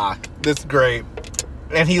 pure Doc. That's great.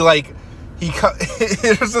 And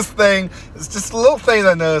there's this thing. It's just little things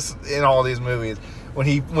I notice in all these movies. When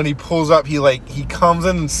he pulls up, he comes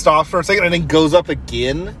in and stops for a second and then goes up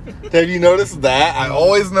again. Have you noticed that? I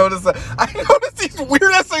always notice that. I notice these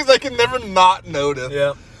weird ass things I can never not notice.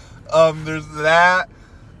 Yeah. There's that.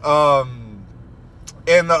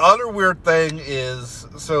 And the other weird thing is,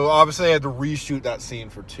 so obviously I had to reshoot that scene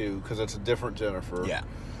for 2 because it's a different Jennifer. Yeah.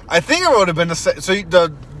 I think it would have been the same. So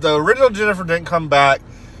the original Jennifer didn't come back.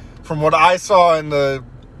 From what I saw in the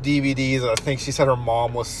DVDs, I think she said her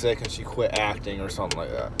mom was sick and she quit acting or something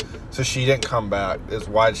like that. So she didn't come back. Is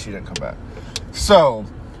why she didn't come back. So,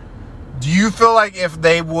 do you feel like if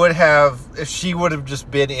she would have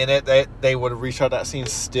just been in it, they would have reshot that scene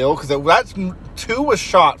still? Because that 2 was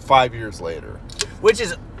shot 5 years later. Which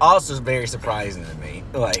is also very surprising to me.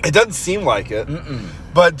 Like, It doesn't seem like it. mm-mm.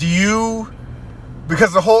 But do you...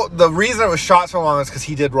 Because the reason it was shot so long is because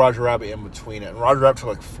he did Roger Rabbit in between it. And Roger Rabbit took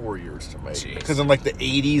like 4 years to make. Jeez. Because in like the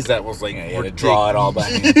 80s, that was like... Yeah, you had to draw it all by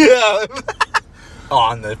hand. Yeah.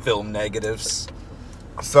 On the film negatives.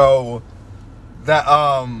 So, that,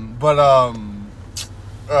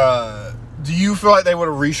 do you feel like they would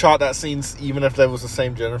have reshot that scene even if that was the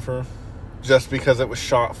same Jennifer? Just because it was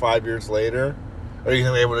shot 5 years later? Or do you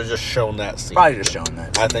think they would have just shown that scene? Probably just showing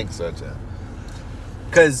that. I think so, too.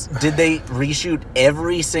 Because did they reshoot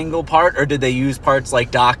every single part, or did they use parts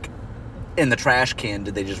like Doc in the trash can?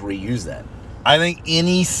 Did they just reuse that? I think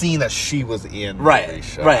any scene that she was in, Right,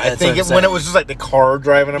 reshot. right, I that's think what I'm when it saying. was just like the car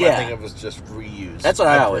driving him, I Yeah. think it was just reused. That's what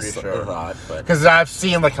I I'm always pretty sure. thought. But Because I've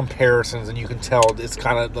seen like comparisons, and you can tell it's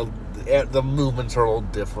kind of the movements are a little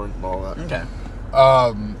different and all that. okay,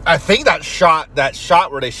 I think that shot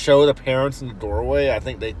where they show the parents in the doorway, I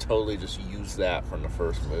think they totally just used that from the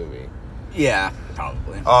first movie. yeah,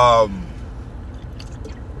 probably.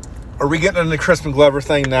 Are we getting into the Crispin Glover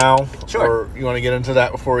thing now? Sure. Or you want to get into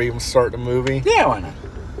that before we even start the movie? Yeah, why not?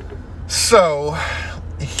 So,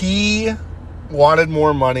 he wanted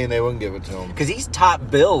more money and they wouldn't give it to him. Because he's top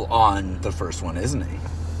bill on the first one, isn't he?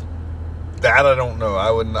 That I don't know. I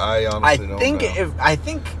honestly don't know. I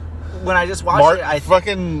think when I just watched it,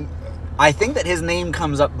 I think that his name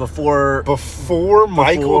comes up before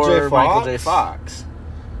Michael J. Fox? Michael J. Fox.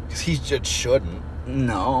 Because he just shouldn't.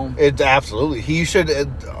 No. It absolutely. He should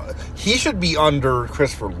be under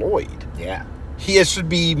Christopher Lloyd. Yeah. It should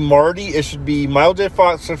be Marty. It should be Michael J.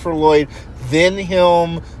 Fox, Christopher Lloyd, then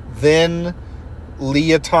him, then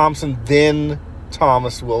Leah Thompson, then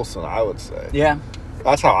Thomas Wilson. I would say. Yeah.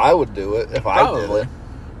 That's how I would do it if I did Probably. it.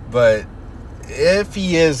 But if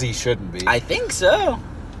he is, he shouldn't be. I think so.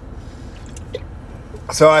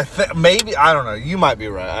 So I think maybe I don't know. You might be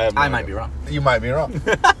right. I might be wrong. You might be wrong.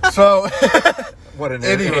 So What an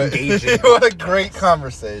anyway, engaging. what a great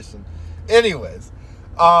conversation. Anyways,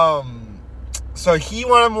 so he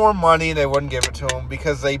wanted more money. They wouldn't give it to him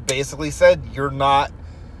because they basically said you're barely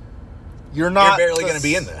going to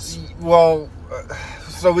be in this. Well,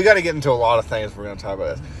 so we got to get into a lot of things. We're going to talk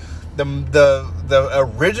about this. The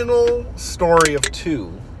original story of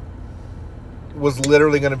 2 was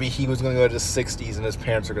literally going to be he was going to go to his 60s and his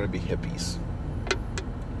parents are going to be hippies.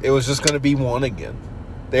 It was just going to be 1 again.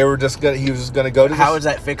 He was just going to go to. How is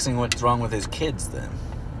that fixing what's wrong with his kids then?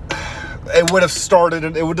 It would have started.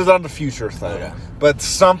 It would have done the future thing, Okay. but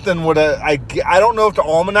something would have. I don't know if the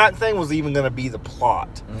almanac thing was even going to be the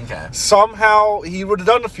plot. Okay. Somehow he would have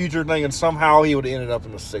done the future thing, and somehow he would have ended up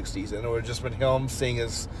in the 60s, and it would have just been him seeing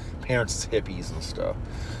his parents as hippies and stuff.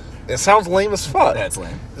 It sounds lame as fuck. That's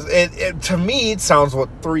lame. It to me, it sounds what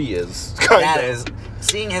 3 is. That is.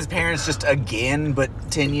 Seeing his parents just again, but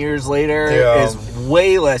 10 years later, Yeah. is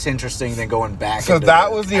way less interesting than going back. So into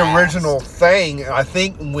that was the past. original thing. I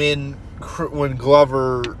think when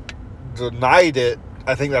Glover denied it,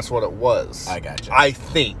 I think that's what it was. I gotcha. I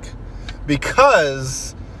think.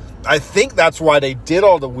 Because I think that's why they did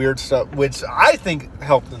all the weird stuff, which I think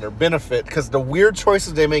helped in their benefit, because the weird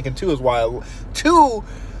choices they make in 2 is why 2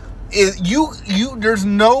 is you there's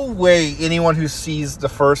no way anyone who sees the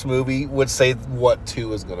first movie would say what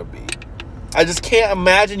 2 is going to be. I just can't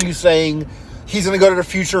imagine you saying he's going to go to the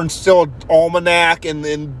future and steal an almanac, and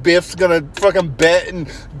then Biff's going to fucking bet and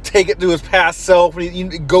take it to his past self and he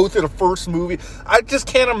go through the first movie. I just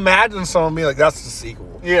can't imagine someone being like, that's the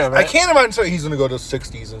sequel. Yeah, man. I can't imagine saying he's going to go to the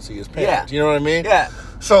 60s and see his parents. Yeah. You know what I mean? Yeah.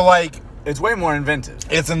 So, like... It's way more inventive.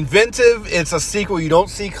 It's inventive. It's a sequel you don't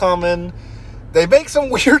see coming. They make some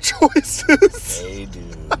weird choices. They do.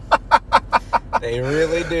 They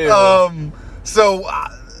really do. So...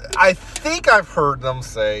 I think I've heard them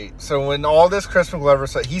say, so when all this Chris McGlover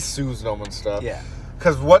said, he sues them and stuff. Yeah.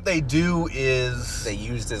 Because what they do is... They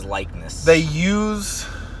used his likeness. They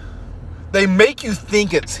make you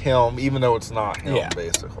think it's him, even though it's not him,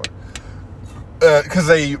 basically. Because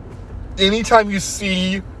anytime you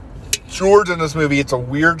see George in this movie, it's a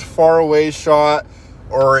weird faraway shot,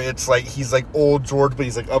 or it's like, he's like old George, but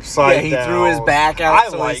he's like upside down. Yeah, he threw his back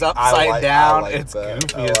out, so he's upside down. It's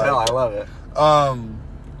goofy as hell. I love it.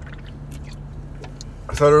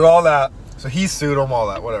 So there's all that. So he sued him, all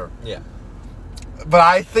that, whatever. Yeah. But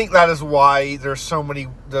I think that is why there's so many...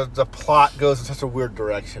 The plot goes in such a weird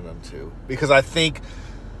direction in 2. Because I think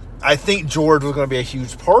George was going to be a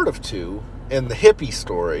huge part of 2 in the hippie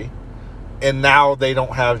story. And now they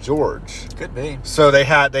don't have George. Could be. So they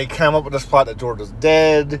came up with this plot that George was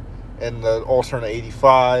dead, and the alternate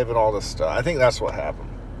 85 and all this stuff. I think that's what happened.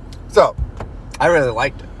 So... I really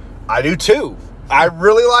liked it. I do too. I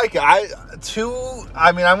really like it.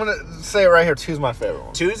 I'm going to say it right here. 2's my favorite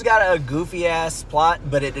one. 2's got a goofy ass plot,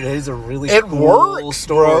 but it is a really cool works,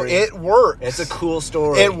 story. Bro. It works. It's a cool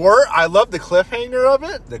story. It works. I love the cliffhanger of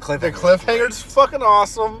it. The cliffhanger. The cliffhanger's fucking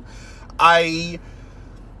awesome. I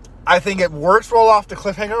think it works well off the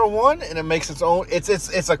cliffhanger of 1, and it makes its own.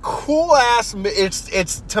 It's a cool ass.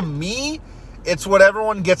 It's to me. It's what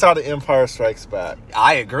everyone gets out of Empire Strikes Back.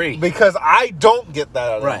 I agree. Because I don't get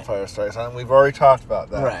that out of Empire Strikes Back. We've already talked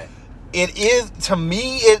about that. Right. It is, to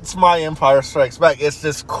me, it's my Empire Strikes Back. It's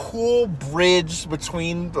this cool bridge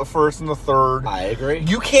between the first and the third. I agree.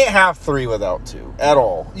 You can't have 3 without 2 at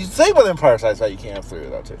all. You say with Empire Strikes Back, you can't have 3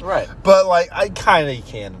 without 2. Right. But, like, I kind of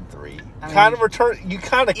can in 3. You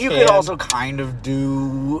could also kind of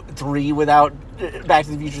do 3 without Back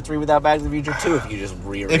to the Future 3 without Back to the Future 2 if you just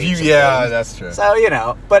rearrange things. That's true.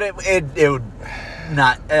 So, but it would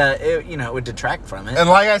not, it would detract from it. And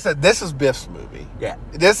like I said, this is Biff's movie. Yeah.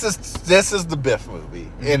 This is the Biff movie.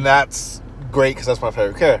 Mm-hmm. And that's great because that's my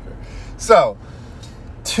favorite character. So,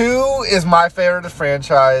 2 is my favorite of the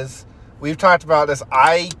franchise. We've talked about this.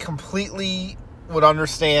 I completely would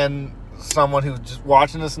understand someone who's just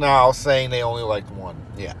watching this now saying they only liked 1.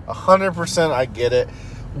 Yeah. 100% I get it.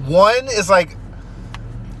 1 is like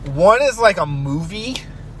a movie.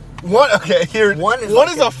 One is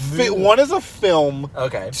a film.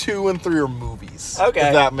 Okay. 2 and 3 are movies. Okay.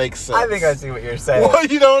 If that makes sense. I think I see what you're saying. Well,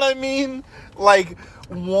 you know what I mean? Like,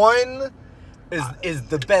 1 is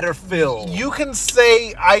the better film.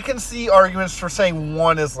 I can see arguments for saying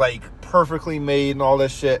 1 is like perfectly made and all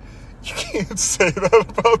this shit. You can't say that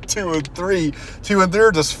about 2 and 3. 2 and 3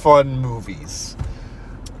 are just fun movies.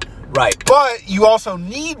 Right. But you also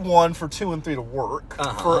need 1 for 2 and 3 to work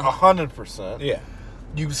for 100%. Yeah.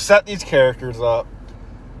 You set these characters up.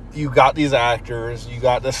 You got these actors. You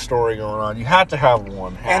got this story going on. You have to have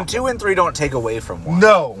 1 happen. And 2 and 3 don't take away from 1.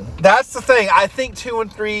 No. That's the thing. I think 2 and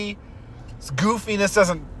 3's goofiness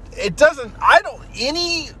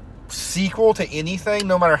any sequel to anything,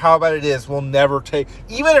 no matter how bad it is, will never take,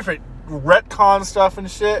 even if it retcon stuff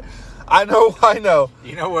and shit. I know.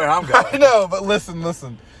 You know where I'm going. I know, but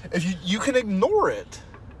listen. If you can ignore it.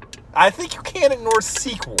 I think you can't ignore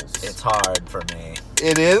sequels. It's hard for me.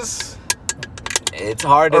 It is? It's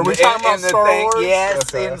hard. Are we talking about Star Wars?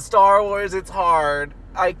 Yes, okay. In Star Wars it's hard.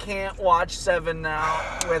 I can't watch 7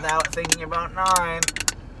 now without thinking about 9.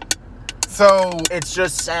 So... It's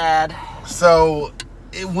just sad. So,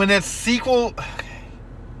 when it's sequel...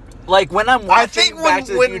 Like, when I'm watching Back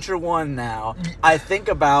to the Future 1 now, I think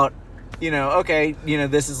about,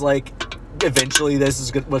 this is like... Eventually, this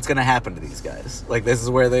is what's going to happen to these guys. Like, this is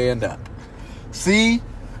where they end up. See,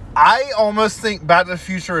 I almost think Back to the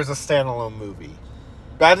Future is a standalone movie.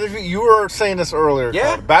 You were saying this earlier.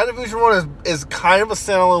 Yeah. Todd. Back to the Future 1 is kind of a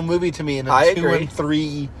standalone movie to me, and then 2 and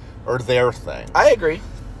 3 are their thing. I agree.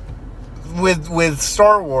 With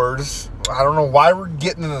Star Wars, I don't know why we're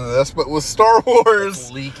getting into this, but with Star Wars...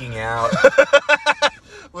 It's leaking out.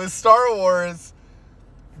 With Star Wars...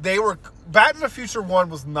 they were Back to the Future 1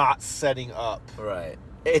 was not setting up. Right.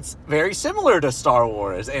 It's very similar to Star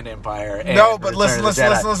Wars and Empire. And No, but Return listen. of the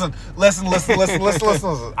Jedi. Listen.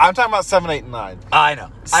 I'm talking about 7, 8, and 9. I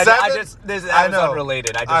know. I was know.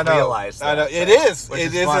 unrelated. I just realized that. I know. It is. Which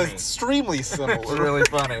It is funny. extremely similar. It's really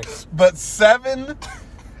funny. But 7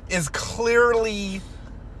 was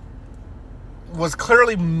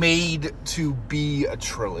clearly made to be a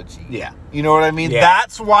trilogy. Yeah. You know what I mean? Yeah.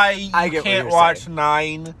 That's why I you get what can't you're watch saying.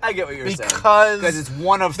 9. I get what you're saying. Because it's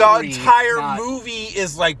one of the 3. entire movie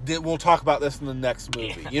is like, we'll talk about this in the next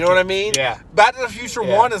movie. Yeah. You know what I mean? Yeah. Back to the Future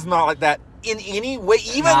 1 is not like that in any way.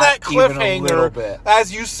 Even Not that even a little cliffhanger, bit.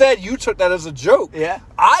 as you said, you took that as a joke. Yeah.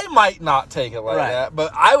 I might not take it like Right. that,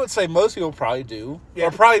 but I would say most people probably do. Yeah.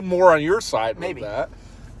 Or probably more on your side Maybe. with that.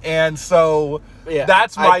 And so Yeah,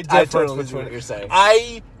 that's my I difference totally see between what you're saying.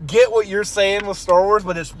 I get what you're saying with Star Wars,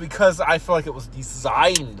 but it's because I feel like it was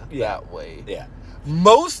designed Yeah. that way. Yeah.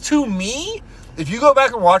 Most, to me, if you go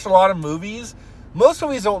back and watch a lot of movies, most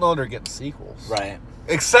movies don't know they're getting sequels. Right.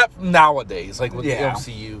 Except nowadays, like with Yeah. the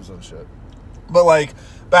MCUs and shit. But like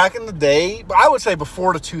back in the day, I would say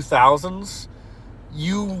before the 2000s,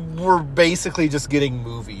 you were basically just getting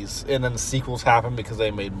movies, and then the sequels happened because they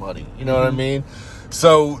made money. You know what I mean?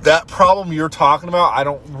 So that problem you're talking about, I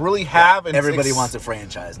don't really have. And Everybody wants a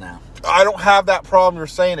franchise now. I don't have that problem you're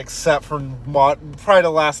saying, except for probably the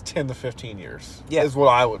last 10 to 15 years. Yeah. Is what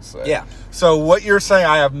I would say. Yeah. So what you're saying,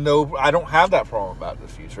 I don't have that problem about the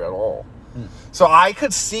future at all. So I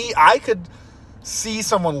could see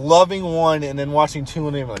someone loving 1 and then watching 2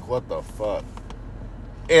 and being like, what the fuck?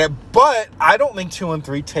 But I don't think 2 and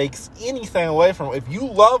 3 takes anything away from it. If you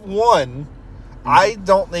love 1, I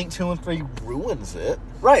don't think 2 and 3 ruins it.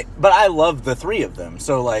 Right, but I love the 3 of them.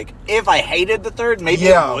 So, like, if I hated the 3rd, maybe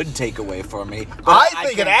Yeah. it would take away from me. But I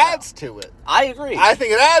think it can't adds tell. to it. I agree. I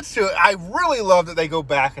think it adds to it. I really love that they go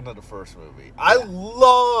back into the first movie. I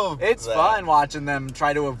love It's that. fun watching them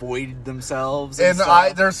try to avoid themselves. And And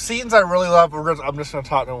stuff. there's scenes I really love. I'm just going to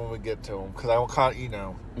talk to them when we get to them, because I won't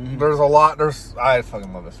there's a lot. I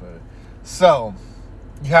fucking love this movie. So,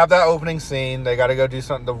 you have that opening scene. They got to go do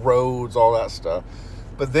something, the roads, all that stuff.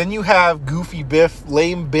 But then you have Goofy Biff,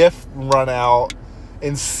 lame Biff run out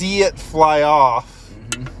and see it fly off.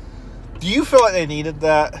 Do you feel like they needed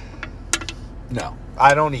that? No.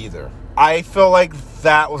 I don't either. I feel like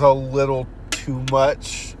that was a little too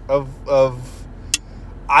much of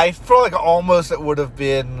I feel like almost it would have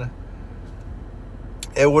been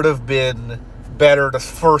better to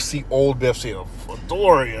first see old Biff, see a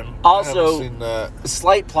DeLorean. Also, I haven't seen that.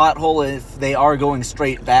 Slight plot hole if they are going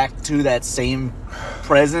straight back to that same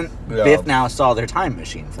present. Yeah. Biff now saw their time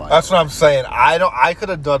machine fly. That's what I'm saying. I could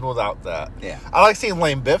have done without that. Yeah. I like seeing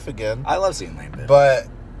Lame Biff again. I love seeing Lame Biff. But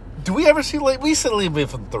do we ever see we see Lame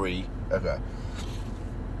Biff in 3? Okay.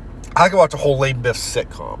 I could watch a whole Lame Biff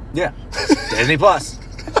sitcom. Yeah. Disney Plus.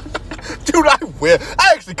 Dude, I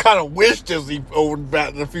actually kind of wish Disney owned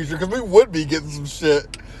Back to the Future, because we would be getting some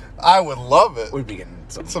shit. I would love it. We'd be getting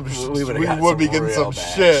some We would be getting real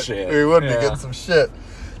some bad shit. We would be Yeah. getting some shit.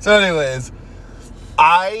 So anyways,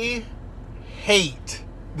 I hate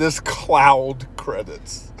this cloud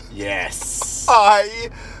credits. Yes.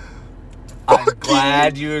 I'm I'm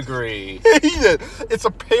glad you agree. hate it. It's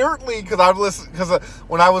apparently because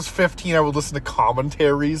when I was 15, I would listen to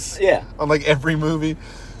commentaries. Yeah. On like every movie.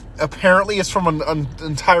 Apparently, it's from an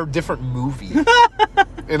entire different movie,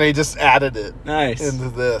 and they just added it Nice. into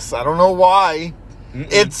this. I don't know why.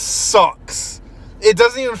 It sucks. It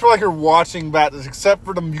doesn't even feel like you're watching Bat, except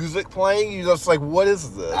for the music playing. You're just like, what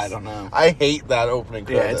is this? I don't know. I hate that opening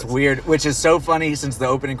Yeah, credits. it's weird, which is so funny since the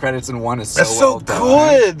opening credits in 1 is so It's so well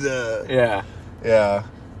done. good. Yeah. Yeah.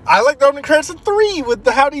 I like the opening credits in 3 with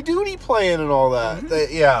the Howdy Doody playing and all that.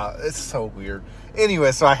 Yeah, it's so weird.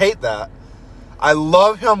 Anyway, so I hate that. I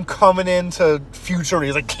love him coming into future and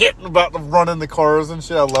he's like hitting about to run in the cars and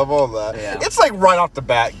shit. I love all that. Yeah. It's like right off the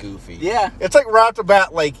bat goofy. Yeah. It's like right off the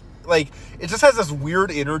bat, like it just has this weird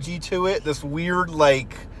energy to it. This weird,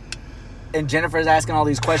 like... And Jennifer's asking all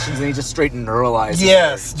these questions and he just straight neuralizes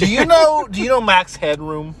Yes. her. Do you know Max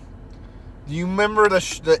Headroom? Do you remember it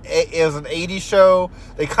was an 80s show?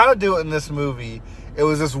 They kind of do it in this movie. It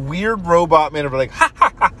was this weird robot man, like, ha,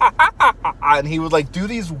 ha, ha, ha, ha, ha, ha, and he would, like, do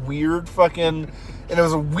these weird fucking... And it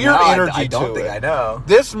was a weird energy to it. I don't think I know.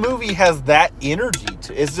 This movie has that energy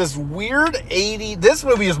to it. It's this weird 80s... This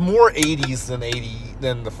movie is more 80s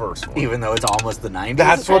than the first one. Even though it's almost the 90s.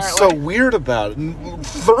 That's what's so apparently. weird about it.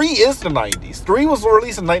 3 is the 90s. 3 was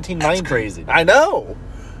released in 1990. That's crazy. I know.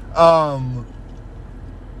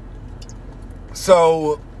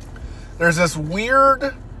 So there's this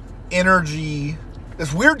weird energy,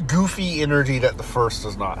 this weird goofy energy that the first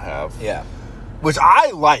does not have. Yeah. Which I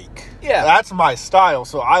like. Yeah. That's my style.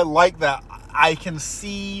 So I like that. I can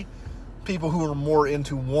see people who are more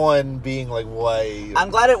into one being like, why? I'm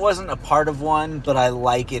glad it wasn't a part of one, but I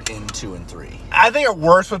like it in 2 and 3. I think it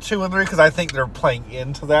works with 2 and 3 because I think they're playing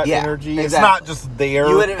into that energy. Exactly. It's not just there.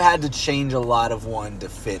 You would have had to change a lot of 1 to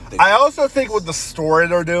fit the... I also think with the story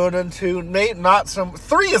they're doing in 2, not some...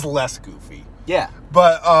 3 is less goofy. Yeah.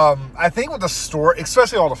 But I think with the story,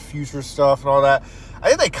 especially all the future stuff and all that, I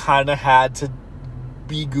think they kind of had to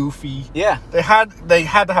be goofy. Yeah. They had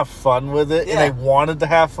to have fun with it, and they wanted to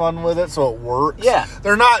have fun with it, so it works. Yeah.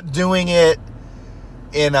 They're not doing it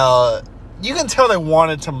in a... You can tell they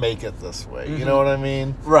wanted to make it this way. You know what I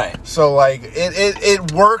mean? Right. So, like,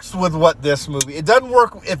 it works with what this movie... It doesn't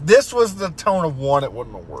work... If this was the tone of 1, it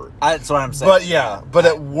wouldn't have worked. That's what I'm saying. But, yeah. But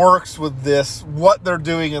it works with this. What they're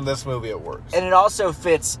doing in this movie, it works. And it also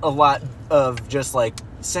fits a lot of just, like...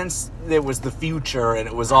 Since it was the future and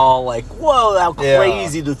it was all like, whoa, how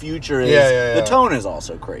crazy the future is. The tone is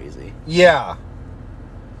also crazy. Yeah.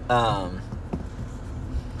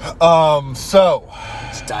 So.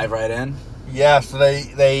 Just dive right in. Yeah, so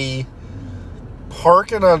they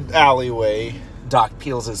park in an alleyway. Doc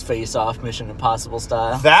peels his face off, Mission Impossible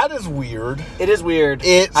style. That is weird. It is weird.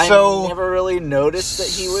 I never really noticed that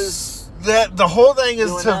he was. That the whole thing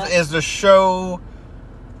is to show.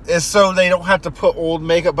 Is so they don't have to put old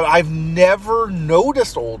makeup, but I've never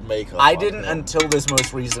noticed old makeup. I didn't until this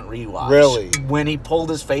most recent rewatch. Really? When he pulled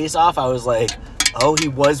his face off, I was like, oh, he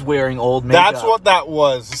was wearing old makeup. That's what that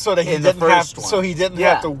was. So that he didn't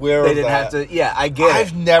have to wear that. They didn't have to. Yeah, I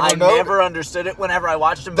get it. I never understood it whenever I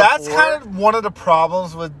watched him before. That's kind of one of the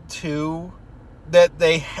problems with 2. That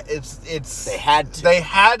they had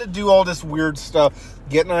to do all this weird stuff,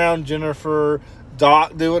 getting around Jennifer.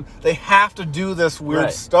 Doc doing. They have to do this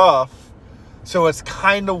weird stuff, so it's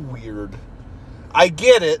kind of weird. I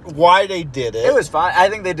get it why they did it. It was fine. I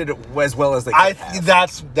think they did it as well as they could have.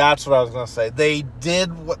 That's what I was gonna say. They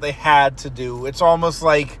did what they had to do. It's almost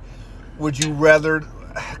like, would you rather?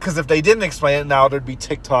 Because if they didn't explain it now, there'd be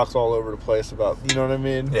TikToks all over the place about. You know what I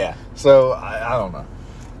mean? Yeah. So I don't know.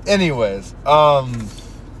 Anyways, so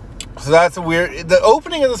that's a weird. The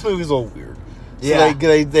opening of this movie is a little weird. So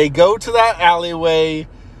they go to that alleyway.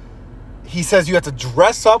 He says you have to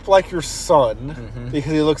dress up like your son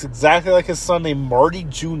because he looks exactly like his son named Marty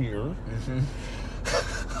Jr.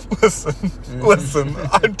 Listen,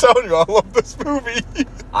 I'm telling you, I love this movie.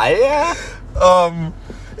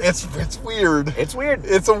 It's weird. It's weird.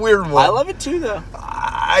 It's a weird one. I love it too, though.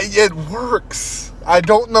 It works. I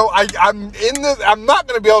don't know. I'm in this. I'm not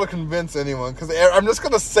going to be able to convince anyone because I'm just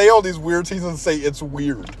going to say all these weird things and say it's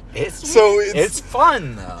weird. It's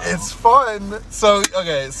fun though. It's fun. So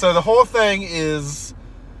okay. So the whole thing is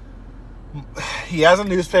he has a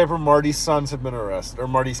newspaper. Marty's sons have been arrested, or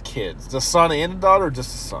Marty's kids. The son and the daughter, or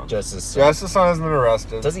just the son? Just the son. Just the son has been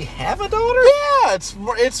arrested. Does he have a daughter? Yeah.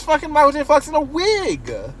 It's fucking Michael J. Fox in a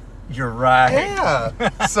wig. You're right. Yeah.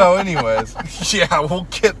 So, anyways, we'll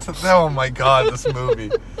get to that. Oh my God, this movie.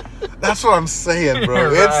 That's what I'm saying,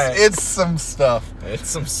 bro. It's some stuff. It's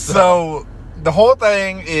some stuff. So the whole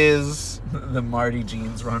thing is the Marty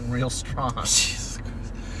genes run real strong. Jesus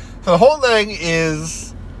Christ. So the whole thing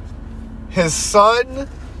is his son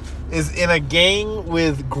is in a gang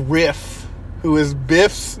with Griff, who is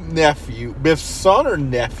Biff's nephew. Biff's son or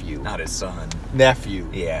nephew? Not his son. Nephew.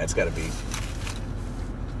 Yeah, it's got to be.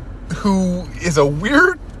 Who is a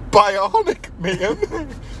weird bionic man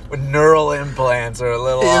with neural implants or a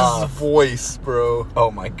little his voice, bro. Oh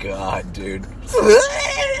my God, dude.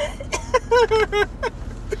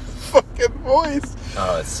 Fucking voice.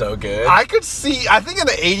 Oh, it's so good. I could see. I think in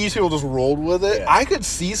the 80s people just rolled with it. Yeah. I could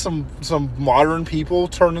see some modern people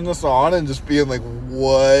turning this on and just being like,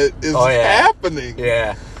 "What is happening?"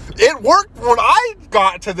 Yeah. It worked when I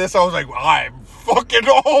got to this. I was like, I'm fucking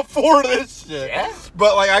all for this shit. Yeah.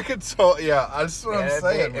 But like I could tell, that's what I'm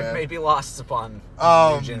saying, man. It may be lost upon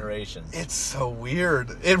new generations. It's so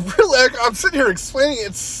weird. It really, I'm sitting here explaining it.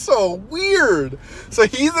 It's so weird. So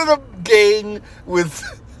he's in a gang with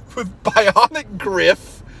Bionic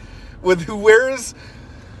Griff, who wears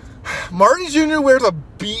Marty Jr. wears a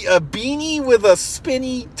beanie with a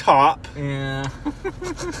spinny top. Yeah.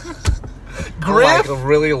 Griff, like a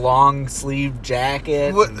really long sleeve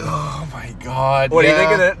jacket. Oh my God! What do you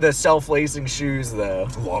think of the self-lacing shoes, though?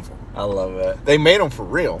 Love them. I love it. They made them for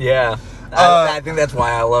real. Yeah, I think that's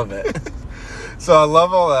why I love it. So I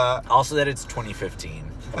love all that. Also, that it's 2015.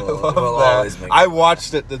 I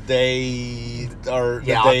watched it the day,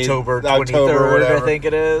 October 23rd, I think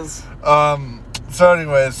it is. So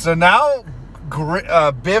anyways, so now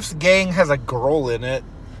Biff's gang has a girl in it.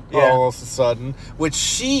 Yeah. All of a sudden, which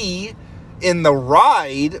she, in the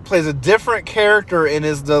ride, plays a different character and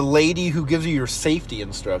is the lady who gives you your safety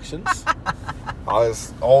instructions. I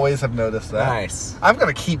always have noticed that. Nice. I'm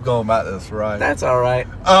gonna keep going about this ride. That's all right.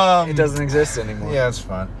 It doesn't exist anymore. Yeah, it's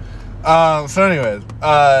fine. So, anyways,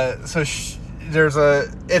 I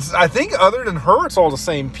think other than her, it's all the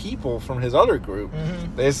same people from his other group.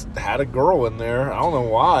 Mm-hmm. They just had a girl in there. I don't know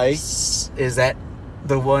why. Is that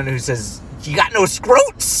the one who says, "You got no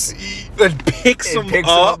scrotes"? It picks him Him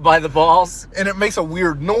up. up by the balls. And it makes a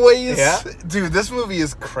weird noise. Yeah. Dude, this movie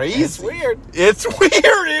is crazy. It's weird. It's weird.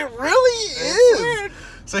 It really is. Weird.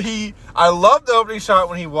 So I love the opening shot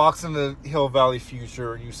when he walks into Hill Valley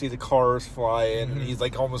Future and you see the cars flying and he's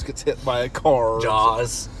like almost gets hit by a car.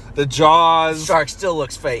 Jaws. The Jaws. Shark still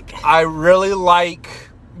looks fake. I really like,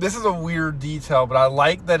 this is a weird detail, but I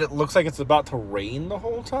like that it looks like it's about to rain the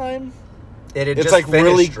whole time. It had It's just like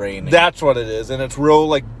really, raining. that's what it is. And it's real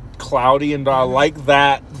like cloudy and I like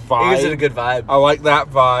that vibe. It gives it a good vibe. I like that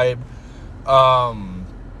vibe.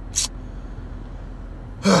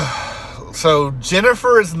 So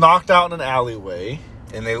Jennifer is knocked out in an alleyway.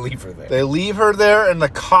 And they leave her there. They leave her there, and the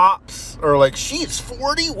cops are like, "She's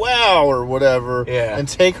 40, wow," or whatever, Yeah. and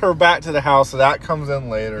take her back to the house. So that comes in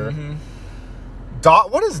later. Mhm.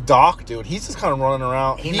 Doc, what is Doc doing? He's just kind of running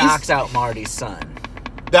around. He knocks out Marty's son.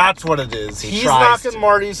 That's what it is. He He's tries knocking to.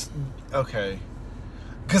 Marty's. Okay,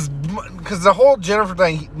 because the whole Jennifer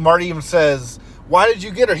thing, Marty even says, "Why did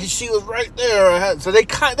you get her? She was right there." So they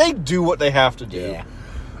do what they have to do.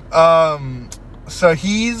 Yeah. So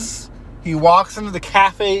he walks into the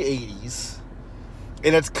Cafe 80s,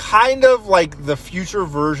 and it's kind of like the future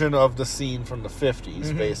version of the scene from the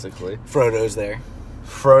 50s, basically. Frodo's there.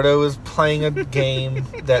 Frodo is playing a game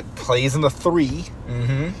that plays in the 3.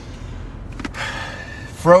 Mm-hmm.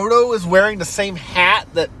 Frodo is wearing the same hat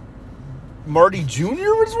that Marty Jr.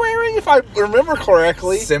 was wearing, if I remember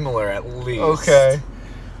correctly. Similar, at least. Okay.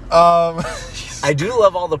 I do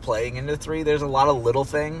love all the playing into 3. There's a lot of little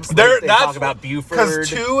things. They That's talk about Buford. Because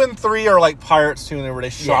 2 and 3 are like Pirates 2, where they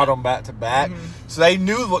shot them back to back. So they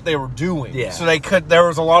knew what they were doing. Yeah. So they could. There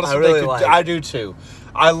was a lot of stuff really they could. like I it. do too.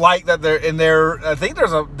 I like that they're in there. I think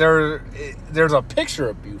there's a picture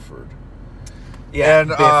of Buford. Yeah, And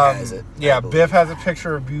Biff has it. Yeah, I believe. Biff has a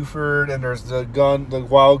picture of Buford, and there's the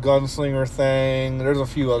wild gunslinger thing. There's a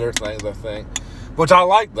few other things I think. Which I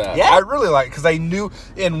like that. Yeah. I really like because they knew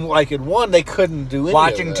in 1 they couldn't do any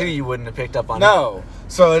Watching of that. 2, you wouldn't have picked up on it. No,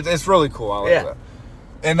 so it's really cool. I like Yeah. that,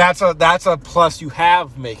 and that's a plus you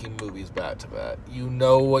have making movies back to back. You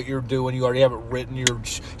know what you're doing. You already have it written.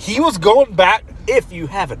 He was going back, If you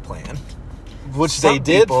have it planned. which Some they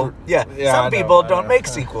did. people, I some know, people I don't know. make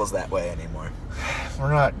sequels that way anymore.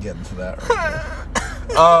 We're not getting to that right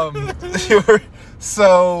now.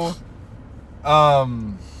 So,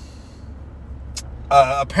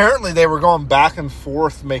 apparently they were going back and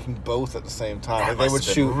forth making both at the same time. That Like, they must would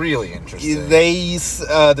have been shoot. really interesting.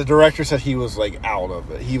 The director said he was like out of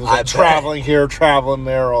it. He was I like bet. traveling here, traveling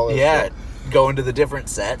there, all this yeah, shit. going to the different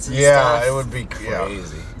sets and Yeah, stuff. it would be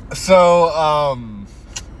crazy. So,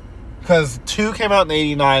 because 2 came out in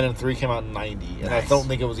 89 and 3 came out in 90, and I Nice. don't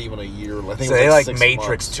think it was even a year. I think So it they was like 6 Matrix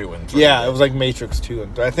months. 2 and 3. Yeah, it was like Matrix 2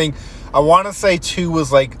 and 3. I want to say 2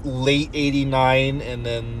 was like late 89, and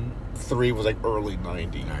then 3 was like early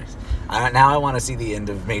 90. Nice. Now I want to see the end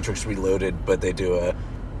of Matrix Reloaded, but they do a,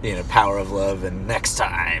 Power of Love and Next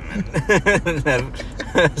Time, and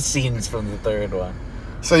have scenes from the third one.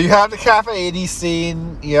 So you have the Cafe 80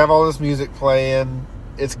 scene. You have all this music playing.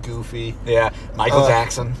 It's goofy. Yeah, Michael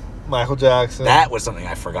Jackson. Michael Jackson. That was something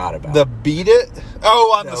I forgot about. The Beat It?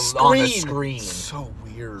 Oh, on the screen. On the screen. So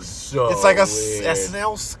weird. So it's like a weird.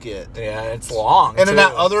 SNL skit. Yeah, it's long. And then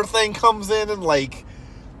that too. other thing comes in and like,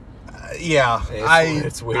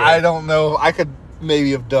 It's weird. I don't know. I could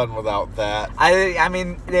maybe have done without that. I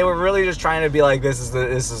mean, they were really just trying to be like, this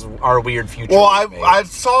is our weird future. Well, we made. I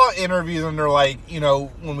saw interviews and they're like,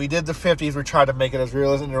 when we did the 50s, we tried to make it as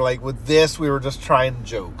realistic. And they're like, with this, we were just trying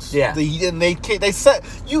jokes. Yeah. They said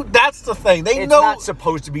that's the thing. They it's know not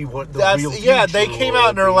supposed to be what the real future. yeah. They came out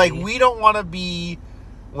and they're would like, be. we don't want to be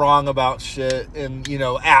wrong about shit and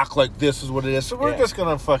act like this is what it is. So we're Yeah. just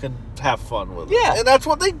gonna fucking have fun with Yeah. it. And that's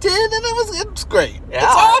what they did, and it's great. Yeah,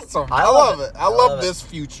 it's awesome. I I love love it. it. I I love love it. this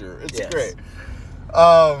future. It's Yes. great.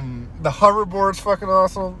 The hoverboard's fucking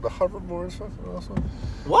awesome. The hoverboard's fucking awesome.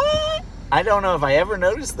 What? I don't know if I ever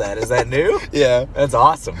noticed that. Is that new? Yeah. That's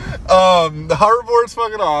awesome. The hoverboard's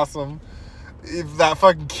fucking awesome. If that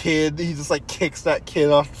fucking kid, he just like kicks that kid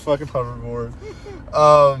off the fucking hoverboard.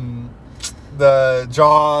 The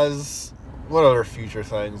Jaws. What other future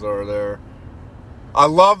things are there? I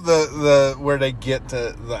love the where they get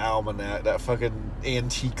to the almanac, that fucking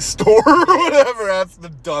antique store or whatever. That's the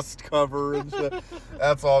dust cover and shit.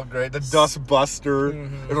 That's all great. The Dust Buster.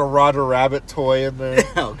 Mm-hmm. There's a Roger Rabbit toy in there.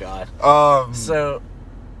 Oh God.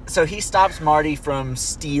 So he stops Marty from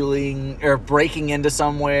stealing or breaking into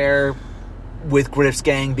somewhere with Griff's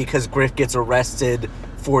gang because Griff gets arrested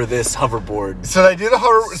for this hoverboard. So they do the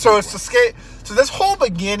hover. So it's the skate. So this whole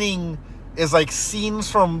beginning is like scenes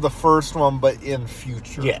from the first one, but in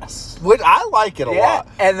future. Yes. Which I like it a lot.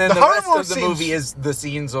 And then the rest hoverboard of the scenes- movie is the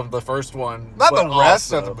scenes of the first one. Not but the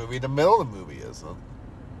rest also- of the movie. The middle of the movie isn't.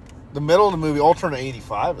 The middle of the movie, alternate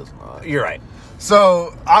 85 is not. You're right.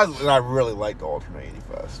 So I really like the alternate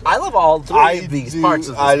 85 stuff. I love all three of these parts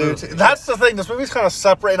of this movie. Too. That's the thing. This movie's kind of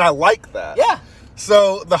separate, and I like that. Yeah.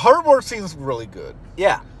 So the hoverboard scene's really good.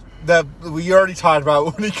 Yeah. That we already talked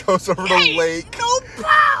about when he goes over the lake. No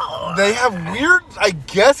power. They have weird. I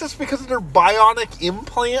guess it's because of their bionic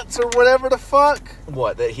implants or whatever the fuck.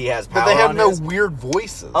 What, that he has power But they have on no his- weird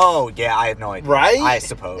voices. Oh, yeah, I have no idea. Right? I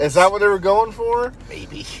suppose. Is that what they were going for?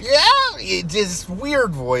 Maybe. Yeah, it just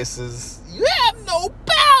weird voices. You have no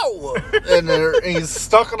power. And he's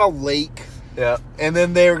stuck on a lake. Yeah. And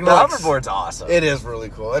then they're The gonna hoverboard's awesome. It is really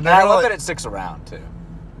cool. And And I they're love like, that it sticks around, too.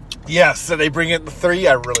 yes, so they bring it in the 3.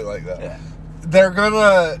 I really like that. Yeah. They're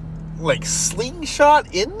gonna like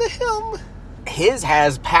slingshot into him. His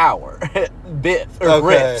has power. Biff, or Okay.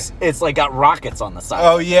 Griff's. It's like got rockets on the side.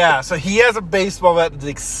 Oh yeah, so he has a baseball bat that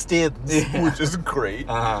extends, Yeah. which is great.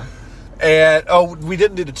 Uh-huh. And we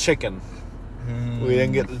didn't do the chicken. We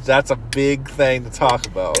didn't get. That's a big thing to talk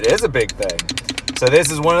about. It is a big thing. So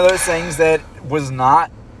this is one of those things that was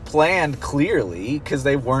not planned clearly because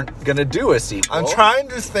they weren't going to do a sequel. I'm trying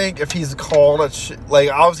to think if he's called a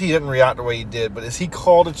like. Obviously, he didn't react the way he did, but is he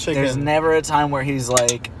called a chicken? There's never a time where he's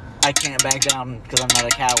like, I can't back down because I'm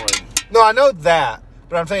not a coward. No, I know that,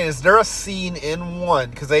 but I'm saying, is there a scene in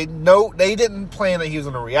 1 because they didn't plan that he was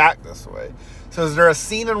going to react this way? So is there a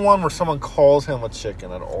scene in 1 where someone calls him a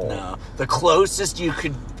chicken at all? No. The closest you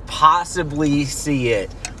could possibly see it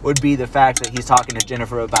would be the fact that he's talking to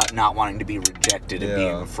Jennifer about not wanting to be rejected and Yeah.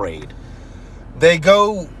 being afraid. They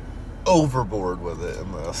go overboard with it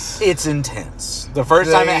in this. It's intense. The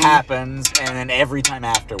first time it happens, and then every time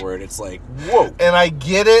afterward, it's like, whoa. And I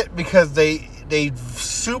get it because they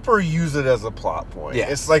super use it as a plot point.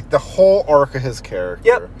 Yes. It's like the whole arc of his character.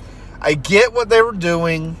 Yep. I get what they were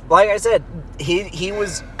doing. Like I said, he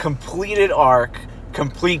was completed arc,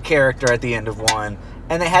 complete character at the end of 1,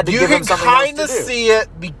 and they had to You give him can something kind else of to do. see it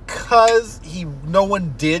because no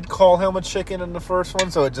one did call him a chicken in the first one,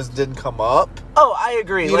 so it just didn't come up. Oh, I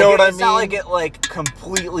agree. You Like, know what I it's not mean? like it like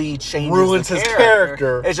completely changes Ruins the his character.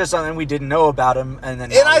 character. It's just something we didn't know about him, and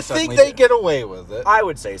then And now I we think suddenly they do. get away with it. I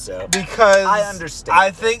would say so. Because I understand. I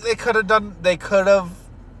think they could have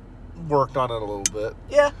worked on it a little bit.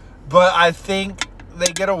 Yeah. But I think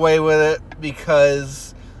they get away with it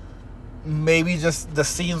because maybe just the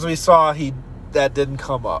scenes we saw that didn't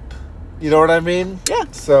come up. You know what I mean? Yeah.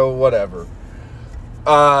 So whatever.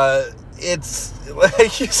 It's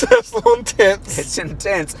like you said, it's a little intense. It's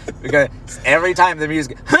intense because every time the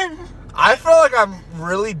music. I feel like I'm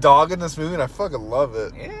really dogging this movie, and I fucking love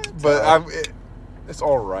it. Yeah, it's but all it's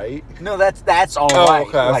all right. No, that's all Oh, right.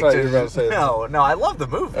 okay, I thought you were about to say no, I love the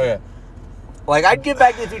movie. Okay. Like, I'd give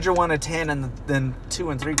Back to the Future 1 a 10, and then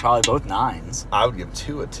 2 and 3 probably both 9s. I would give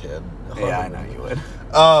 2 a 10. Yeah, I know you would.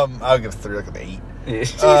 I would give 3 like an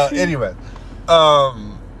 8. Anyway,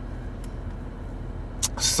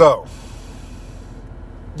 so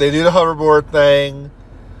they do the hoverboard thing.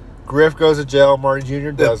 Griff goes to jail. Marty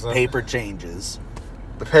Jr. doesn't. The paper changes.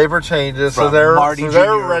 The paper changes, so From they're Marty so they're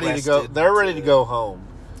Jr. ready to go. arrested They're ready to to- go home,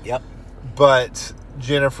 Yep. but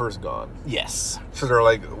Jennifer's gone. Yes. So they're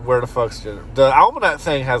like, "Where the fuck's Jennifer?" The almanac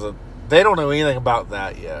thing hasn't. They don't know anything about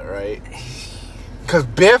that yet, right? Because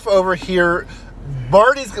Biff over here,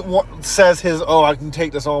 Marty says his, "Oh, I can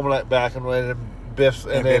take this almanac back," and then Biff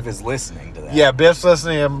And Biff is listening to that. yeah, Biff's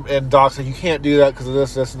listening, and Doc's like, "You can't do that because of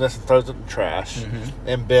this, this, and this," and throws it in the trash. Mm-hmm.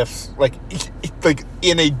 And Biff's like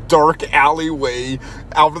in a dark alleyway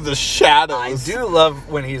out of the shadows. I do love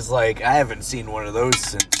when he's like, I haven't seen one of those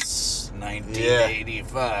since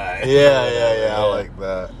 1985. Yeah, I like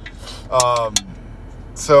that.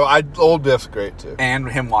 So old Biff's great too. And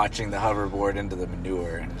him watching the hoverboard into the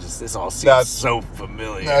manure, and just this all seems That's- so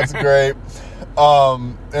familiar. That's great.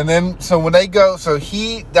 And then so when they go,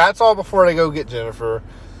 that's all before they go get Jennifer.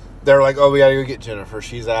 They're like, "Oh, we gotta go get Jennifer.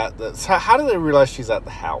 She's at the." So how do they realize she's at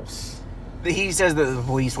the house? He says that the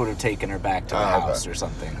police would have taken her back to the Oh, okay. house or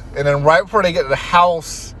something. And then right before they get to the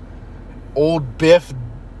house, old Biff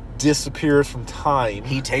disappears from time.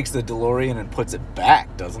 He takes the DeLorean and puts it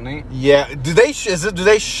back, doesn't he? Yeah. Do they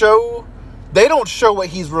show? They don't show what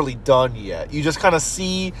he's really done yet. You just kind of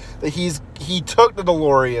see that he took the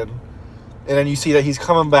DeLorean, and then you see that he's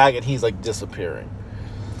coming back and he's like disappearing.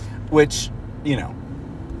 Which,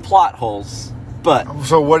 plot holes. But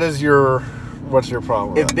So what's your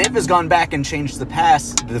problem with if that? Biff has gone back and changed the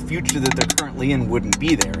past, the future that they're currently in wouldn't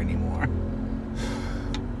be there anymore.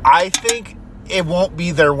 I think it won't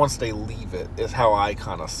be there once they leave it, is how I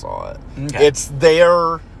kind of saw it. Okay. It's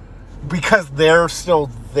there because they're still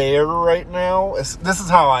there right now. This is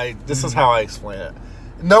how I explain it.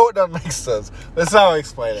 No, it doesn't make sense. This is how I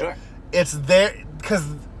explain Sure. it. It's there because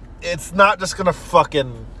it's not just going to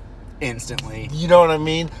fucking... Instantly. You know what I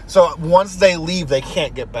mean? So once they leave, they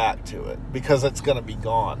can't get back to it because it's going to be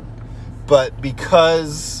gone. But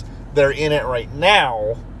because they're in it right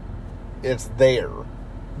now, it's there.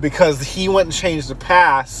 Because he went and changed the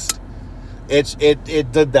past, it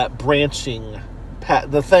did that branching,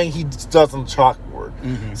 the thing he does on the chalkboard.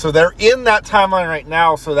 Mm-hmm. So they're in that timeline right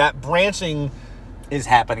now, so that branching is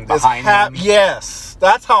happening behind them. Yes,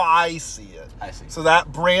 that's how I see it. I see. So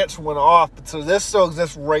that branch went off, so this still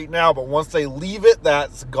exists right now, but once they leave it,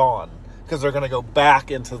 that's gone. Because they're going to go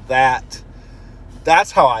back into that.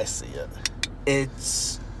 That's how I see it.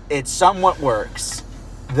 It somewhat works.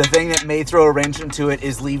 The thing that may throw a wrench into it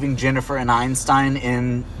is leaving Jennifer and Einstein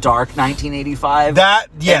in dark 1985. That,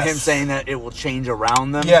 yes. And him saying that it will change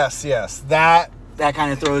around them. Yes. That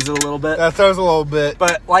kind of throws it a little bit. That throws a little bit.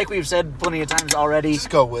 But like we've said plenty of times already,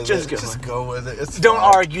 Just go with it. Just go with it. It's don't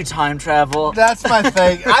fine. argue time travel. That's my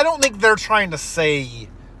thing. I don't think they're trying to say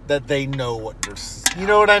that they know what they're... You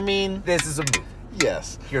know what I mean? This is a movie.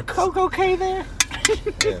 Yes. Your Coke okay there?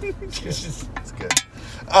 Yeah, it's good.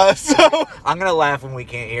 So... I'm going to laugh when we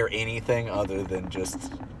can't hear anything other than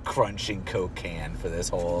just crunching Coke can for this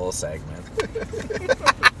whole segment.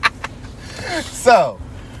 So,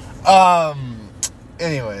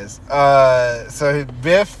 anyways, so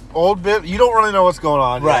old Biff, you don't really know what's going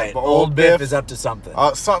on Right. yet, but Old Biff is up to something.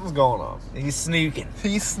 Something's going on. He's sneaking.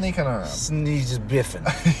 He's sneaking around. He's just biffing.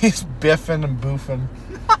 He's biffing and boofing.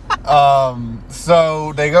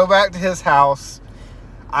 So they go back to his house.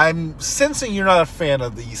 I'm sensing you're not a fan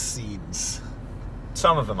of these scenes.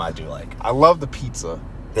 Some of them I do like. I love the pizza.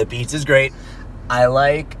 The pizza's great. I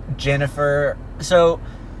like Jennifer. So,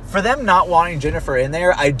 for them not wanting Jennifer in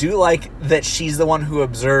there, I do like that she's the one who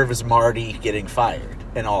observes Marty getting fired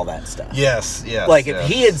and all that stuff. Yes. Like, if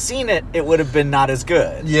he had seen it, it would have been not as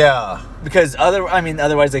good. Yeah. Because,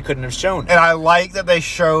 otherwise they couldn't have shown it. And I like that they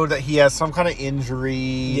showed that he has some kind of injury.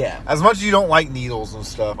 Yeah. As much as you don't like needles and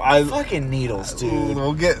stuff. Fucking needles, dude.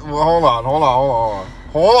 Hold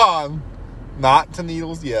on. Not to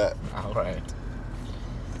needles yet. All right.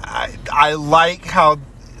 I like how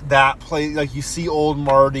that play, like you see old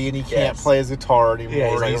Marty and he can't Yes. play his guitar anymore. Yeah,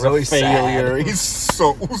 he's like, really a failure. sad. He's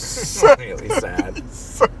so sad. Really sad.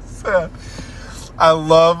 So sad. I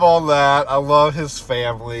love all that. I love his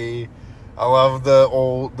family. I love the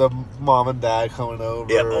mom and dad coming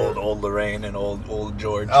over. Yep, old Lorraine and old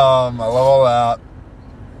George. I love all that.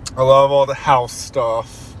 I love all the house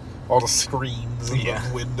stuff, all the screens and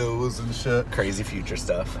the windows and shit. Crazy future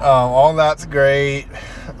stuff. All that's great.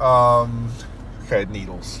 Okay,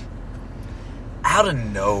 needles. Out of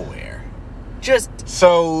nowhere. Just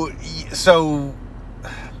So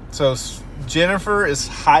Jennifer is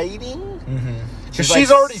hiding. mm-hmm.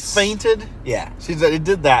 She's already fainted. Yeah. It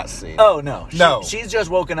did that scene. Oh no. No. She's just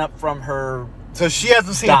woken up from her. So she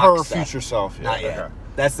hasn't seen Doc her stuff. future self yet. Not yet. Okay.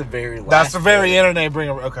 That's the very last. That's the very bit. end, and they bring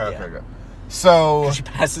her. Okay. Yeah. Okay. So She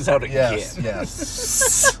passes out again. yes.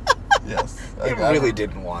 Yes. They really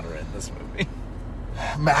didn't want her in this movie.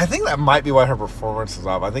 I think that might be why her performance is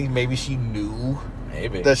off. I think maybe she knew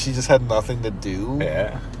Maybe. that she just had nothing to do.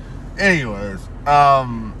 Yeah. Anyways,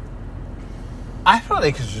 I feel like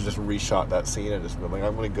they could just reshot that scene and just been like,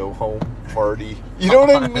 I'm gonna go home, party. You know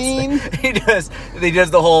what I mean? He does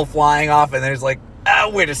the whole flying off, and there's like,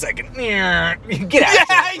 wait a second. Get out.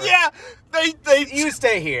 Jennifer. Yeah. They You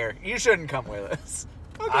stay here. You shouldn't come with us.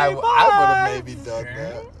 Okay, I would bye. have maybe done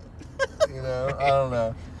that. You know, I don't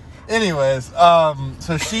know. Anyways,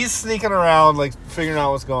 so she's sneaking around, like figuring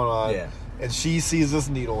out what's going on. Yeah. And she sees this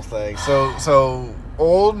needle thing. So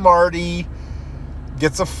old Marty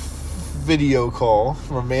gets a video call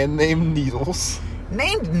from a man named Needles.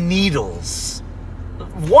 Named Needles.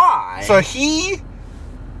 Why? So you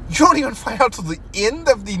don't even find out till the end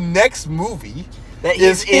of the next movie that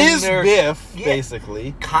is he's in his their, Biff, Yeah.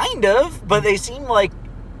 basically. Kind of, but they seem like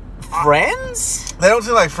friends? They don't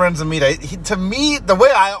seem like friends to me. To me, the way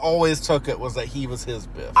I always took it was that he was his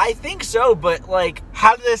Biff. I think so, but like,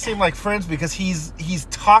 how do they seem like friends? Because he's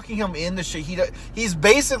talking him into shit. He's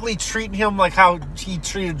basically treating him like how he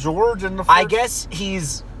treated George in the first. I guess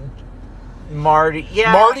he's Marty.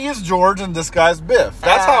 Yeah, Marty is George and this guy's Biff.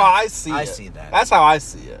 That's how I see it. I see that. That's how I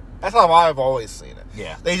see it. That's how I've always seen it.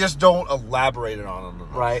 Yeah. They just don't elaborate it on it.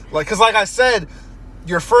 Right. Like, because like I said,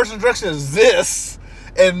 your first introduction is this,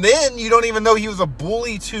 and then you don't even know he was a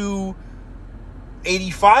bully to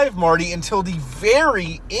 85 Marty until the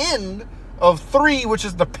very end of 3, which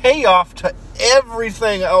is the payoff to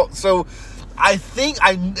everything else. So I think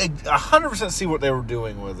I 100% see what they were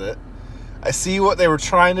doing with it. I see what they were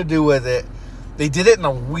trying to do with it. They did it in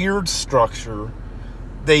a weird structure.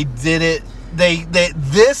 They did it.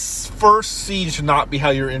 This first scene should not be how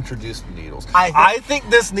you're introduced to Needles. I think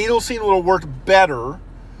this Needles scene would have worked better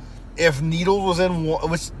if Needles was in one,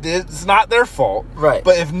 which it's not their fault. Right.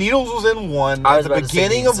 But if Needles was in one at the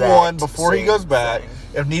beginning of one before he goes back,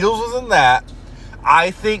 if Needles was in that,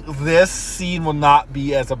 I think this scene will not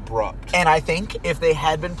be as abrupt. And I think if they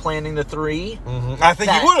had been planning the 3, I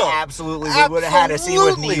think he would have. Absolutely would have had a scene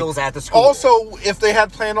with Needles at the school. Also, if they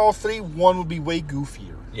had planned all 3, one would be way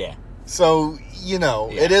goofier. Yeah. So,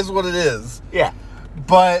 it is what it is. Yeah.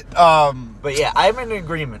 But yeah, I'm in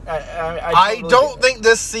agreement. I don't think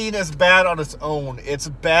this scene is bad on its own. It's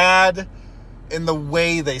bad in the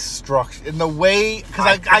way they structure, in the way, because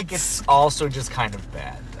I think it's also just kind of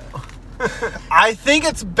bad though. I think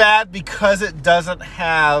it's bad because it doesn't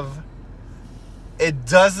have.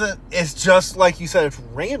 It's just like you said. It's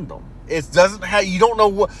random. It doesn't have. You don't know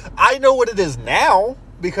what. I know what it is now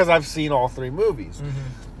because I've seen all 3 movies.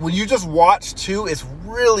 When you just watch 2, it's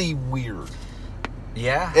really weird.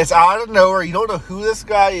 Yeah. It's out of nowhere. You don't know who this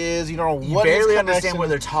guy is. You don't know what his barely connection understand what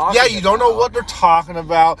they're talking about. Yeah, you don't know what they're talking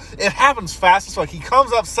about. It happens fast as fuck. He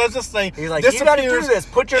comes up, says this thing. He's like, you gotta do this.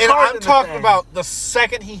 Put your card in the thing. And I'm talking about the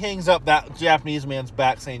second he hangs up that Japanese man's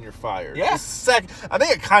back saying you're fired. Yeah. The second. I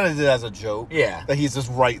think it kind of did as a joke. Yeah. That he's just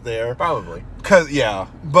right there. Probably.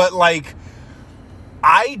 But like,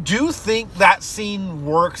 I do think that scene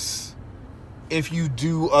works if you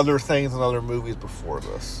do other things in other movies before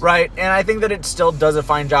this. Right, and I think that it still does a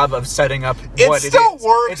fine job of setting up what it is. It still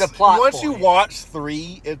works. It's a plot Once point. you watch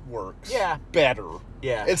 3, it works. Yeah. Better.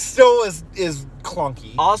 Yeah. It still is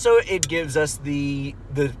clunky. Also, it gives us the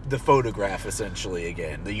photograph, essentially,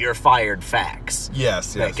 again. The you're fired facts.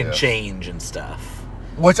 Yes, that can change and stuff.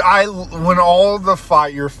 Which when all the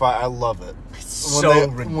I love it.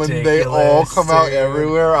 Ridiculous. When they all come out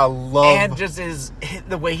everywhere, I love. And just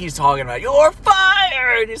the way he's talking about, you're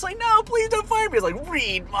fired. He's like, no, please don't fire me. He's like,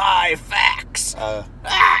 read my facts.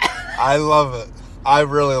 I love it. I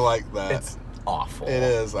really like that. It's awful. It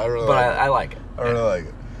is. I really. But like I like it. I really like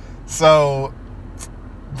it. So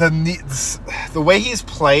the way he's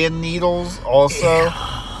playing Needles, also,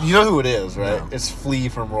 you know who it is, right? No. It's Flea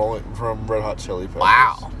from Red Hot Chili Peppers.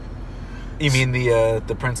 Wow. You mean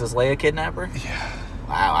the Princess Leia kidnapper? Yeah.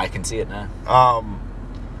 Wow, I can see it now.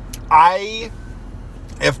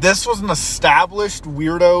 If this was an established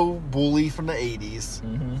weirdo bully from the 80s,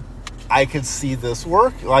 I could see this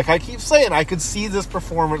work. Like I keep saying, I could see this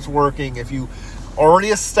performance working if you already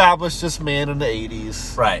established this man in the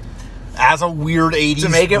 80s. Right. As a weird 80s To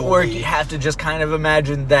make it bully. work, you have to just kind of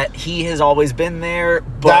imagine that he has always been there,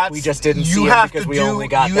 but we just didn't see him because we only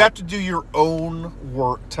got You have to do your own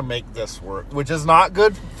work to make this work, which is not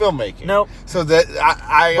good filmmaking. Nope. So that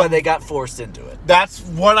But they got forced into it. That's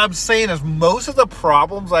what I'm saying is most of the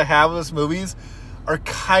problems I have with this movies are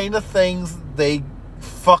kind of things they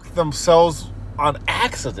fucked themselves on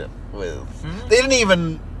accident with. They didn't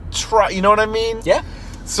even try, you know what I mean? Yeah.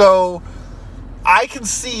 So I can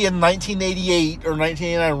see in 1988 or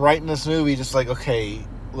 1989 writing this movie just like, okay,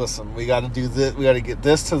 listen, we got to do this. We got to get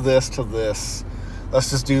this to this to this. Let's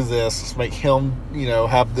just do this. Let's make him,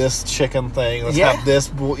 have this chicken thing. Let's have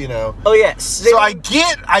this, Oh, yeah. So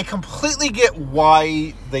I completely get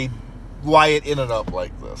why it ended up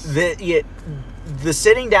like this. The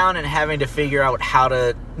sitting down and having to figure out how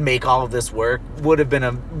to make all of this work would have been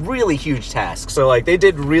a really huge task. So, like, they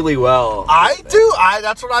did really well.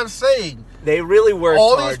 That's what I'm saying. They really worked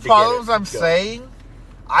all hard these problems I'm saying,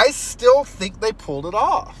 I still think they pulled it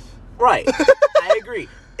off. Right. I agree.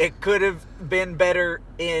 It could have been better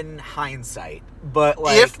in hindsight, but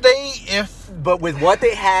but with what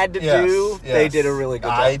they had to do, they did a really good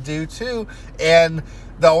job. I do too. And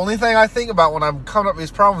the only thing I think about when I'm coming up with these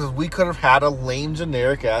problems is we could have had a lame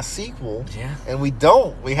generic ass sequel. Yeah. And we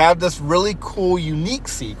don't. We have this really cool unique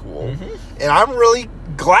sequel. And I'm really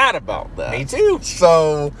glad about that. Me too.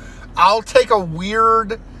 So I'll take a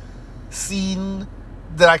weird scene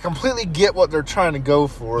that I completely get what they're trying to go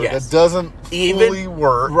for. Yes. That doesn't fully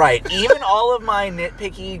work. Right. Even all of my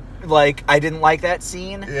nitpicky, like, I didn't like that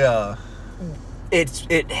scene. Yeah.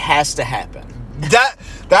 It has to happen.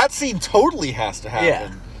 That scene totally has to happen.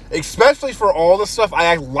 Yeah. Especially for all the stuff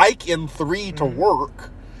I like in 3 to work.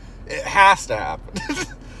 It has to happen.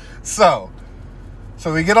 So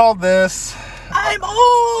we get all this. I'm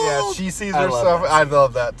old! Yeah, she sees I love herself. that I scene.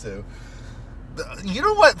 love that too. You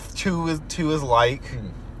know what 2 is like?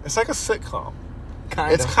 It's like a sitcom.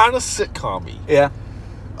 It's kind of sitcom-y. Yeah.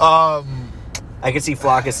 I could see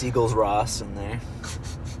Flock of Seagulls Ross in there.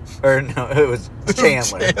 Or no, it was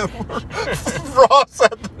Chandler. Ross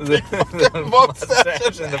had the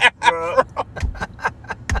mustache in the fro.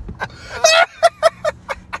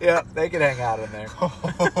 Yeah, they could hang out in there.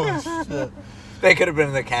 Oh, shit. They could have been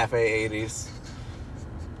in the Cafe 80s.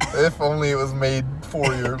 If only it was made 4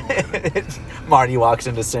 years later. Marty walks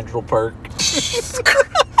into Central Perk.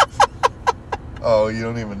 Oh, you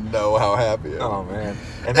don't even know how happy I am. Oh, man.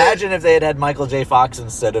 Imagine if they had Michael J. Fox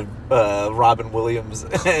instead of Robin Williams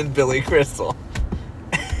and Billy Crystal.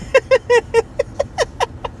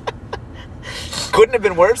 Couldn't have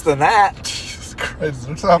been worse than that. Jesus Christ,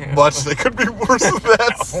 there's not much that could be worse than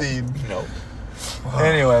that scene. No.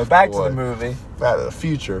 Anyway, back Boy. to the movie. Back to the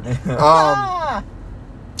future.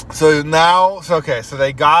 So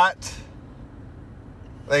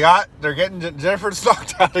they're getting Jennifer's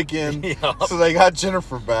knocked out again. Yep. So they got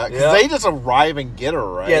Jennifer back. 'Cause Yep. they just arrive and get her,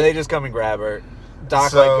 right? Yeah, they just come and grab her.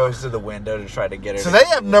 Doc goes to the window to try to get her. So they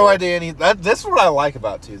have no idea this is what I like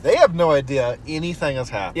about 2. They have no idea anything has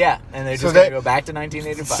happened. Yeah, and they're So just going to go back to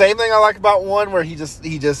 1985. Same thing I like about 1 where this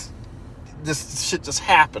shit just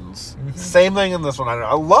happens. Mm-hmm. Same thing in this one.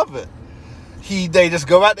 I love it. They just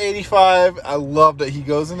go back to 85. I love that he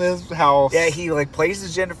goes in his house. Yeah, he like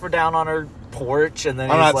places Jennifer down on her porch, and then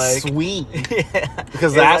on he's that like, swing. yeah,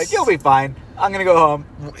 Because he's that's like, you'll be fine. I'm gonna go home.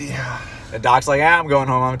 Yeah. And Doc's like, I'm going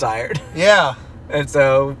home. I'm tired. Yeah. And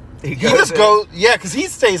so he goes. He just goes. Yeah, because he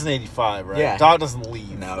stays in 85, right? Yeah. Doc doesn't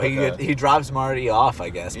leave. No, Okay. he drops Marty off, I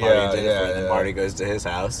guess. Marty and Jennifer, yeah, and then yeah. Marty goes to his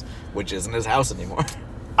house, which isn't his house anymore.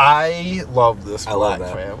 I love this I love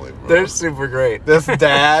black that. family, bro. They're super great. This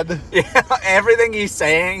dad. Yeah, everything he's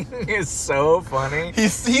saying is so funny.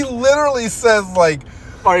 He literally says like.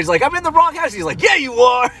 Marty's like, I'm in the wrong house. He's like, yeah, you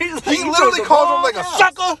are. He's like, He "You literally chose the calls him wrong like a house."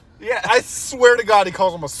 sucker. Yeah. I swear to God, he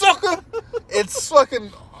calls him a sucker. It's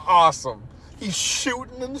fucking awesome. He's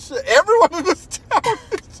shooting and shit. Everyone in this town.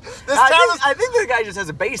 I think the guy just has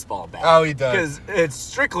a baseball bat. Oh, he does. Because it's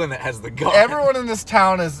Strickland that has the gun. Everyone in this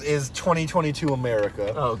town is 2022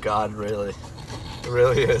 America. Oh, God, really? It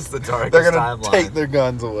really is the darkest They're gonna timeline. take their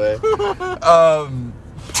guns away.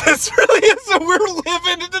 This really is. We're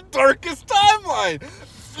living in the darkest timeline.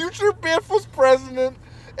 Future Biff was president.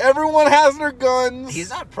 Everyone has their guns. He's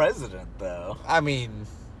not president, though. I mean,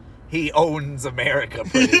 He owns America,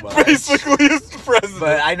 he pretty much. basically is the president.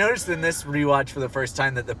 But I noticed in this rewatch for the first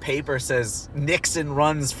time that the paper says Nixon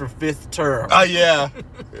runs for 5th term. Yeah.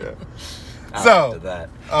 Yeah. I'm So, into that.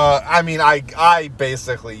 I mean, I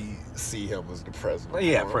basically see him as the president. Well,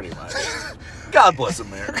 yeah, pretty much. God bless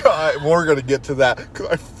America. We're gonna get to that.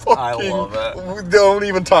 'Cause I love it. Don't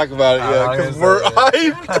even talk about it yet, because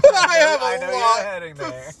I have I a know you're lot heading to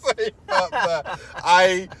there. say about that.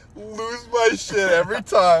 I lose my shit every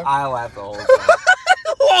time. I laugh the whole time.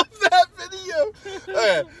 I love that video.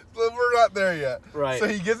 Okay, so we're not there yet. Right. So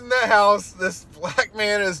he gets in that house. This black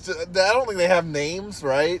man is just, I don't think they have names,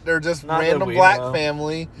 right? They're just Not that random we black know.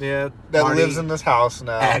 family Yeah, that Marty lives in this house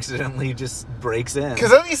now. accidentally just breaks in.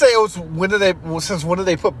 Because then he say, "Oh, when did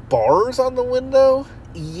they put bars on the window?"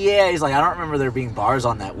 Yeah, he's like, I don't remember there being bars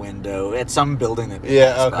on that window at some building that we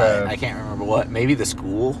Yeah, passed by. okay. I can't remember what. Maybe the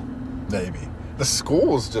school. Maybe the school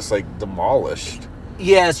was just like demolished.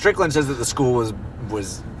 Yeah, Strickland says that the school was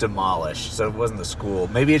demolished, so it wasn't the school.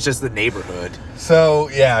 Maybe it's just the neighborhood. So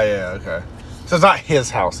yeah, okay. So it's not his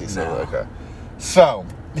house. He said, No. okay. So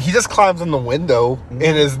he just climbs in the window and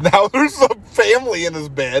is now there's a family in his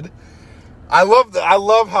bed. I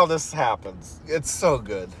love how this happens. It's so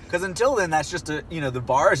good. Because until then, that's just the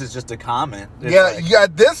bars is just a comment. It's Yeah, like, yeah.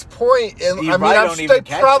 At this point, and You I mean, probably don't they even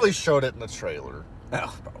catch probably showed it in the trailer,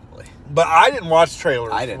 Oh, probably. but I didn't watch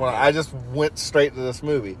trailers. I didn't when either. I just went straight to this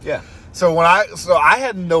movie. Yeah. So I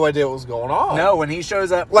had no idea what was going on. No, when he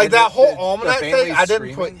shows up, Like and that whole the almanac thing, family's I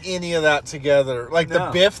didn't screaming. put any of that together. Like the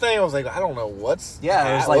No. Biff thing, I was like, I don't know what's. Yeah,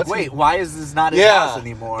 I was like, what's wait, why is this not his house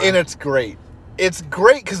anymore? And it's great. It's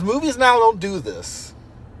great because movies now don't do this.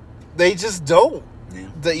 They just don't. Yeah.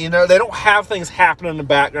 That, you know, they don't have things happen in the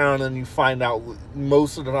background and you find out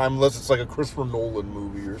most of the time, unless it's like a Christopher Nolan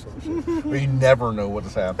movie or some shit, where you never know what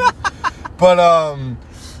is happening. But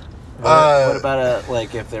what about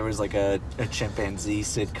like if there was like a chimpanzee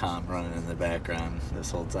sitcom running in the background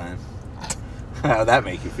this whole time? How would that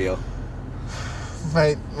make you feel?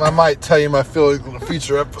 I might tell you my feelings in a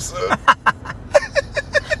future episode.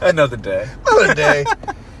 Another day. Another day.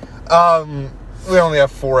 We only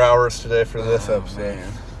have 4 hours today for this episode.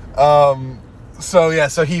 Man.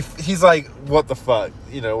 So he's like, what the fuck?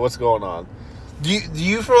 You know, what's going on? Do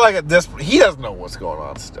you feel like at this, he doesn't know what's going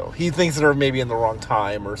on still. He thinks they're maybe in the wrong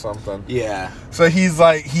time or something. Yeah. So he's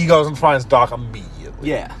like, he goes and finds Doc immediately.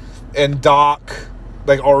 Yeah. And Doc,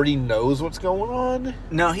 like, already knows what's going on.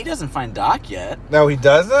 No, he doesn't find Doc yet. No, he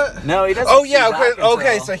doesn't? No, he doesn't. Oh, yeah, see Doc until...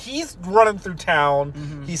 okay. So he's running through town.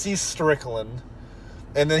 Mm-hmm. He sees Strickland.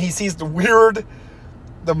 And then he sees the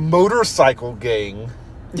motorcycle gang.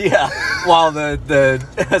 Yeah, while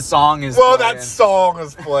the song is playing. That song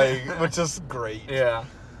is playing, which is great. Yeah.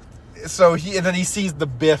 So then he sees the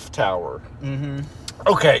Biff Tower. Mm-hmm.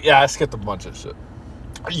 Okay, yeah, I skipped a bunch of shit.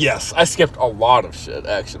 Yes, I skipped a lot of shit,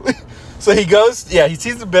 actually. So he goes, he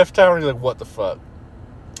sees the Biff Tower, and he's like, what the fuck?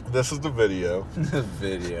 This is the video. The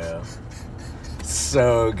video.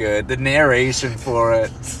 So good. The narration for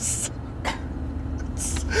it.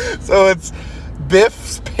 So it's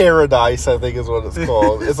Biff's Paradise, I think is what it's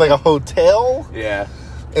called. It's like a hotel. Yeah.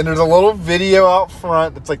 And there's a little video out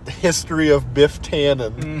front. It's like the history of Biff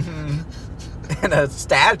Tannen. Mm-hmm. And a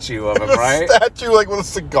statue of him, right? A statue, like with a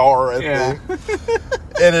cigar, I think.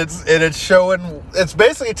 and it's showing. It's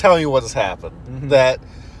basically telling you what has happened. Mm-hmm.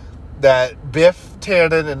 That Biff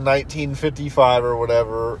Tannen in 1955 or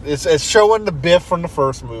whatever. It's showing the Biff from the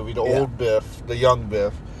first movie, the old Biff, the young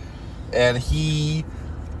Biff, and he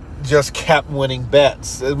just kept winning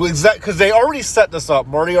bets. It was that because they already set this up.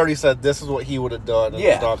 Marty already said this is what he would have done,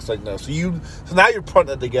 and Doc's like, no. So now you're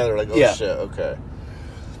putting it together, like, oh shit, okay.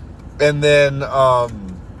 And then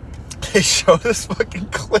they show this fucking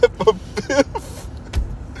clip of Biff,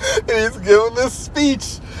 and he's giving this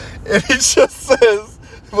speech, and he just says,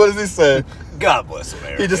 what does he say? God bless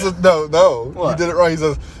America. He just says, no. What? He did it wrong. He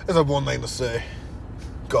says, there's one thing to say.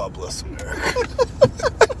 God bless America.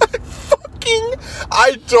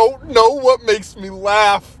 I don't know what makes me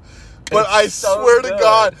laugh, but I swear to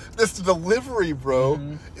God, this delivery, bro.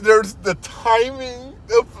 Mm-hmm. There's the timing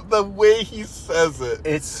of the way he says it.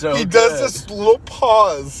 It's so He good. does this little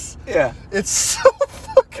pause. Yeah. It's so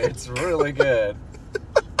fucking It's really good.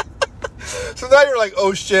 So now you're like,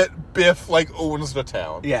 oh shit, Biff like owns the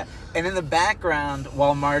town. Yeah. And in the background,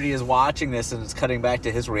 while Marty is watching this and it's cutting back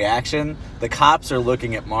to his reaction, the cops are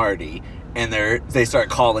looking at Marty. And they start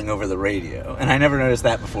calling over the radio. And I never noticed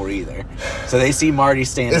that before either. So they see Marty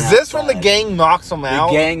standing Is this outside. when the gang knocks him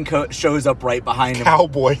out? The gang shows up right behind him.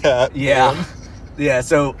 Cowboy hat. Yeah. Man. Yeah,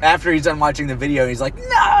 so after he's done watching the video, he's like,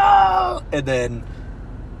 no! And then,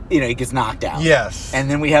 he gets knocked out. Yes. And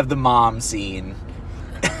then we have the mom scene.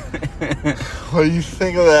 What do you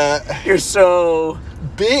think of that? You're so...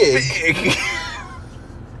 big.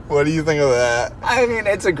 What do you think of that? I mean,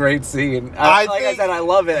 it's a great scene. I said, I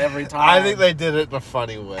love it every time. I think they did it in a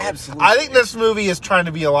funny way. Absolutely. I think this movie is trying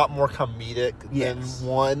to be a lot more comedic than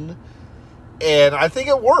one. And I think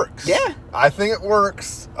it works. Yeah. I think it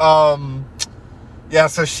works.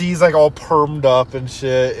 So she's like all permed up and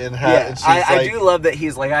shit. And she's I do love that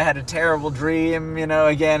he's like, I had a terrible dream,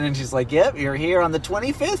 again. And she's like, yep, you're here on the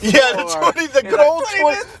 25th floor. Yeah, the good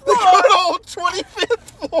old 25th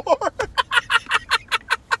floor.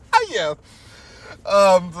 Yeah.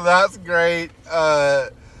 So that's great.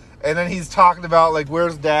 And then he's talking about, like,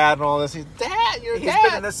 where's Dad and all this. He's Dad. He's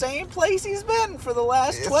been in the same place he's been for the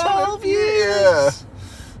last 12 years. Yeah.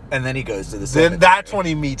 And then he goes to the cemetery. Then that's when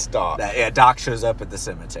he meets Doc. Doc shows up at the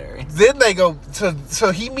cemetery. Then they go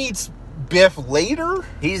so he meets Biff later.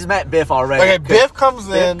 He's met Biff already. Okay, Biff comes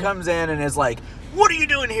in and is like, "What are you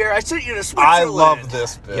doing here? I sent you to Switzerland." I love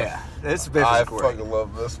this Biff. Yeah, this Biff is great. I fucking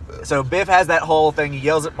love this Biff. So Biff has that whole thing. He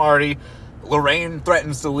yells at Marty. Lorraine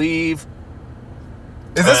threatens to leave.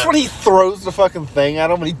 Is this when he throws the fucking thing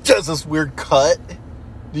at him and he does this weird cut?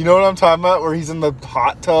 Do you know what I'm talking about? Where he's in the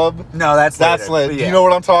hot tub? No, that's later. Do you know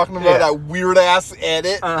what I'm talking about? Yeah. That weird ass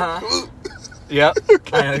edit? Uh-huh. Yep.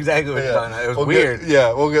 Okay. I know exactly what you're talking about. It was weird.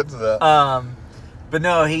 We'll get to that. But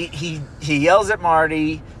no, he yells at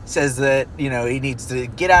Marty, says that, he needs to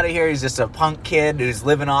get out of here. He's just a punk kid who's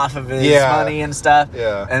living off of his Yeah. money and stuff.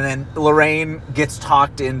 Yeah. And then Lorraine gets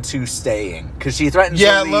talked into staying because she threatens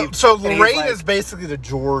to leave. So and he's Lorraine like, is basically the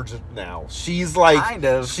George now. She's like, Kind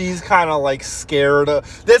of. she's kind of like scared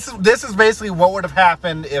of this. This is basically what would have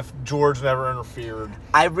happened if George never interfered.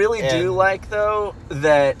 I really do and- like, though,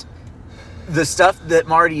 that the stuff that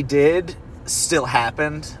Marty did still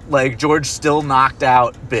happened. Like, George still knocked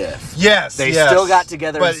out Biff. Yes, They yes. still got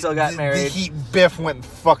together and But still got married. Biff went and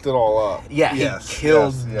fucked it all up. Yeah, Yes, he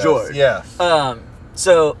killed yes, George. Yes.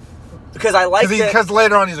 So, because I like that... Because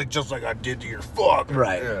later on he's like, just like I did to your father.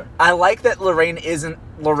 Right. Yeah. I like that Lorraine isn't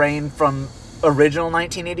Lorraine from original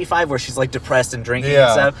 1985 where she's like depressed and drinking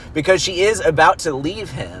and stuff, because she is about to leave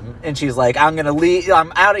him and she's like, I'm gonna leave,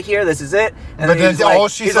 I'm out of here, this is it. And But then he's like, all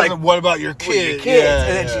she he's says like, is, what about your "Well, your kids? kids," Yeah,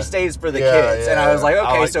 and then yeah. she stays for the Yeah, kids. And I was like, yeah.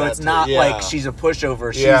 I okay, like so that it's too. not Yeah. like she's a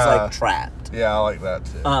pushover, she's Yeah. like trapped. Yeah, I like that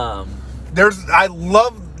too. Um I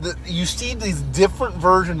love that you see these different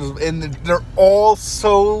versions, and they're all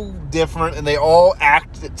so different, and they all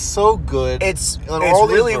act it so good. it's in all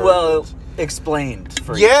these really well versions. explained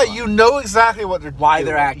for Yeah, each one. you know exactly what they're Why doing.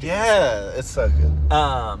 they're acting. Yeah, it's so good.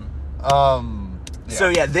 Yeah. So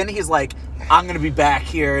yeah, then he's like, I'm gonna be back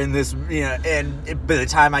here in this, and by the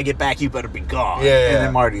time I get back, you better be gone. Yeah, And yeah.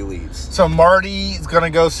 then Marty leaves. So Marty's gonna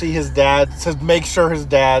go see his dad to make sure his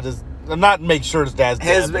dad is not make sure his dad's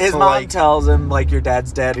His dead. but his to, mom like, tells him, like, your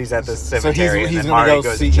dad's dead. He's at the so cemetery. he's and then gonna Marty go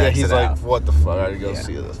goes see. and Yeah, checks he's it like, out. what the fuck? I gotta go Yeah.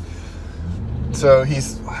 see this. So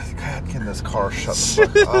he's God, can this car shut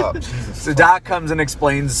the fuck up? Jesus. So Doc comes and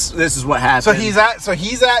explains this is what happened. So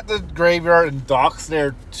he's at the graveyard, and Doc's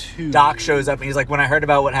there too. Doc shows up and he's like, when I heard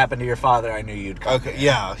about what happened to your father, I knew you'd come. Okay,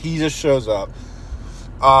 yeah, he just shows up.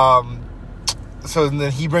 So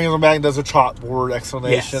then he brings him back and does a chalkboard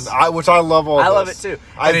explanation, Yes. which I love all I this. love it too.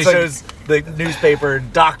 I And he think- shows the newspaper,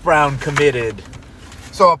 Doc Brown committed.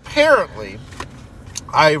 So apparently,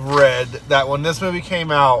 I read that when this movie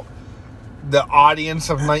came out, the audience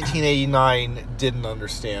of 1989 didn't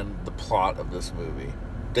understand the plot of this movie.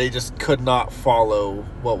 They just could not follow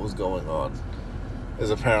what was going on, is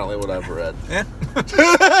apparently what I've read. Yeah.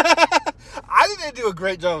 I think they do a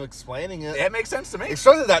great job of explaining it. It makes sense to me.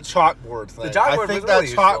 Especially that chalkboard thing. The chalkboard I think was that really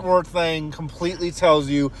useful. chalkboard thing completely tells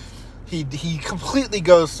you, he completely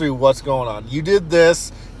goes through what's going on. You did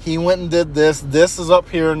this, he went and did this, this is up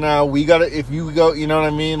here now, we gotta, if you go, you know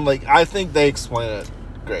what I mean? Like, I think they explain it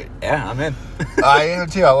great. Yeah, I'm in. I am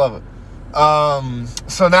too, I love it.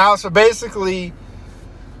 So basically,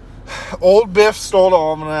 old Biff stole the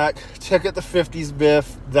almanac, took it to 50s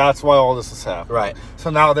Biff, that's why all this is happening. Right. So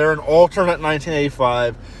now they're in alternate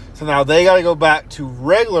 1985. So now they got to go back to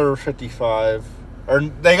regular 55, or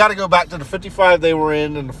they got to go back to the 55 they were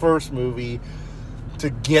in the first movie to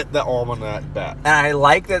get the almanac back. And I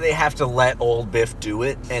like that they have to let old Biff do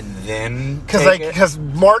it and then Because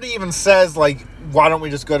Marty even says, like, why don't we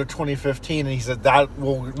just go to 2015? And he said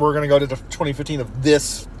we're going to go to the 2015 of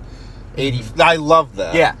this 80. I love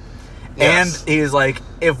that. Yeah. Yes. And he's like,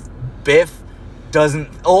 if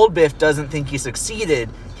old Biff doesn't think he succeeded,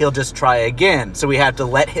 he'll just try again. So we have to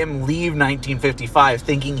let him leave 1955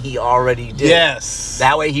 thinking he already did. Yes.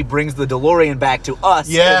 That way he brings the DeLorean back to us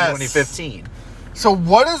Yes. in 2015. So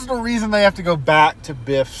what is the reason they have to go back to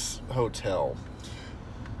Biff's hotel?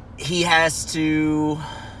 He has to...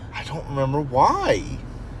 I don't remember why.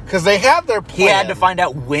 Because they have their plan. He had to find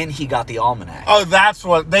out when he got the almanac. Oh, that's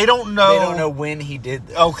what... They don't know... They don't know when he did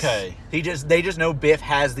this. Okay. They just know Biff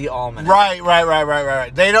has the almanac.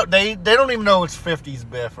 Right. They don't even know it's 50s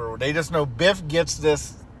Biff, or they just know Biff gets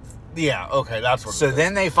this. Yeah, okay, that's what. So it is.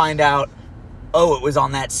 then they find out, oh, it was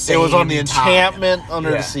on that same it was on the time. enchantment under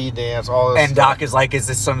Yeah. the sea dance. All this And stuff. Doc is like, is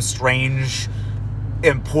this some strange,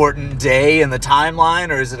 important day in the timeline,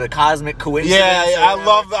 or is it a cosmic coincidence? Yeah, or I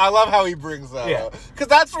whatever? love how he brings that Yeah. up, because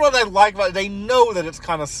that's what I like about it. They know that it's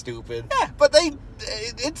kind of stupid. Yeah. But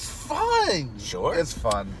it's fun. Sure. It's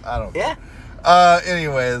fun. I don't. Yeah.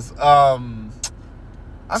 Anyways, I'm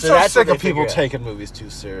So so that's sick what of they people figure out. taking movies too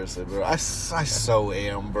seriously, bro. I so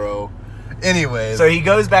am, bro. Anyways, So he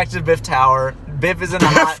goes back to Biff Tower. Biff is in a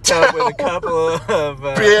hot tub with a couple of...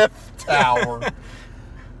 Biff Tower.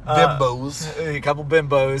 Bimbos. A couple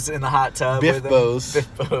bimbos in the hot tub. with them. Biffbos.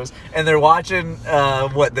 Biffbos. And they're watching,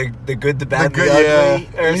 the good, the bad, and the yeah.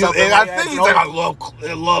 ugly. Or And something and like I that. think It's he's an like, old-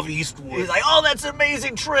 I love Eastwood. He's like, oh, that's an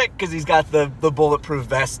amazing trick, because he's got the bulletproof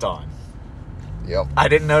vest on. yep. I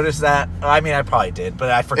didn't notice that. I mean, I probably did, but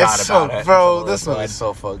I forgot It's about so, it. bro. until This one. movie's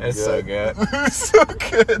so fucking It's good. so good. It's so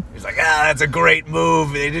good. He's like, that's a great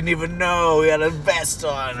move. They didn't even know he had a vest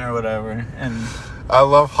on or whatever. And I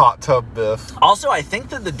love Hot Tub Biff. also, I think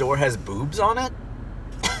that the door has boobs on it.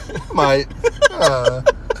 Might.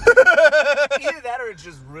 Either that or it's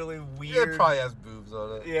just really weird. It probably has boobs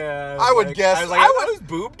on it. Yeah. I would guess. I was like, are those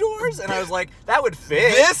boob doors? And I was like, that would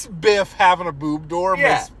fit. This Biff having a boob door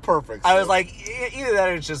makes perfect sense. I was like, either that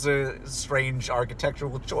or it's just a strange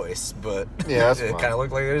architectural choice, but yeah, it kind of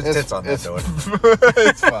looked like there's tits on that door.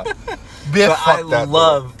 It's fine. Biff, but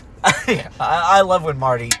I love when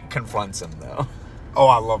Marty confronts him, though. Oh,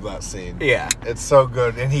 I love that scene. Yeah. It's so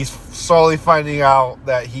good. And he's slowly finding out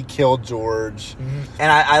that he killed George. Mm-hmm. And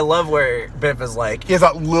I love where Biff is like... He has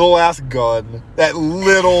that little-ass gun. That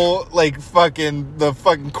little, the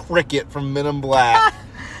fucking cricket from Men in Black.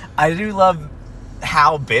 I do love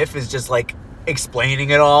how Biff is just,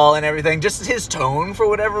 explaining it all and everything. Just his tone, for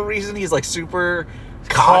whatever reason. He's, super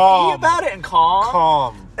cocky about it and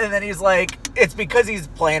calm. And then he's like... It's because he's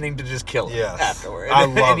planning to just kill him afterward. I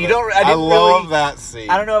love it. I love that scene.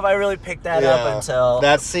 I don't know if I really picked that up until...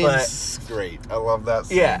 That scene's great. I love that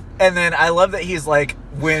scene. Yeah. And then I love that he's like,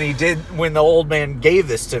 when the old man gave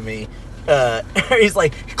this to me, he's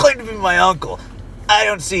like, he claimed to be my uncle. I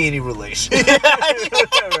don't see any relation.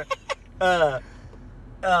 But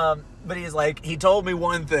he's like, he told me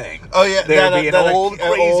one thing. Oh, yeah. There'd be an old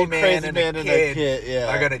crazy man and a kid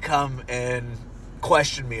are going to come and...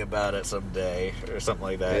 question me about it someday or something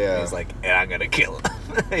like that. Yeah. And he's like, and I'm gonna kill him.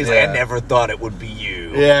 He's like, I never thought it would be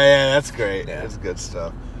you. Yeah, that's great. Yeah. That's good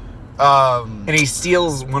stuff. And he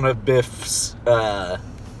steals one of Biff's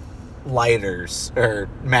lighters or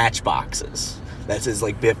matchboxes. That says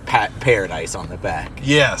Biff Paradise on the back.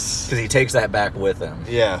 Yes. Because he takes that back with him.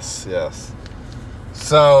 Yes.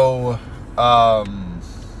 So,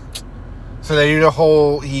 so they do the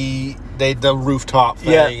whole the rooftop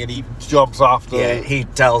thing, and he jumps off the. Yeah, he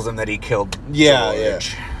tells them that he killed George. Yeah.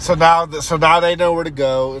 So now they know where to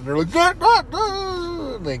go, and they're like,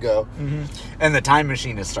 and they go. Mm-hmm. And the time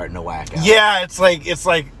machine is starting to whack out. Yeah, it's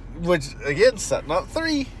like, which again, setting up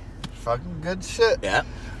 3, fucking good shit. Yeah.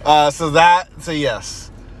 So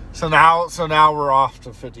yes. So now we're off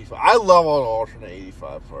to 55. I love all the alternate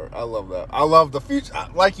 85 part. I love that. I love the future.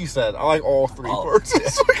 Like you said, I like all 3 parts of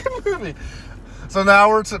this fucking movie. So now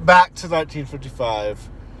we're back to 1955.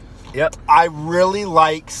 Yep. I really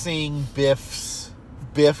like seeing Biff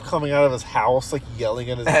coming out of his house, yelling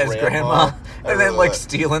at his grandma. And then,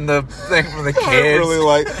 stealing the thing from the kids.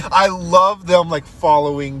 I love them,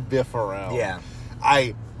 following Biff around. Yeah.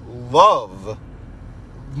 I love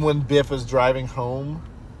when Biff is driving home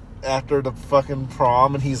after the fucking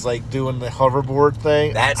prom and he's, doing the hoverboard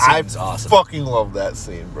thing. That scene's awesome. I fucking love that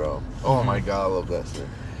scene, bro. Oh, my God, I love that scene.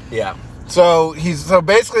 Yeah. So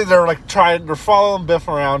basically they're following Biff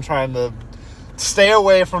around, trying to stay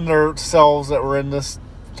away from themselves that were in this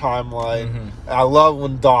timeline. Mm-hmm. I love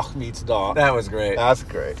when Doc meets Doc. That was great. That's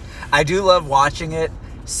great. I do love watching it,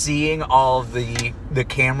 seeing all of the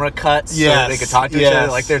camera cuts so they could talk to each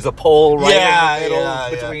other. There's a pole right in the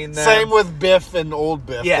middle between them. Same with Biff and old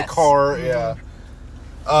Biff. Yes. The car. Mm-hmm.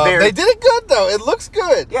 Yeah. They did it good though. It looks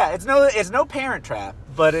good. Yeah, it's no Parent Trap,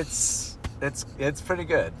 but it's pretty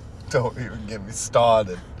good. Don't even get me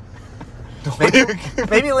started.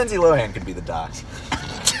 Maybe Lindsay Lohan could be the Doc.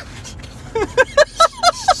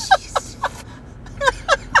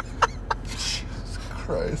 Jesus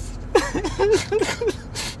Christ.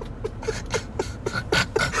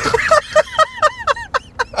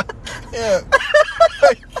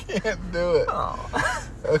 I can't do it. Oh.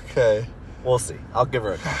 Okay. We'll see. I'll give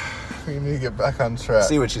her a call. We need to get back on track.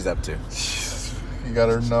 See what she's up to. You got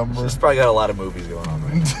her number? She's probably got a lot of movies going on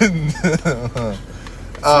right now.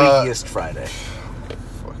 Freakiest Friday.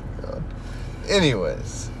 Fucking God.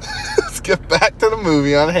 Anyways, let's get back to the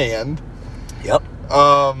movie on hand. Yep.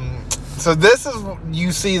 So this is,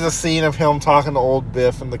 you see the scene of him talking to old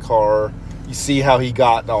Biff in the car. You see how he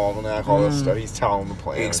got the almanac, all this stuff. He's telling the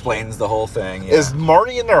plan. He explains the whole thing. Yeah. Is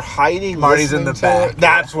Marty in there hiding? Marty's in the back.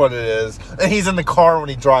 That's what it is. And he's in the car when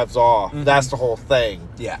he drives off. Mm-hmm. That's the whole thing.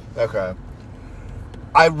 Yeah. Okay.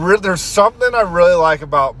 There's something I really like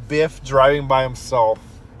about Biff driving by himself.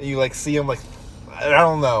 And you see him I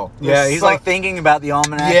don't know. He's thinking about the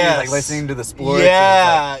almanac. Yes. He's listening to the sports.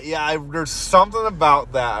 Yeah, there's something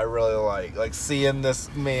about that I really like. Seeing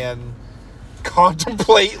this man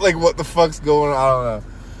contemplate what the fuck's going on.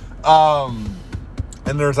 I don't know.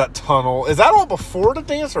 And there's that tunnel. Is that all before the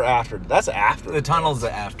dance or after? That's after. The tunnel's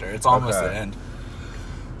after. It's almost the end.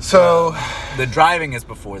 So the driving is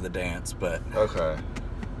before the dance, but okay.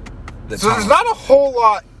 There's not a whole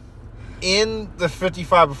lot in the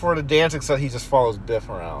 55 before the dance except he just follows Biff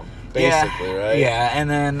around, basically, right? Yeah, and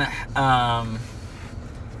then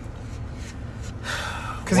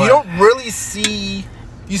because you don't really see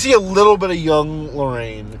You see a little bit of young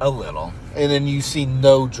Lorraine. A little. And then you see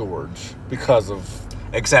no George because of...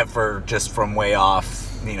 Except for just from way off,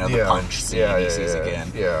 the punch scene he sees again.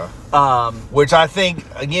 Yeah. Which I think,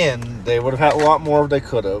 again, they would have had a lot more if they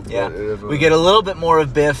could have. Yeah. We get a little bit more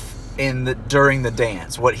of Biff during the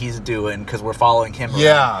dance, what he's doing, because we're following him around.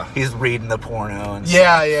 Yeah. He's reading the porno and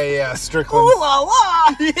Yeah. Strickland. Ooh la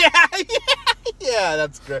la! Yeah,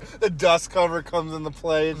 that's great. The dust cover comes into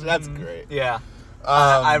play. That's great. Yeah.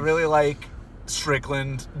 I really like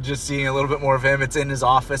Strickland, just seeing a little bit more of him. It's in his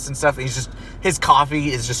office and stuff. His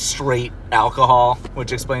coffee is just straight alcohol,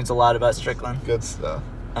 which explains a lot about Strickland. Good stuff.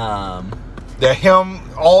 Yeah,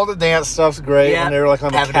 all the dance stuff's great. Yeah. When they're like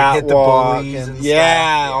on the Having to hit the catwalk. bullies and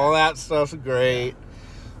yeah, stuff. all that stuff's great.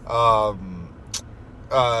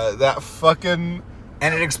 That fucking...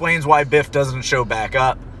 and it explains why Biff doesn't show back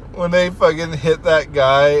up. When they fucking hit that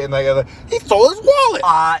guy and that guy, he stole his wallet.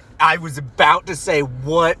 I was about to say,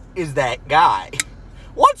 what is that guy?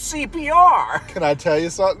 What's CPR? Can I tell you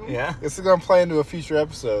something? Yeah. This is going to play into a future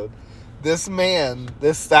episode. This man,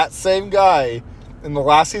 that same guy in the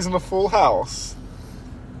last season of Full House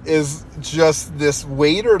is just this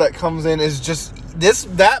waiter that comes in is just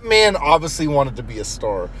that man obviously wanted to be a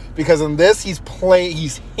star, because in this he's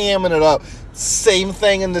hamming it up. Same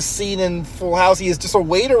thing in the scene in Full House. He is just a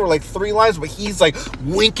waiter with like 3 lines, but he's like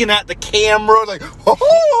winking at the camera like,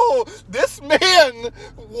 oh, this man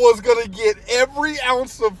was gonna get every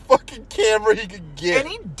ounce of fucking camera he could get. And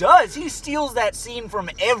he does. He steals that scene from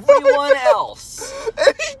everyone else.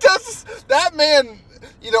 And he does. That man,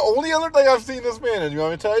 only other thing I've seen this man in, you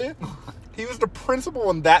want me to tell you? He was the principal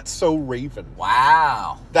in That's So Raven.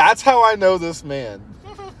 Wow. That's how I know this man.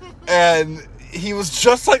 And he was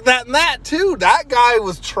just like that in that, too. That guy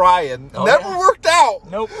was trying. Oh, Never worked out.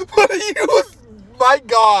 Nope. But he was, my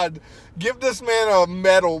God, give this man a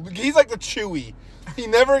medal. He's like the Chewy. He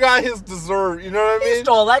never got his dessert, you know what I mean? He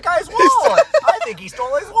stole that guy's wallet. I think he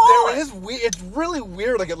stole his wallet. It's really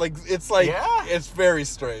weird. It's very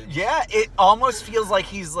strange. Yeah, it almost feels like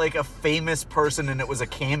he's like a famous person and it was a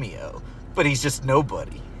cameo, but he's just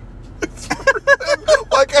nobody.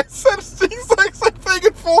 Like I said, he's like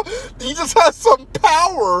thinking full. He just has some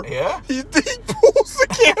power. Yeah. He pulls the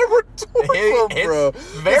camera towards him, bro.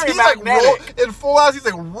 Very he's magnetic. In Full House, he's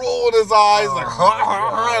like rolling his eyes,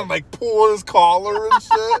 and like pulling his collar and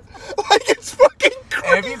shit. Like it's fucking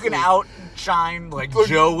crazy. And if you can outshine like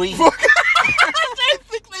Joey. I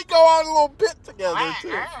think they go on a little bit together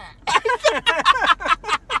too.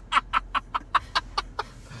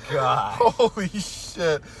 God. Holy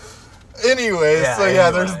shit. Anyway,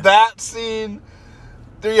 anyway. There's that scene.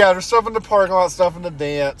 There's stuff in the parking lot, stuff in the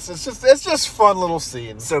dance. It's just fun little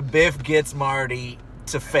scenes. So Biff gets Marty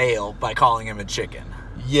to fail by calling him a chicken.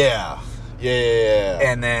 Yeah.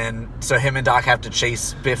 And then, so him and Doc have to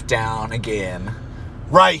chase Biff down again.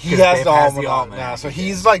 Right, he 'Cause has Biff the has the almanac almanac now. So again.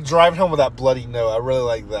 he's like driving home with that bloody nose. I really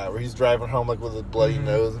like that, where he's driving home like with a bloody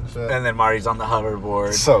nose and shit. And then Marty's on the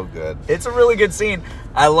hoverboard. So good. It's a really good scene.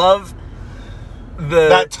 I love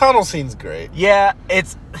that tunnel scene's great. Yeah,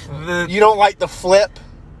 it's You don't like the flip?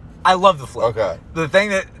 I love the flip. Okay. The thing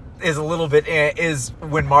that is a little bit is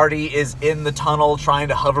when Marty is in the tunnel trying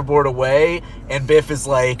to hoverboard away, and Biff is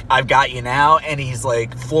like, "I've got you now," and he's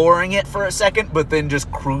like flooring it for a second, but then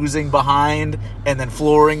just cruising behind and then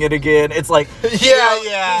flooring it again. It's like,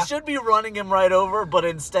 yeah. he should be running him right over, but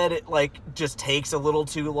instead it like just takes a little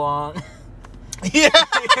too long. Yeah.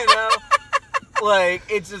 Like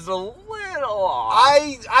it's just a little off.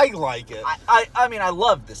 I like it. I mean, I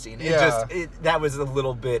love the scene. Yeah. That was a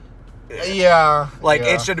little bit. Yeah.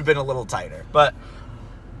 It should have been a little tighter. But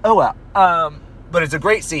oh well. But it's a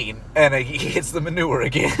great scene, and he hits the manure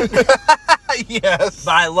again. Yes.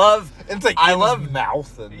 But I love. It's like I in love his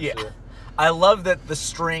mouth and yeah. shit. I love that the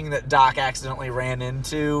string that Doc accidentally ran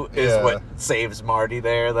into is what saves Marty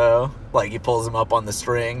there, though. Like he pulls him up on the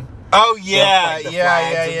string. Oh yeah, the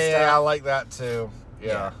flags and yeah. stuff. I like that too.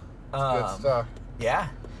 Yeah. Good stuff. Yeah.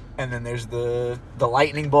 And then there's the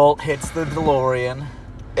lightning bolt hits the DeLorean.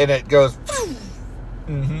 And it goes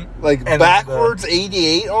like And backwards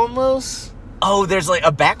 88 almost. Oh, there's like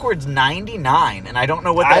a backwards 99, and I don't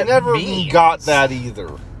know what that I never means. got that either.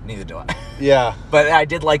 Neither do I. Yeah. But I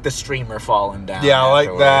did like the streamer falling down. Yeah, I like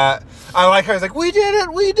afterward. that. I like how he's like, we did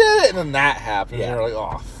it. And then that happened. Yeah. And you're like,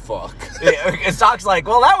 oh, fuck. Yeah, and Doc's like,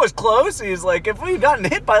 well, that was close. He's like, if we'd gotten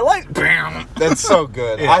hit by light, bam. That's so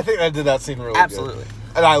good. Yeah. I think I did that scene really Absolutely. good.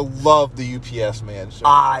 And I love the UPS man show.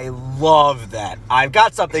 I love that. I've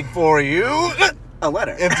got something for you. A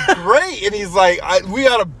letter. It's great. And he's like, we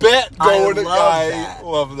got a bet going. I love that.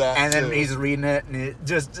 Love that. And then too. he's reading it, and it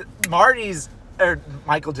just Marty's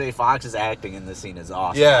Michael J. Fox's acting in this scene is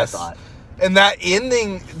awesome. Yes. I thought. And that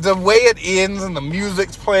ending, the way it ends and the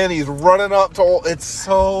music's playing, he's running up to... It's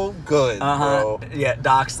so good, bro. Yeah,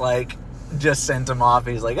 Doc's like, just sent him off.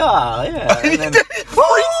 He's like, oh, yeah. And then,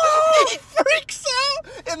 he freaks out,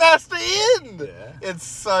 and that's the end. Yeah. It's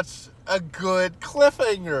such a good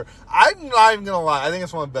cliffhanger. I'm not even gonna lie. I think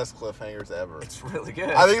it's one of the best cliffhangers ever. It's really good.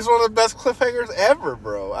 I think it's one of the best cliffhangers ever,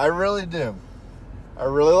 bro. I really do. I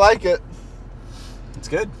really like it. It's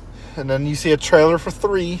good. And then you see a trailer for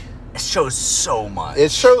 3. It shows so much.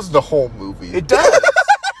 It shows the whole movie. It does.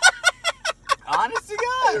 Honest to It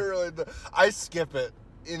God. really does. I skip it.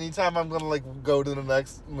 Anytime I'm gonna like go to the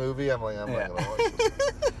next movie, I'm like, I'm not gonna watch this.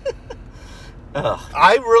 Ugh.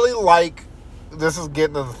 I really like. This is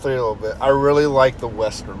getting to the 3 a little bit. I really like the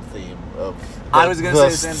Western theme of. I was gonna say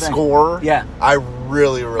the same thing. Score. Yeah. I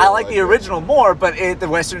really I like the it. original more, but the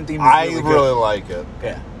Western theme is I really really good. like it.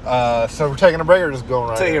 Yeah. So we're taking a break or just going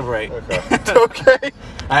right? Take in? a break. Okay. Okay.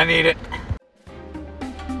 I need it.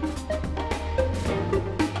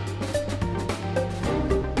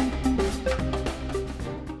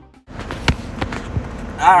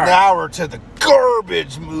 All right. Now we're to the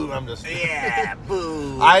garbage movie. I'm just. Yeah,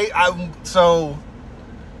 boo. So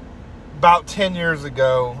about 10 years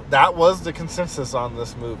ago, that was the consensus on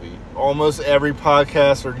this movie. Almost every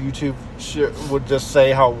podcast or YouTube would just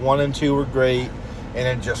say how 1 and 2 were great, and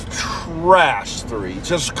then just trash 3.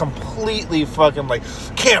 Just completely fucking like,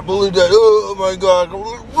 can't believe that. Oh my god,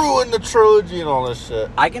 ruined the trilogy and all this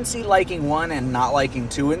shit. I can see liking 1 and not liking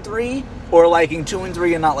 2 and 3, or liking 2 and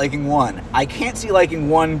 3 and not liking 1. I can't see liking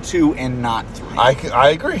 1, 2, and not 3. I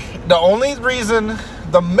agree.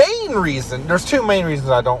 The main reason, there's 2 main reasons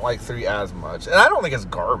I don't like 3 as much. And I don't think it's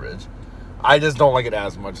garbage. I just don't like it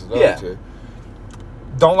as much as the other 2.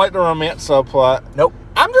 Don't like the romance subplot. Nope.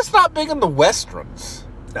 I'm just not big into Westerns.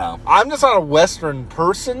 No. I'm just not a Western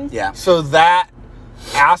person. Yeah. So that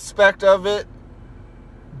aspect of it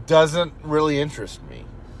doesn't really interest me.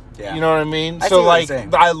 Yeah. You know what I mean? I see So, what like, you're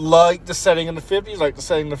saying. I like the setting in the 50s, like the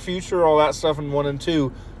setting in the future, all that stuff in 1 and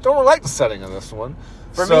 2. Don't really like the setting in this one.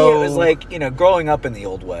 For me, it was like, growing up in the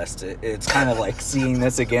Old West, it's kind of like seeing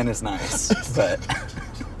this again is nice. But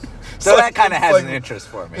so that kind of has an interest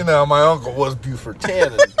for me. You know, my uncle was Buford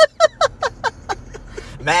Tannen.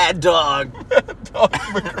 Mad Dog. Dog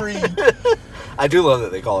McCree. I do love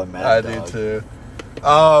that they call him Mad Dog. I do too.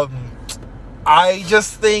 I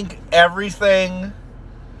just think everything,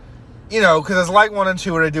 because it's like 1 and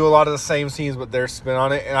 2 where they do a lot of the same scenes but their spin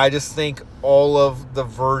on it, and I just think all of the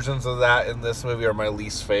versions of that in this movie are my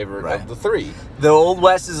least favorite of the 3. The Old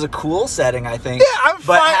West is a cool setting, I think. Yeah, I'm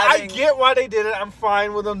fine. I get why they did it. I'm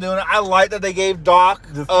fine with them doing it. I like that they gave Doc...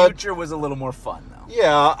 The future was a little more fun, though.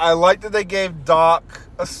 Yeah, I like that they gave Doc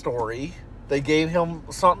a story. They gave him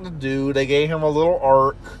something to do. They gave him a little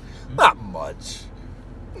arc. Not much.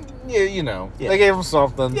 Yeah, they gave him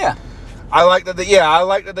something. Yeah. I like that.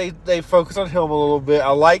 They focus on him a little bit. I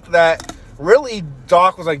like that. Really,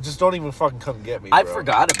 Doc was like, just don't even fucking come get me, bro. I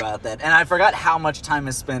forgot about that, and I forgot how much time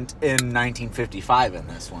is spent in 1955 in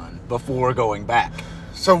this one before going back.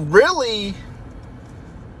 So really,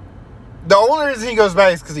 the only reason he goes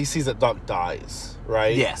back is because he sees that Doc dies,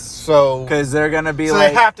 right? Yes. So because they're gonna be so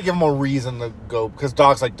like, they have to give him a reason to go because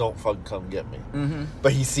Doc's like, don't fucking come get me. Mm-hmm.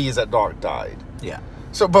 But he sees that Doc died. Yeah.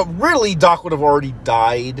 So, but really, Doc would have already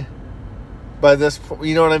died by this point.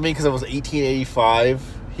 You know what I mean? Because it was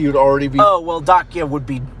 1885. He would already be... Oh, well, Doc would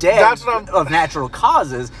be dead of natural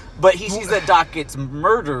causes, but he sees that Doc gets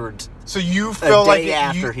murdered. So you feel like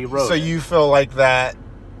after he wrote. So you feel like that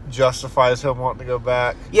justifies him wanting to go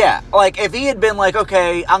back? Yeah, like if he had been like,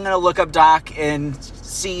 okay, I'm gonna look up Doc and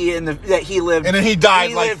see that he lived, and then he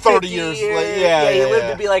died like 30 years later. Yeah, he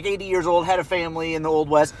lived to be like 80 years old, had a family in the Old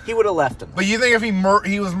West. He would have left him. But you think if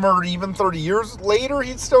he was murdered even 30 years later,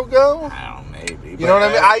 he'd still go? I don't know, maybe. You know what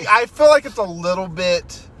I mean? I feel like it's a little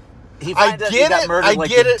bit. He finds out he got murdered like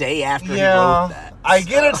the day after he wrote that. I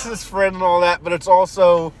get it's his friend and all that, but it's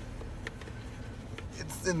also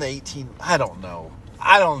it's in the I don't know.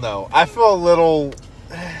 I feel a little.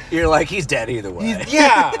 You're like, he's dead either way.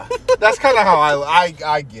 Yeah, that's kind of how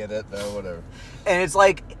I get it though. Whatever. And it's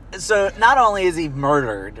like, so not only is he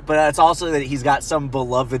murdered, but it's also that he's got some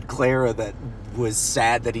beloved Clara that was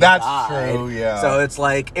sad that he died. That's true, yeah. So it's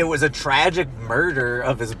like, it was a tragic murder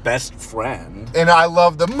of his best friend. And I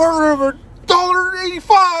love the murder of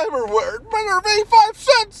 $1.85 or what? Murder of 85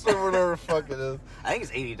 cents or whatever the fuck it is. I think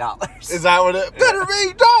it's $80. Is that what it? Better of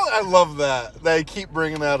 $80. I love that. They keep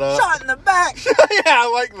bringing that up. Shot in the back. Yeah, I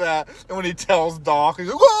like that. And when he tells Doc, he's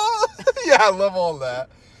like, "What?" Yeah, I love all that.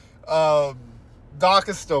 Doc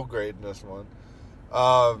is still great in this one.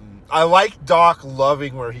 I like Doc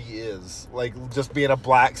loving where he is, like just being a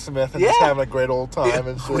blacksmith and just having a great old time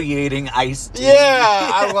and shit. Creating iced tea.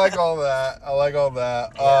 Yeah, I like all that.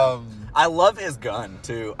 Yeah. I love his gun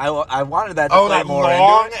too. I wanted that to play that more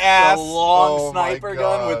long into it. ass, the long sniper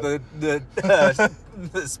gun with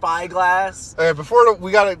the spyglass. Okay, before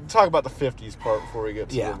we got to talk about the 50s part before we get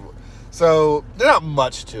to the, so there's not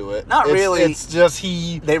much to it. Not really. It's just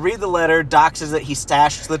They read the letter. Doc says that he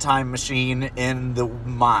stashed the time machine in the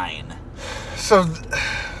mine. So,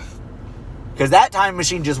 because that time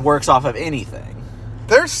machine just works off of anything.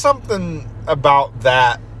 There's something about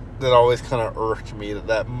that always kind of irked me.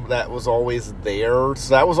 That was always there.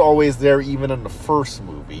 So that was always there even in the first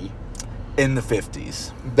movie. In the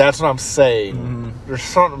 50s. That's what I'm saying. Mm-hmm. There's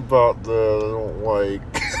something about that I don't like.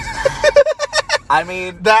 I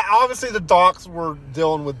mean, that obviously the docs we're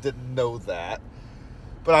dealing with didn't know that,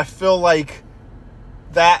 but I feel like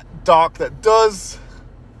that doc that does,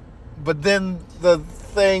 but then the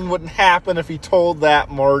thing wouldn't happen if he told that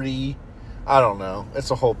Marty. I don't know.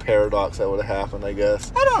 It's a whole paradox that would have happened, I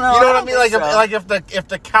guess. I don't know. You know what I mean? Like, If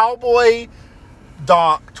the cowboy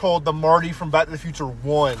doc told the Marty from Back to the Future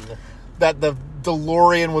 1 that the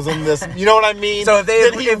DeLorean was in this, you know what I mean? So if they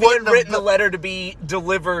had written written the letter to be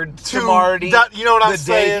delivered to Marty, you know what I'm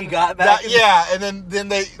saying? The day he got back, and then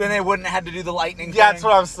they wouldn't have had to do the lightning. That's thing.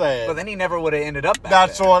 what I'm saying. But then he never would have ended up back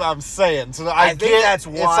That's there. what I'm saying. So I think that's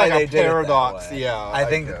why it's like they a did paradox. it that way. Yeah, I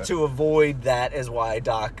think to avoid that is why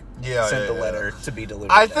Doc sent the letter to be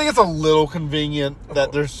delivered. I think it's a little convenient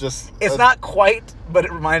that there's just. It's not quite, but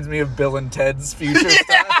it reminds me of Bill and Ted's Future.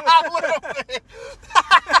 Yeah, a little bit.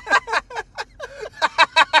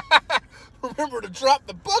 Remember to drop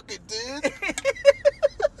the bucket, dude.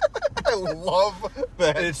 I love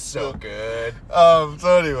that. It's so good.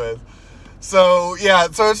 So anyways. So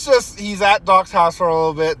it's just he's at Doc's house for a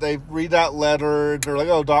little bit. They read that letter. They're like,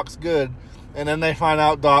 "Oh, Doc's good," and then they find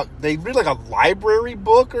out Doc. They read like a library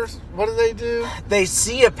book or what do they do? They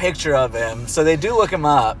see a picture of him, so they do look him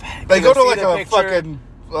up. They go to like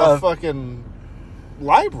a fucking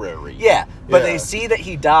library. Yeah, but they see that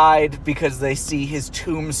he died because they see his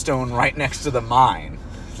tombstone right next to the mine.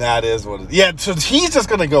 That is what it is. Yeah, so he's just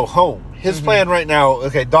going to go home. His plan right now,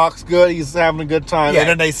 okay, Doc's good, he's having a good time, and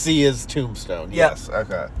then they see his tombstone. Yep. Yes,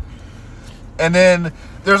 okay. And then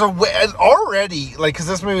there's a way, already, like, because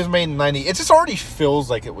this movie was made in 90, it just already feels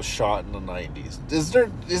like it was shot in the 90s.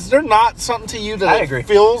 Is there not something to you that I agree.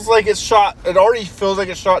 Feels like it's shot, it already feels like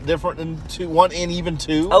it's shot different in 1 and even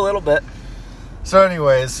 2? A little bit. So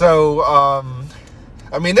anyways, I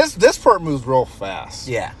mean, this part moves real fast.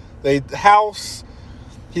 Yeah. The house,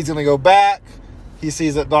 he's going to go back. He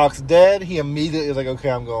sees that Doc's dead. He immediately is like, okay,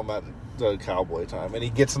 I'm going back to cowboy time. And he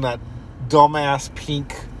gets in that dumbass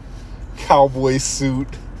pink cowboy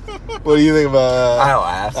suit. What do you think about that? I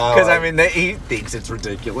laugh. Because, he thinks it's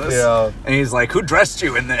ridiculous. Yeah. And he's like, who dressed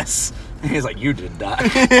you in this? And he's like, you did, Doc.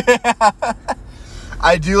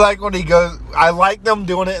 I do like when he goes. I like them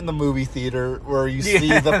doing it in the movie theater where you see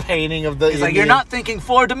the painting of the. He's like, you're not thinking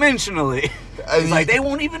 4-dimensionally. He's like, they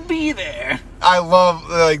won't even be there. I love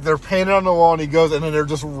they're painted on the wall and he goes and then they're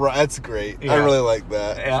just. That's great. Yeah. I really like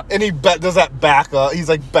that. Yeah. And he does that back up. He's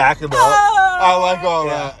like backing up. I like all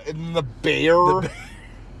that. And the bear.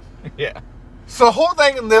 Yeah. So the whole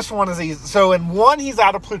thing in this one is in 1 he's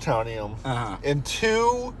out of plutonium. In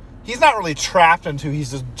 2. He's not really trapped in 2.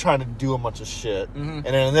 He's just trying to do a bunch of shit. And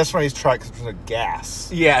then in this one, he's trapped because there's a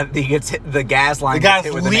gas. Yeah, he gets hit. The gas line gets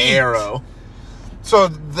hit with an arrow.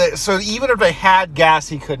 So even if they had gas,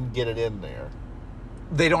 he couldn't get it in there.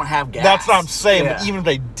 They don't have gas. That's what I'm saying. Yeah. But even if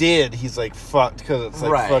they did, he's like fucked because it's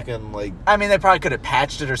like fucking like. I mean, they probably could have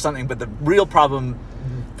patched it or something. But the real problem,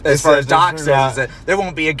 as far as Doc says, is that there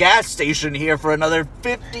won't be a gas station here for another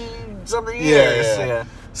 50-something years. Yeah.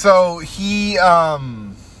 So he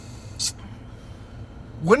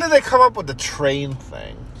when did they come up with the train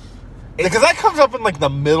thing? Because that comes up in like the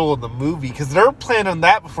middle of the movie. Because they're planning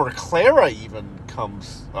that before Clara even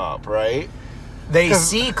comes up, right? They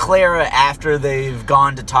see Clara after they've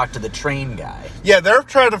gone to talk to the train guy. Yeah, they're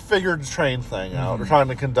trying to figure the train thing out. They're trying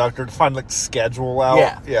to conduct her to find like schedule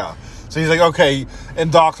out. Yeah. So he's like, okay,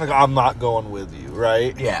 and Doc's like, I'm not going with you,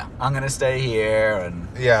 right? Yeah, I'm gonna stay here, and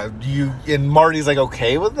and Marty's like,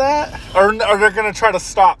 okay with that, or are they gonna try to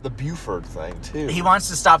stop the Buford thing too? He wants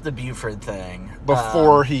to stop the Buford thing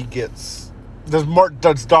before he gets.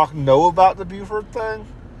 Does Doc know about the Buford thing?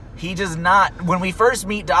 He does not. When we first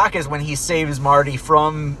meet Doc is when he saves Marty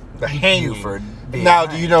from the hanging. Buford. Now,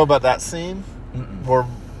 do you know about that scene where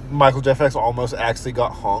Michael J. Fox almost actually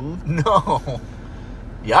got hung? No.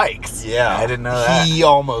 Yikes. Yeah. I didn't know that. He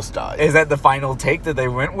almost died. Is that the final take that they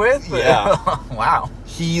went with? Yeah. Wow.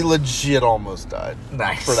 He legit almost died.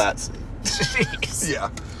 Nice. For that scene. Jeez. Yeah.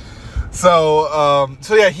 So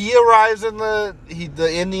yeah, he arrives in the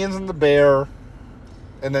Indians and the bear,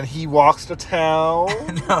 and then he walks to town.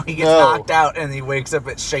 No, he gets knocked out and he wakes up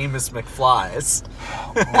at Seamus McFly's.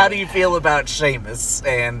 How do you feel about Seamus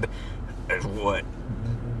and what?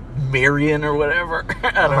 Marion or whatever?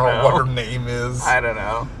 I don't know what her name is. I don't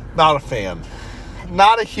know. Not a fan.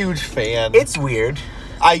 Not a huge fan. It's weird.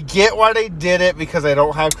 I get why they did it because they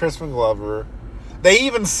don't have Crispin Glover. They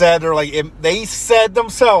even said they said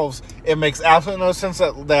themselves it makes absolutely no sense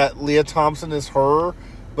that Leah Thompson is her,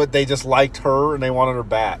 but they just liked her and they wanted her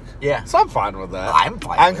back. Yeah. So I'm fine with that. I'm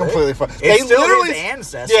fine. I'm completely fine. It's They still literally his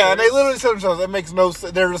ancestors. Yeah, and they literally said themselves it makes no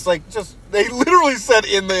sense. They're just like they literally said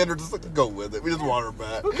in the end, just like, go with it. We just want her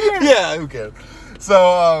back. Who cares? Yeah, who cares? So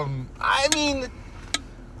I mean,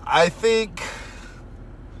 I think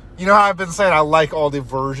you know how I've been saying I like all the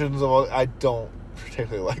versions of I don't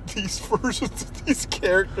particularly like these versions of these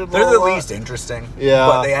characters. They're the least interesting. Yeah.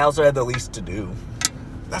 But they also had the least to do.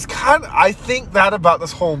 That's kind of, I think that about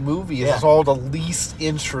this whole movie is Yeah. it's all the least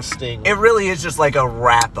interesting. It really is just like a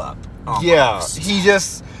wrap up. Yeah, he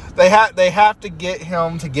just they have to get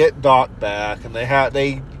him to get Doc back, and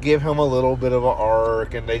they give him a little bit of an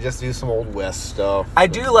arc, and they just do some old West stuff. I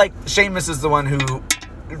do like Seamus is the one who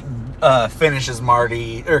finishes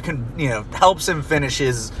Marty, or helps him finish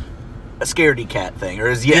his scaredy cat thing, or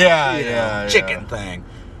his chicken thing.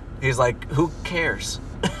 He's like, who cares?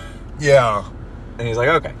 Yeah. And he's like,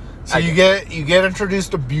 okay. So you get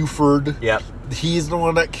introduced to Buford. Yep. He's the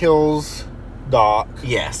one that kills Doc.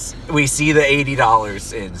 Yes. We see the $80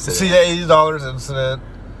 incident. See the $80 incident.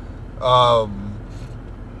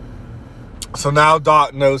 So now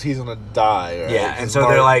Doc knows he's gonna die. Right? Yeah, and so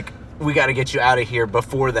they're like, we got to get you out of here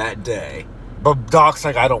before that day. But Doc's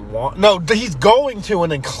like, I don't want... No, he's going to,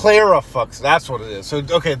 and then Clara fucks. That's what it is. So,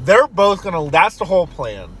 okay, they're both gonna... That's the whole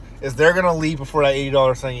plan. Is they're gonna leave before that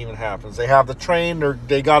 $80 thing even happens. They have the train.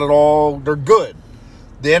 They got it all. They're good.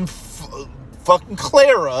 Then fucking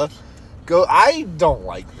Clara go. I don't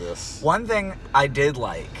like this. One thing I did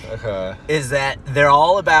like Okay. is that they're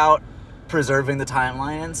all about preserving the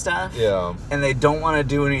timeline and stuff. Yeah. And they don't want to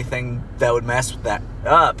do anything that would mess that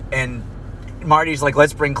up. And Marty's like,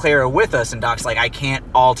 let's bring Clara with us. And Doc's like, I can't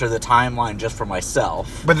alter the timeline just for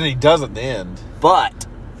myself. But then he does at the end. But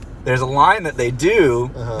there's a line that they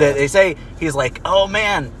do that they say, he's like, oh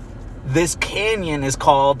man, this canyon is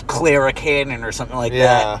called Clara Canyon or something like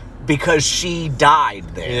that because she died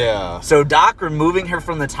there. Yeah. So Doc removing her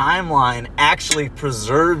from the timeline actually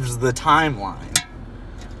preserves the timeline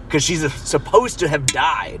because she's supposed to have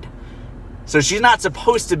died. So she's not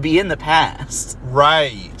supposed to be in the past.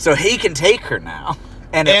 Right. So he can take her now.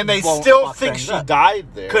 And they still think she died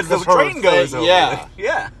there. Because the train goes over. Yeah.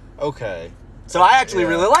 Yeah. Okay. So I actually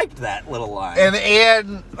really liked that little line.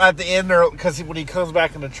 And at the end, because when he comes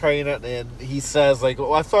back in the train at the end, he says, like,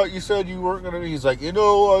 well, I thought you said you weren't going to... He's like,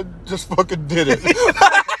 I just fucking did it. Pretty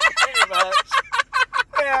much.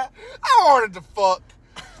 Yeah. I wanted to fuck.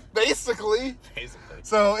 Basically. Basically.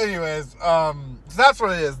 So, anyways, so that's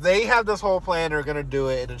what it is. They have this whole plan. They're going to do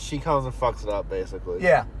it, and then she comes and fucks it up, basically.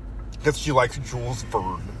 Yeah. Because she likes Jules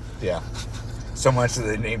Verne. Yeah. So much that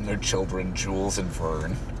they named their children Jules and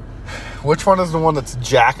Verne. Which one is the one that's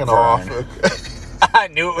jacking Verne. off? I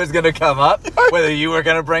knew it was going to come up, whether you were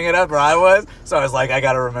going to bring it up or I was. So I was like, I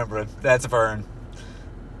got to remember it. That's Verne.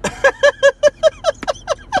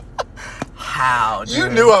 How, dude? You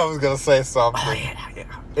knew I was going to say something. Oh, yeah.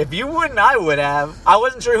 If you wouldn't, I would have. I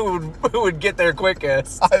wasn't sure who would get there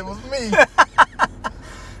quickest. It was me.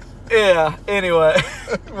 Yeah, anyway.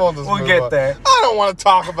 We'll get there. I don't want to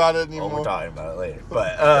talk about it anymore. Well, we're talking about it later.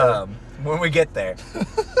 But when we get there.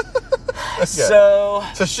 So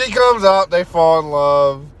she comes up, they fall in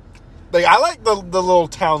love. I like the little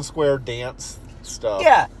town square dance stuff.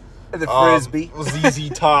 yeah, the frisbee, ZZ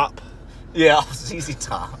Top. Yeah, ZZ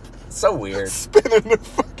Top. So weird. Spinning the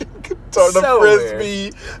fucking guitar, the So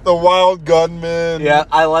frisbee, the wild gunman. Yeah,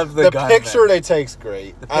 I love the gunman. picture they take's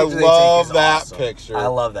great. I picture they love take is that awesome. picture. I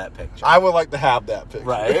love that picture. I would like to have that picture.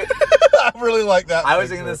 Right? I really like that. I was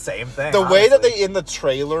picture. thinking the same thing. The way that honestly. they end the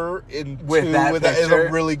trailer with that is picture,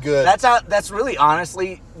 a really good. That's really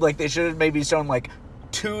honestly like they should have maybe shown like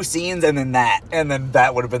 2 scenes and then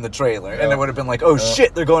that would have been the trailer, and it would have been like, oh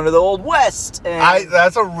shit, they're going to the Old West. And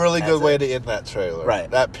that's a really good way to end that trailer.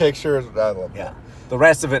 Right. That picture is. I love that. The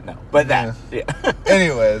rest of it, no. But that, yeah.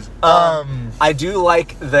 Anyways, I do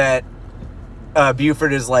like that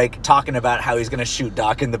Buford is like talking about how he's gonna shoot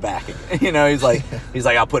Doc in the back again. You know, he's like,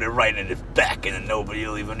 I'll put it right in his back and nobody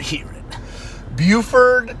will even hear it.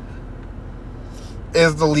 Buford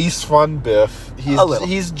is the least fun Biff.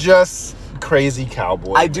 He's just crazy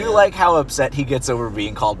cowboy. I do like how upset he gets over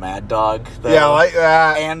being called Mad Dog, though. Yeah, like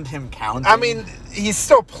that. And him counting. I mean, he's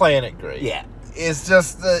still playing it great. Yeah. It's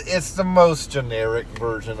just it's the most generic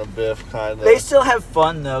version of Biff, kind of. They still have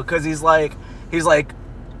fun though, because he's like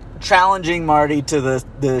challenging Marty to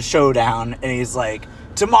the showdown, and he's like,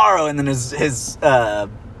 tomorrow, and then his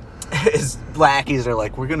lackeys are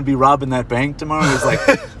like, we're gonna be robbing that bank tomorrow. He's like,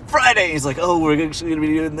 Friday. He's like, oh, we're actually gonna be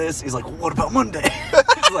doing this. He's like, what about Monday?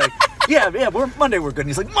 He's like, yeah, Monday we're good. And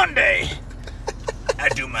he's like, Monday, I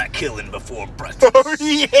do my killing before breakfast. Oh,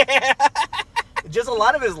 yeah. Just a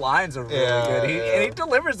lot of his lines are really good. And he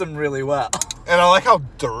delivers them really well. And I like how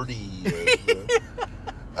dirty he is.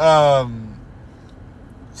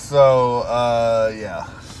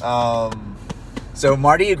 So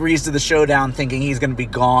Marty agrees to the showdown thinking he's going to be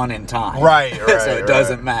gone in time. Right. So it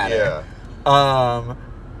doesn't matter. Yeah.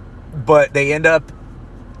 But they end up...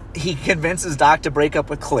 He convinces Doc to break up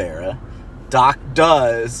with Clara. Doc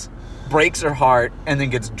does, breaks her heart, and then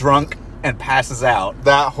gets drunk and passes out.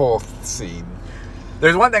 That whole scene.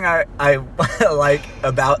 There's one thing I like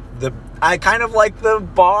about I kind of like the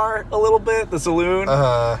bar a little bit, the saloon.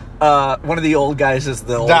 One of the old guys is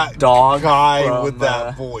the old dog guy from, with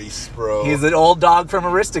that voice, bro. He's an old dog from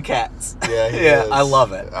Aristocats. Yeah, he is. I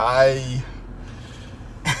love it. I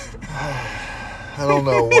don't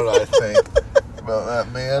know what I think about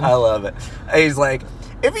that man. I love it. He's like,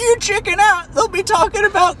 if you chicken out, they'll be talking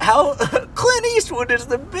about how Clint Eastwood is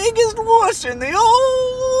the biggest wuss in the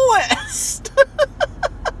old West.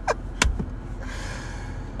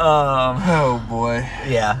 Oh boy.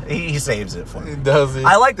 Yeah, he saves it for me. Does he?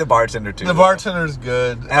 I like the bartender too. The bartender's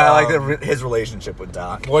good. And I like his relationship with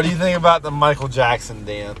Doc. What do you think about the Michael Jackson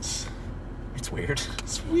dance? It's weird.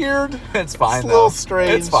 It's weird. It's fine. It's a little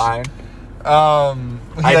strange. It's fine. I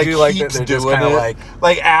do like that they're just kind of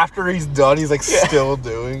like after he's done, he's like still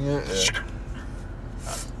doing it.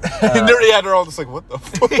 Yeah. And they're all just like, what the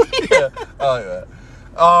fuck? Yeah, I like that.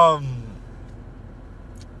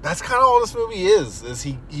 That's kind of all this movie is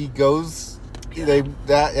he goes.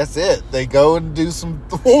 That's it. They go and do some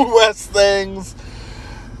Old West things.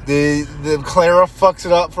 The Clara fucks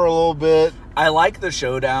it up for a little bit. I like the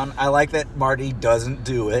showdown. I like that Marty doesn't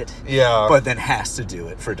do it. Yeah. But then has to do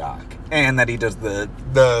it for Doc. And that he does the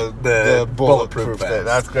bulletproof thing.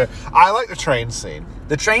 That's great. I like the train scene.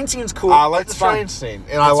 The train scene's cool. I like the train scene.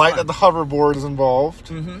 And I like that the hoverboard is involved.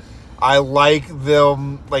 Mm-hmm. I like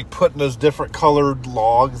them like putting those different colored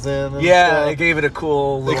logs in. And stuff. They gave it a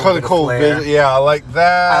cool little bit of cool vision. Yeah, I like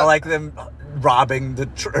that. I like them robbing the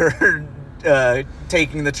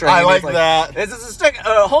taking the train. I like that. This is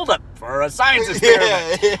a hold up for a science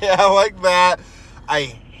experiment. Yeah, I like that. I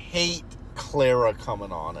hate Clara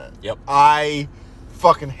coming on it. Yep. I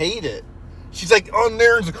fucking hate it. She's like on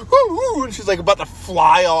there and, like, woo, woo, and she's like about to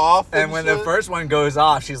fly off. And when the first one goes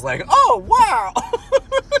off, she's like, "Oh wow!"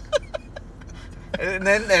 and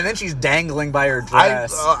then she's dangling by her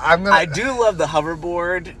dress. I do love the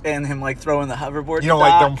hoverboard and him like throwing the hoverboard. You don't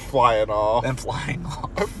like them flying off? Them flying off.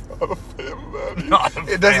 I'm not a fan of that.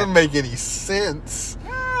 It doesn't make any sense.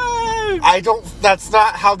 That's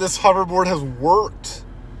not how this hoverboard has worked.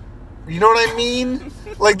 You know what I mean?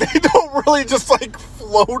 Like, they don't really just, like,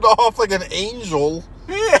 float off like an angel.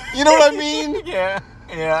 Yeah. You know what I mean? Yeah.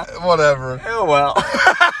 Whatever. Oh, well.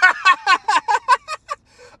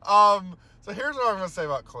 So here's what I'm going to say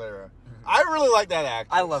about Clara. I really like that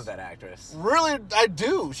actress. I love that actress. Really, I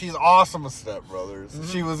do. She's awesome in Step Brothers. Mm-hmm.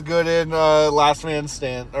 She was good in Last Man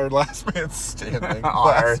Standing. Last Man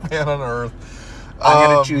on Earth. I'm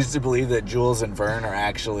going to choose to believe that Jules and Vern are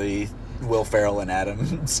actually Will Ferrell and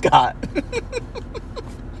Adam Scott.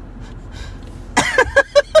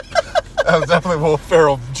 That was definitely Will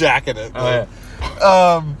Ferrell jacking it. Oh,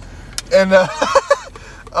 yeah.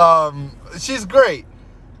 She's great.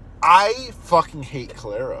 I fucking hate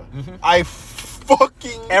Clara. Mm-hmm. I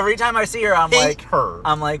fucking every time I see her, I'm like,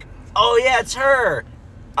 oh yeah, it's her.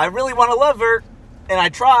 I really want to love her, and I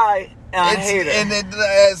try, and I hate her. And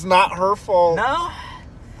it's not her fault. No.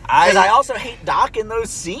 Because I also hate Doc in those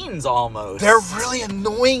scenes almost. They're really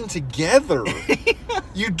annoying together.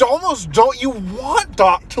 You want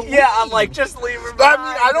Doc to leave. Yeah, I'm like, just leave her behind.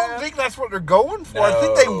 I mean, I don't think that's what they're going for. No. I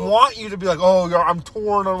think they want you to be like, oh, I'm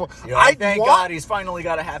torn. Thank God he's finally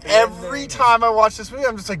got a happy ending. Every time I watch this movie,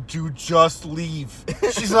 I'm just like, dude, just leave.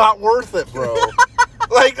 She's not worth it, bro.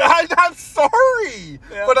 Like, I'm sorry.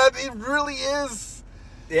 Yeah. But it really is.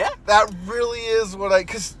 Yeah. That really is what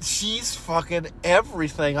because she's fucking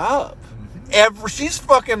everything up. She's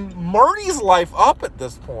fucking Marty's life up at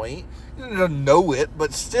this point. You don't know it,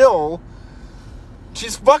 but still,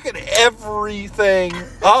 she's fucking everything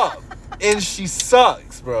up. And she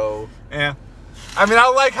sucks, bro. Yeah. I mean, I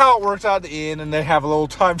like how it worked out at the end, and they have a little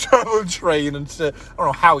time traveling train and shit. I don't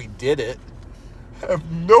know how he did it. I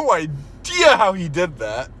have no idea how he did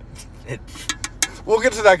that. We'll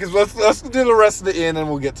get to that, because let's do the rest of the end, and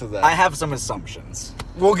we'll get to that. I have some assumptions.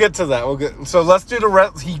 We'll get to that. So let's do the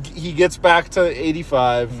rest. He gets back to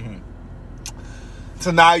 85. Mm-hmm.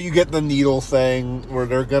 So now you get the needle thing where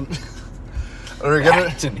they're gonna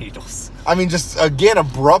back to needles. I mean, just again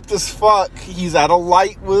abrupt as fuck. He's at a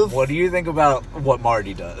light with. What do you think about what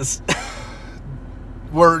Marty does?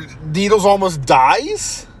 Where Needles almost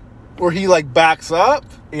dies, where he like backs up.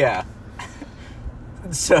 Yeah.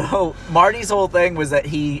 So Marty's whole thing was that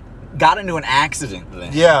he got into an accident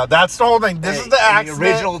then. Yeah, that's the whole thing. This is the accident. The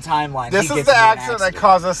original timeline. This is the accident that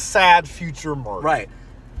caused a sad future Marty. Right.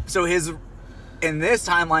 So in this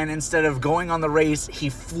timeline, instead of going on the race, he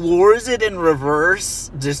floors it in reverse,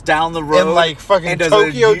 just down the road. And like fucking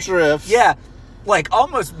Tokyo Drift. Yeah. Like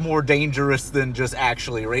almost more dangerous than just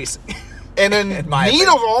actually racing. And then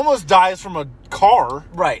Needles almost dies from a car.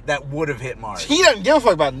 Right, that would have hit Marty. He doesn't give a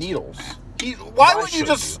fuck about Needles. Why would you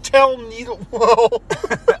just tell Needles? Well,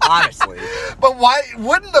 honestly. But why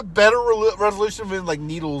wouldn't a better resolution have been like,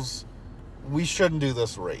 Needles, we shouldn't do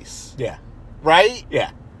this race? Yeah. Right? Yeah.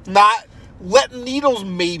 Not let Needles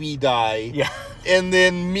maybe die. Yeah. And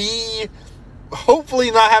then me hopefully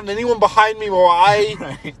not having anyone behind me while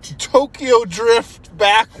I Tokyo drift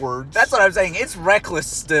backwards. That's what I'm saying. It's reckless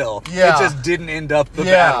still. Yeah. It just didn't end up the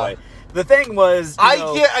bad way. The thing was, I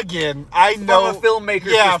know from a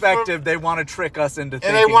filmmaker's perspective, they want to trick us into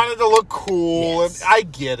thinking. And they wanted to look cool, and I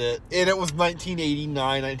get it. And it was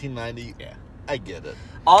 1989, 1990. Yeah. I get it.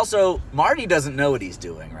 Also, Marty doesn't know what he's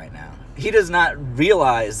doing right now. He does not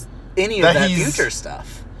realize any of that future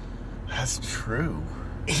stuff. That's true.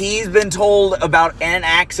 He's been told about an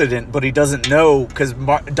accident, but he doesn't know because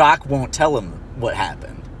Doc won't tell him what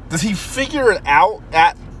happened. Does he figure it out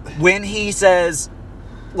when he says,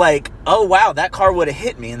 like, oh, wow, that car would have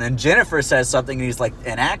hit me. And then Jennifer says something, and he's like,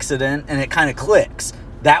 an accident, and it kind of clicks.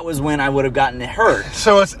 That was when I would have gotten hurt.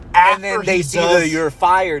 So it's after and then they see the "you're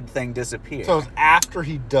fired" thing disappear. So it's after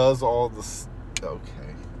he does all this. Okay.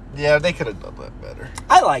 Yeah, they could have done that better.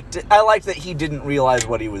 I liked it. I liked that he didn't realize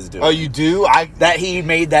what he was doing. Oh, you do? That he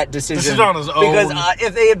made that decision on his own. Because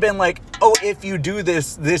if they had been like, oh, if you do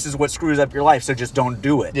this, this is what screws up your life, so just don't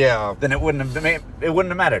do it. Yeah. Then it wouldn't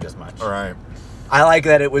have mattered as much. All right. I like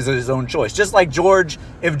that it was his own choice. Just like George,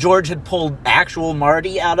 if George had pulled actual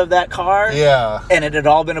Marty out of that car, and it had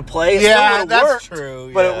all been a play, it still would have worked,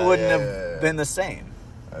 true. But it wouldn't have been the same.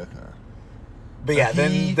 Okay. But yeah,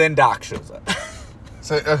 then Doc shows up.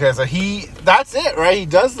 So that's it, right? He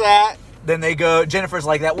does that. Then they go. Jennifer's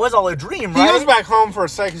like, that was all a dream, right? He goes back home for a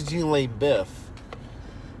second to lay Biff.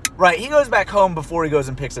 Right, he goes back home before he goes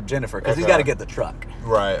and picks up Jennifer because he's got to get the truck.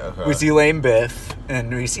 Right, okay. We see Lame Biff,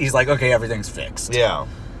 and he's like, okay, everything's fixed. Yeah.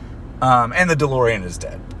 And the DeLorean is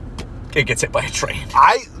dead. It gets hit by a train.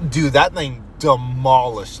 That thing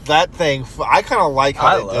demolished. That thing, I kind of like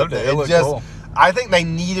how they did it. It looked cool. I think they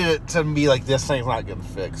needed it to be like, this thing's not getting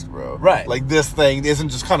fixed, bro. Right. Like, this thing isn't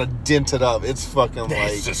just kind of dented up. It's fucking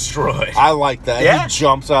it's destroyed. I like that. Yeah. He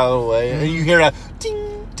jumps out of the way, and you hear that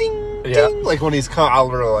ding, ding, ding. Like when he's coming, I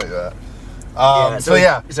really like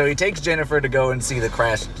that. So he takes Jennifer to go and see the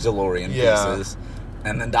crashed DeLorean pieces,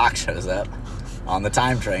 and then Doc shows up on the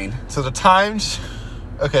time train. So the times.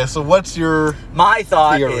 Okay, so what's your my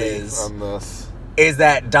thought theory on this? Is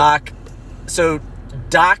that Doc? So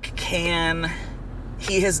Doc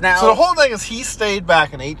he has now. So the whole thing is he stayed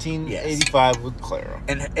back in 1885 with Clara,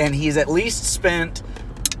 and he's at least spent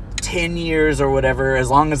 10 years or whatever, as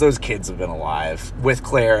long as those kids have been alive, with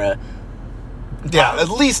Clara. Yeah, at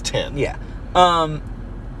least 10. Yeah.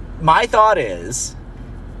 My thought is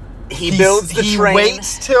he builds the train. He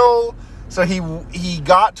waits till... So he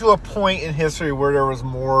got to a point in history where there was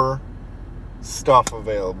more stuff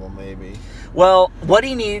available, maybe. Well, what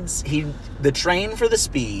he needs... the train for the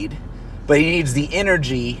speed, but he needs the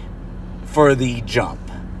energy for the jump.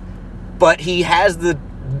 But he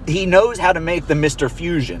knows how to make the Mr.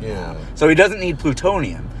 Fusion. Yeah. So he doesn't need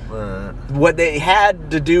plutonium. Right. What they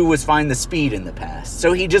had to do was find the speed in the past.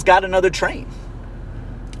 So he just got another train.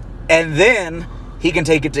 And then he can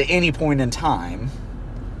take it to any point in time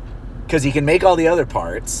because he can make all the other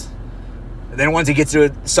parts. And then once he gets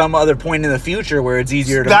to some other point in the future where it's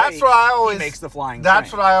easier to make, he makes the flying train.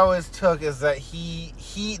 That's what I always took, is that he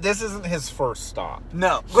this isn't his first stop.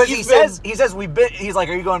 No, but he says we've been. He's like,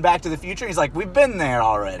 are you going Back to the Future? He's like, we've been there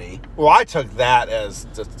already. Well, I took that as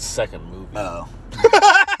the second movie. Oh,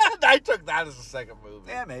 I took that as the second movie.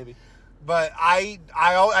 yeah, maybe. But I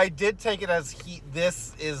did take it as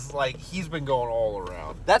this is like he's been going all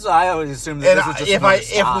around. That's what I always assumed. That And this was just if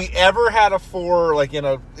we ever had a 4 like in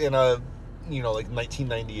a like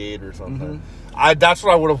 1998 or something, that's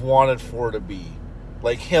what I would have wanted 4 to be.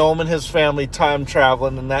 Like him and his family time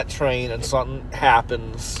traveling in that train, and something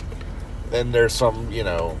happens, and there's some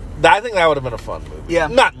I think that would have been a fun movie. Yeah,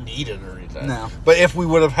 not needed or anything. No, but if we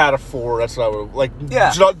would have had a 4, that's what I would have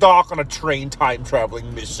like. Doc on a train time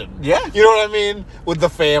traveling mission. Yeah, you know what I mean, with the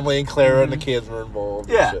family and Clara and the kids were involved.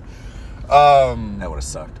 Yeah, and shit. That would have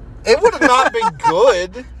sucked. It would have not been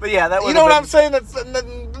good. But yeah, that would. You know what I'm saying?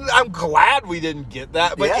 I'm glad we didn't get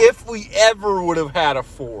that. But if we ever would have had a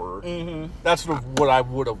 4, that's what I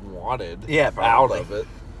would have wanted. Yeah, probably. Out of it.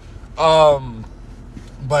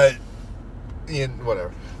 But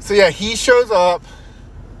whatever. So yeah, he shows up.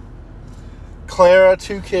 Clara,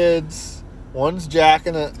 2 kids. One's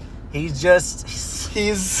jacking it.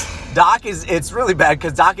 Doc is. It's really bad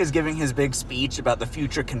because Doc is giving his big speech about the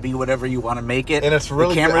future can be whatever you want to make it, and it's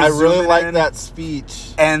really good. I really like that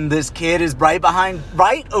speech. And this kid is right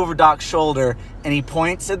over Doc's shoulder, and he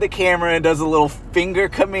points at the camera and does a little finger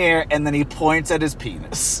come here, and then he points at his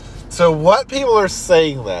penis. So what people are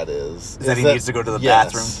saying that is that he needs to go to the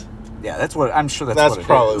bathroom. Yeah, that's what I'm sure. That's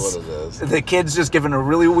probably what it is. The kid's just giving a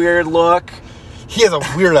really weird look. He has a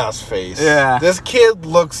weird ass face. Yeah. This kid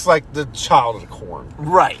looks like the child of the corn.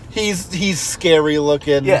 Right. He's scary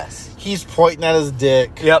looking. Yes. He's pointing at his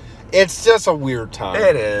dick. Yep. It's just a weird time.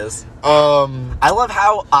 It is. I love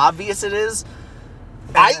how obvious it is.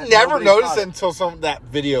 I never noticed it until that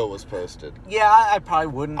video was posted. Yeah, I probably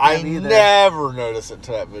wouldn't have either. Never noticed it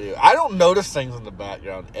until that video. I don't notice things in the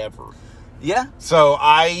background ever. Yeah. So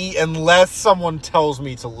unless someone tells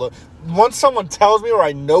me to look, once someone tells me or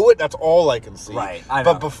I know it, that's all I can see. Right. I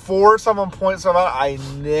know. But before someone points something out, I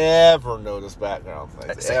never notice background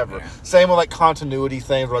things. Ever. Here. Same with like continuity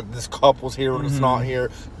things, like this couple's here and it's not here.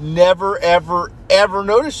 Never, ever, ever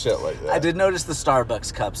notice shit like that. I did notice the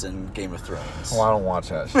Starbucks cups in Game of Thrones. Well, I don't watch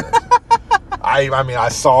that shit. I mean, I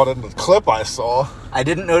saw it in the clip I saw. I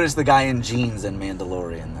didn't notice the guy in jeans in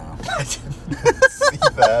Mandalorian, though. I didn't see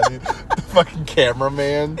that, dude. The fucking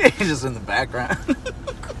cameraman. He's just in the background.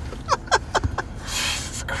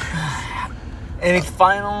 Any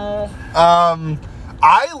final...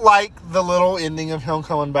 I like the little ending of him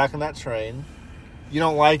coming back in that train. You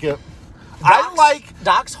don't like it?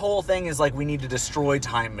 Doc's whole thing is like we need to destroy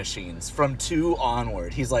time machines from 2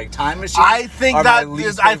 onward. He's like time machines. I think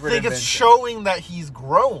it's showing that he's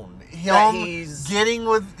grown.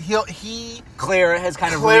 Clara has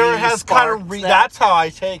kind of that's how I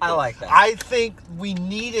take it. I like that. I think we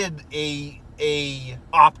needed a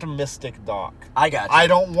optimistic Doc. I got you. I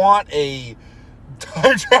don't want a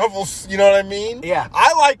time travel. You know what I mean? Yeah.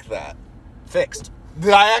 I like that. Fixed.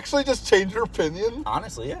 Did I actually just change your opinion?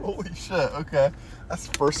 Honestly, yeah. Holy shit, okay. That's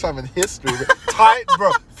the first time in history.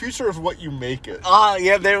 Bro, future is what you make it.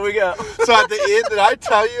 Yeah, there we go. So at the end, did I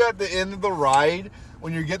tell you at the end of the ride,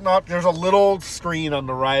 when you're getting off, there's a little screen on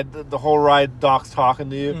the ride, the whole ride, Doc's talking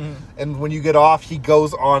to you. Mm-hmm. And when you get off, he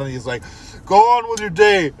goes on and he's like, go on with your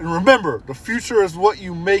day. And remember, the future is what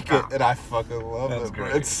you make it. And I fucking love it, bro.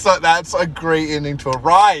 That's a great ending to a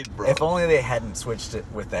ride, bro. If only they hadn't switched it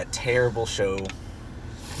with that terrible show.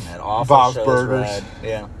 That awful Bob's Burgers. Ride.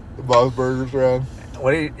 Yeah. The Bob's Burgers ride.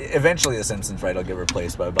 Eventually the Simpsons ride will get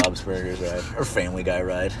replaced by Bob's Burgers ride. Or Family Guy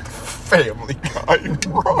ride. Family Guy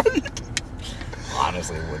ride.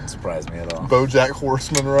 Honestly, it wouldn't surprise me at all. BoJack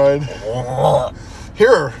Horseman ride.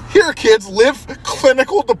 Here, kids, live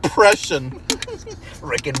clinical depression.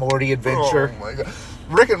 Rick and Morty adventure. Oh my god.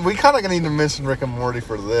 We kind of need to mention Rick and Morty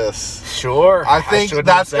for this. Sure. I think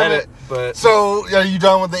that's it. But so, are you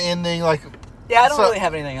done with the ending? Yeah, I don't really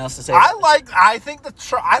have anything else to say. I think the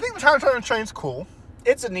time traveling train's cool.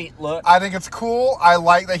 It's a neat look. I think it's cool. I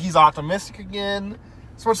like that he's optimistic again.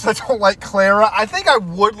 As much as I don't like Clara, I think I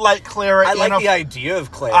would like Clara. I like the idea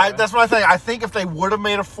of Clara. That's what I think. I think if they would have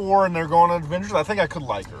made a 4 and they're going on adventures, I think I could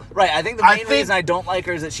like her. Right. I think the main reason I don't like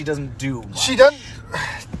her is that she doesn't do much. She doesn't.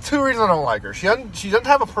 2 reasons I don't like her. She doesn't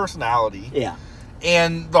have a personality. Yeah.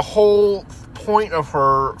 And the whole point of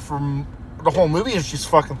her from the whole movie is she's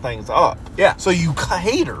fucking things up. Yeah. So you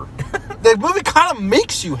hate her. The movie kind of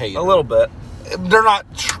makes you hate her. A little bit. They're not.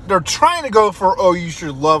 They're trying to go for you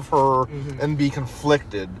should love her and be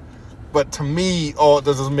conflicted, but to me, all it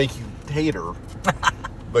does is make you hate her.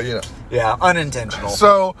 But, you know. Yeah, unintentional.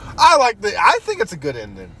 So, I think it's a good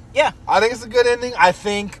ending. Yeah. I think it's a good ending. I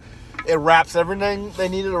think it wraps everything they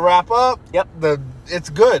needed to wrap up. Yep. It's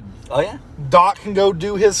good. Oh, yeah? Doc can go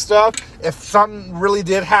do his stuff. If something really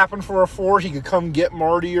did happen for a 4, he could come get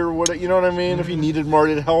Marty or what. You know what I mean? If he needed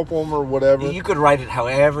Marty to help him or whatever. You could write it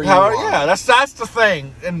however you want. Yeah, that's the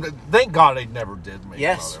thing. And thank God they never did make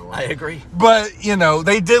Yes, another one. I agree. But, you know,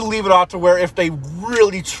 they did leave it out to where if they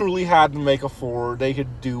really, truly had to make a 4, they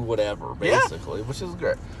could do whatever, basically, which is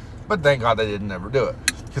great. But thank God they didn't never do it.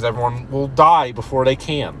 Because everyone will die before they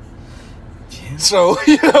can. Yeah. So,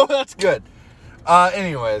 you know, that's good.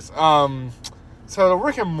 Anyways, so the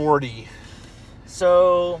Rick and Morty.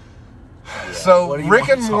 So Rick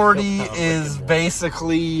and Morty is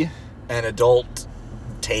basically an adult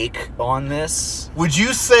take on this. Would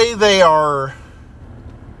you say they are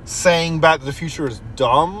saying Back to the Future is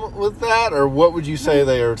dumb with that, or what would you say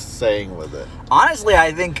they are saying with it? Honestly,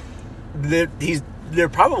 I think that they're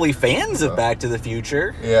probably fans of Back to the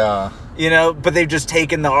Future. Yeah. You know, but they've just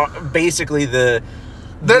taken basically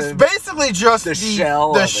There's basically just the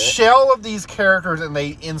shell of these characters, and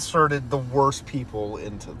they inserted the worst people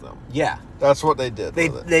into them. Yeah. That's what they did.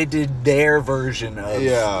 They did their version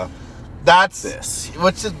of that's this.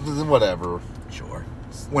 Which is whatever. Sure.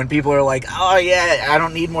 When people are like, oh yeah, I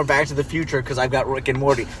don't need more Back to the Future because I've got Rick and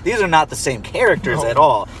Morty. These are not the same characters at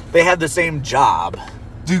all. They have the same job.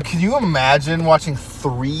 Dude, can you imagine watching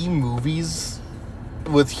 3 movies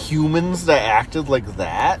with humans that acted like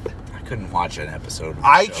that? I couldn't watch an episode.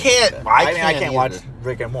 I can't watch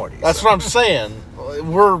Rick and Morty. That's what I'm saying.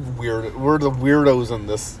 We're weird. We're the weirdos in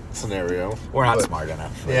this scenario. We're not smart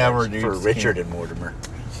enough. For Richard and Mortimer.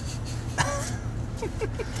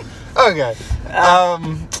 Okay.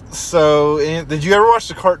 So, did you ever watch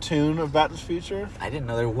the cartoon of Back to the Future? I didn't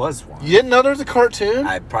know there was one. You didn't know there was a cartoon?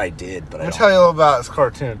 I probably did, but I'm going to tell you a little about this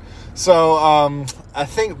cartoon. So, I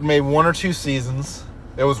think maybe 1 or 2 seasons.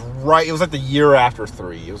 It was like the year after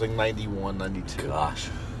 3. It was like 91, 92. Gosh.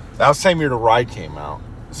 That was the same year The Ride came out.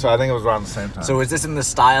 So I think it was around the same time. So is this in the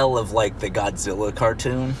style of like the Godzilla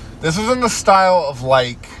cartoon? This was in the style of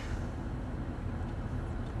like...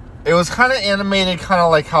 It was kind of animated, kind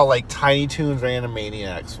of like how like Tiny Toons or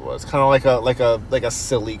Animaniacs was. Kind of like a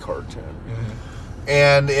silly cartoon. Mm-hmm.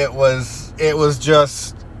 And it was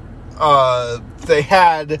just... they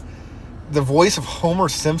had... The voice of Homer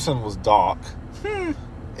Simpson was Doc.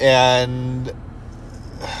 And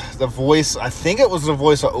the voice, I think it was the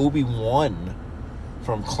voice of Obi-Wan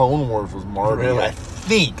from Clone Wars was Marty. Really? I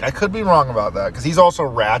think. I could be wrong about that, because he's also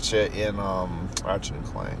Ratchet in Ratchet and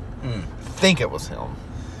Clank. I think it was him.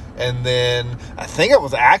 And then I think it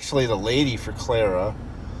was actually the lady for Clara.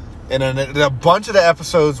 And then a bunch of the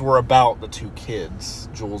episodes were about the 2 kids,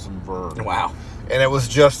 Jules and Vern. Wow. And it was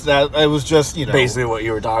just, you know... Basically what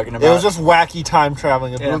you were talking about. It was just wacky time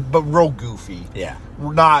traveling, but real goofy. Yeah.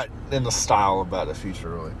 Not in the style of Back to the Future,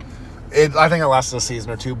 really. I think it lasted a season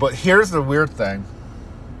or 2. But here's the weird thing.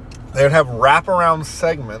 They would have wraparound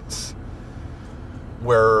segments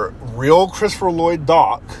where real Christopher Lloyd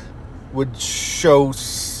Doc would show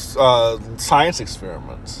science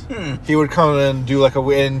experiments. He would come in and do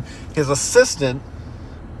and his assistant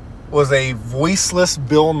was a voiceless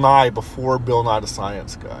Bill Nye before Bill Nye the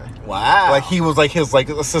Science Guy. Wow. Like he was like his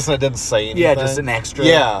assistant that didn't say anything. Yeah, just an extra.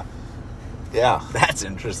 Yeah. That's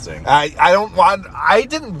interesting. I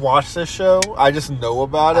didn't watch this show. I just know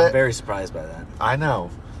about it. I'm very surprised by that. I know.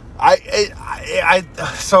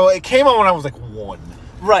 So it came out when I was like 1.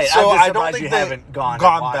 Right. So I'm just I surprised don't think you they haven't gone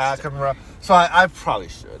back and so I probably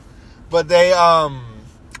should. But they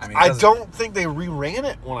I don't think they reran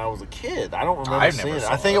it when I was a kid. I don't remember seeing it.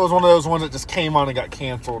 I think it was one of those ones that just came on and got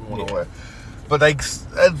canceled and went away. But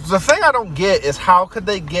the thing I don't get is how could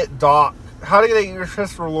they get Doc? How did they get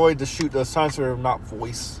Christopher Lloyd to shoot the science fair and not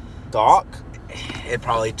voice Doc? It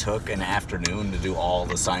probably took an afternoon to do all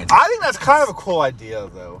the science. I think that's kind of a cool idea,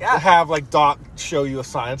 though. Yeah. To have Doc show you a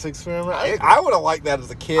science experiment. I would have liked that as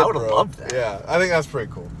a kid. I would have loved that. Yeah, I think that's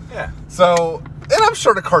pretty cool. Yeah. So, and I'm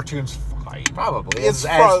sure the cartoon's fine. Probably. It's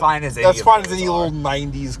as fine as any. As fine as any little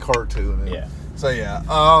 '90s cartoon. Yeah. So yeah,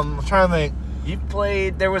 I'm trying to think. You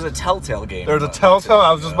played. There was a Telltale game. There was a Telltale.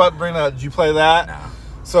 I was just about to bring that. Did you play that? No.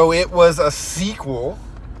 So it was a sequel.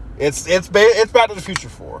 It's Back to the Future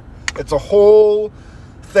 4. It's a whole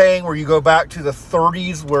thing where you go back to the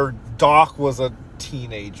 30s where Doc was a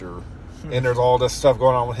teenager. And there's all this stuff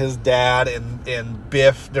going on with his dad and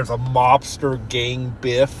Biff. There's a mobster gang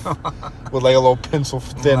Biff with like a little pencil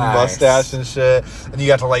thin mustache and shit. And you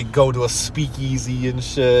got to go to a speakeasy and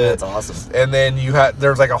shit. That's awesome. And then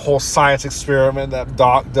there's like a whole science experiment that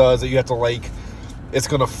Doc does that you have to it's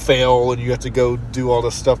going to fail and you have to go do all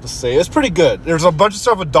this stuff to save. It's pretty good. There's a bunch of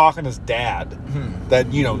stuff with Doc and his dad that,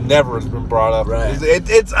 never has been brought up. Right.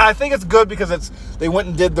 I think it's good because they went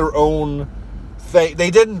and did their own thing. They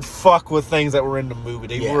didn't fuck with things that were in the movie.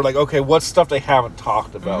 They were like, okay, what's stuff they haven't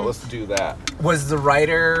talked about? Let's do that. Was the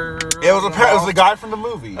writer... It was the guy from the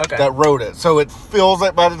movie that wrote it. So it feels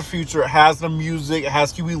like Back to the Future. It has the music. It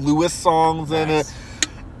has Huey Lewis songs in it.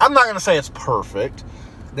 I'm not going to say it's perfect.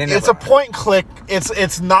 It's a point and click.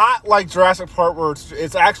 It's not like Jurassic Park where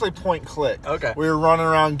it's actually point and click. Okay. Where you're running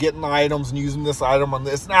around getting items and using this item on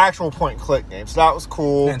this. It's an actual point and click game. So that was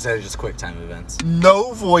cool. Instead of just quick time events.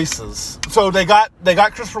 No voices. So they got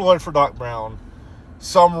Christopher Lloyd for Doc Brown.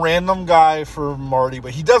 Some random guy for Marty,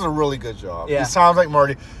 but he does a really good job. Yeah. He sounds like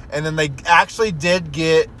Marty. And then they actually did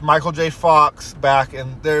get Michael J. Fox back,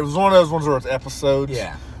 and there was one of those ones where it's episodes.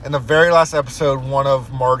 Yeah. In the very last episode, one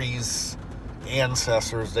of Marty's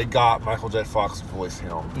ancestors, they got Michael J. Fox to voice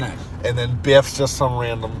him. Nice. And then Biff's just some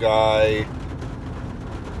random guy.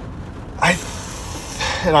 I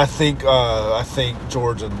think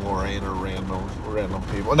George and Lorraine are random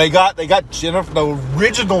people. And they got Jennifer, the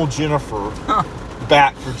original Jennifer,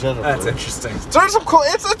 back for Jennifer. That's interesting. So there's some cool.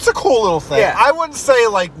 It's a cool little thing. Yeah. I wouldn't say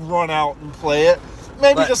like run out and play it.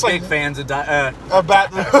 Maybe But just big like fans of Doc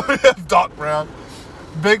Brown.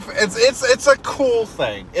 It's a cool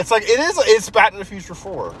thing. It's Back to the Future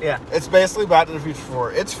 4. Yeah. It's basically Back to the Future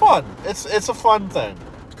 4. It's fun. It's a fun thing.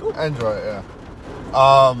 Cool. I enjoy it, yeah.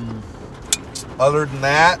 Other than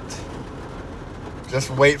that,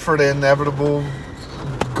 just wait for the inevitable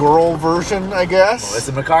girl version, I guess.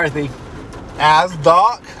 Melissa McCarthy. As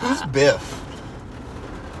Doc. Who's Biff?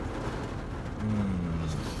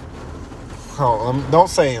 Oh, don't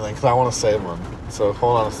say anything because I want to say one. So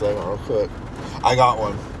hold on a second real quick. I got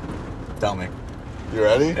one. Tell me. You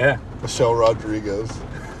ready? Yeah. Michelle Rodriguez.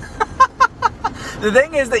 The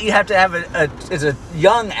thing is that you have to have a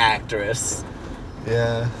young actress.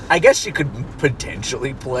 Yeah. I guess she could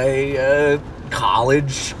potentially play a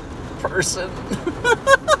college person.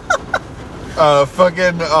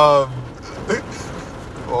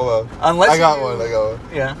 Hold on. Unless I got one.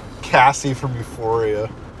 Yeah. Cassie from Euphoria.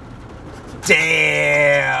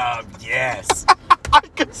 Damn. Yes. I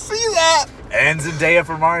can see that. And Zendaya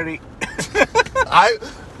for Marty. I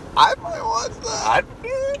might watch that.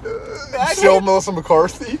 I'd Show Melissa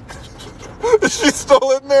McCarthy. Is she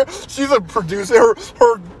still in there? She's a producer.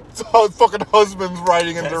 Her fucking husband's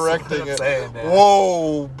writing and directing it. Saying, yeah.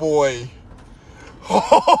 Whoa, boy.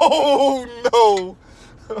 Oh, no.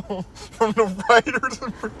 From the writers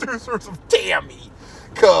and producers of Tammy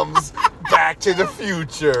comes Back to the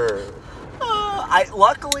Future. I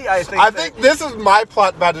think this is my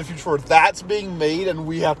plot Back to the Future where that's being made and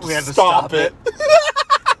we have to stop it.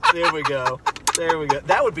 There we go.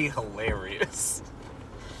 That would be hilarious.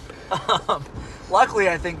 Luckily,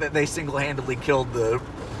 I think that they single-handedly killed the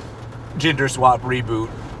gender swap reboot.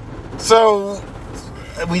 So,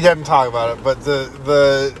 we didn't talk about it, but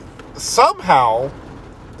the somehow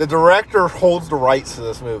the director holds the rights to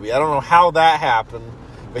this movie. I don't know how that happened,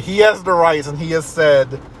 but he has the rights, and he has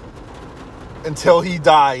said until he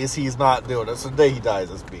dies, he's not doing it. So the day he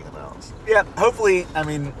dies, it's being announced. Yeah, hopefully,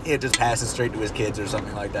 it just passes straight to his kids or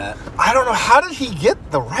something like that. I don't know. How did he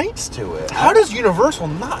get the rights to it? How does Universal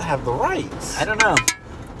not have the rights? I don't know.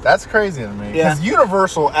 That's crazy to me. Yeah. Because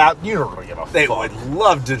Universal don't give a They fuck. would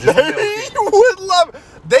love to just...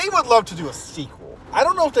 They would love to do a sequel. I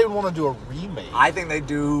don't know if they would want to do a remake. I think they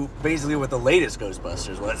do basically what the latest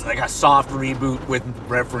Ghostbusters was, like a soft reboot with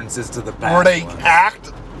references to the past. Where they ones.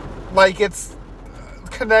 act like it's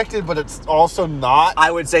connected, but it's also not. I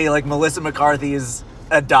would say like Melissa McCarthy is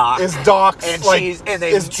a Doc. Is Doc's and like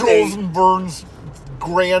is Jules and Burns'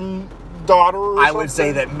 granddaughter? Or I would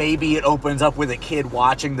say that maybe it opens up with a kid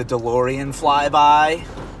watching the DeLorean fly by,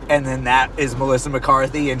 and then that is Melissa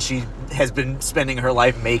McCarthy, and she has been spending her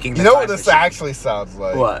life making. You know what this actually sounds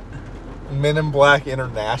like? What? Men in Black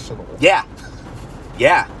International. Yeah.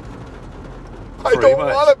 I don't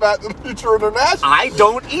want it Back to the Future International. I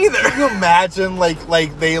don't either. Can you imagine, like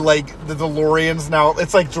they the DeLoreans now?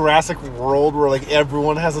 It's like Jurassic World, where like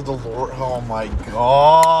everyone has a DeLorean. Oh my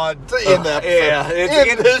god! In that,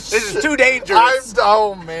 this is too dangerous.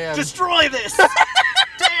 Oh man! Destroy this,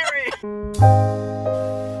 Terry.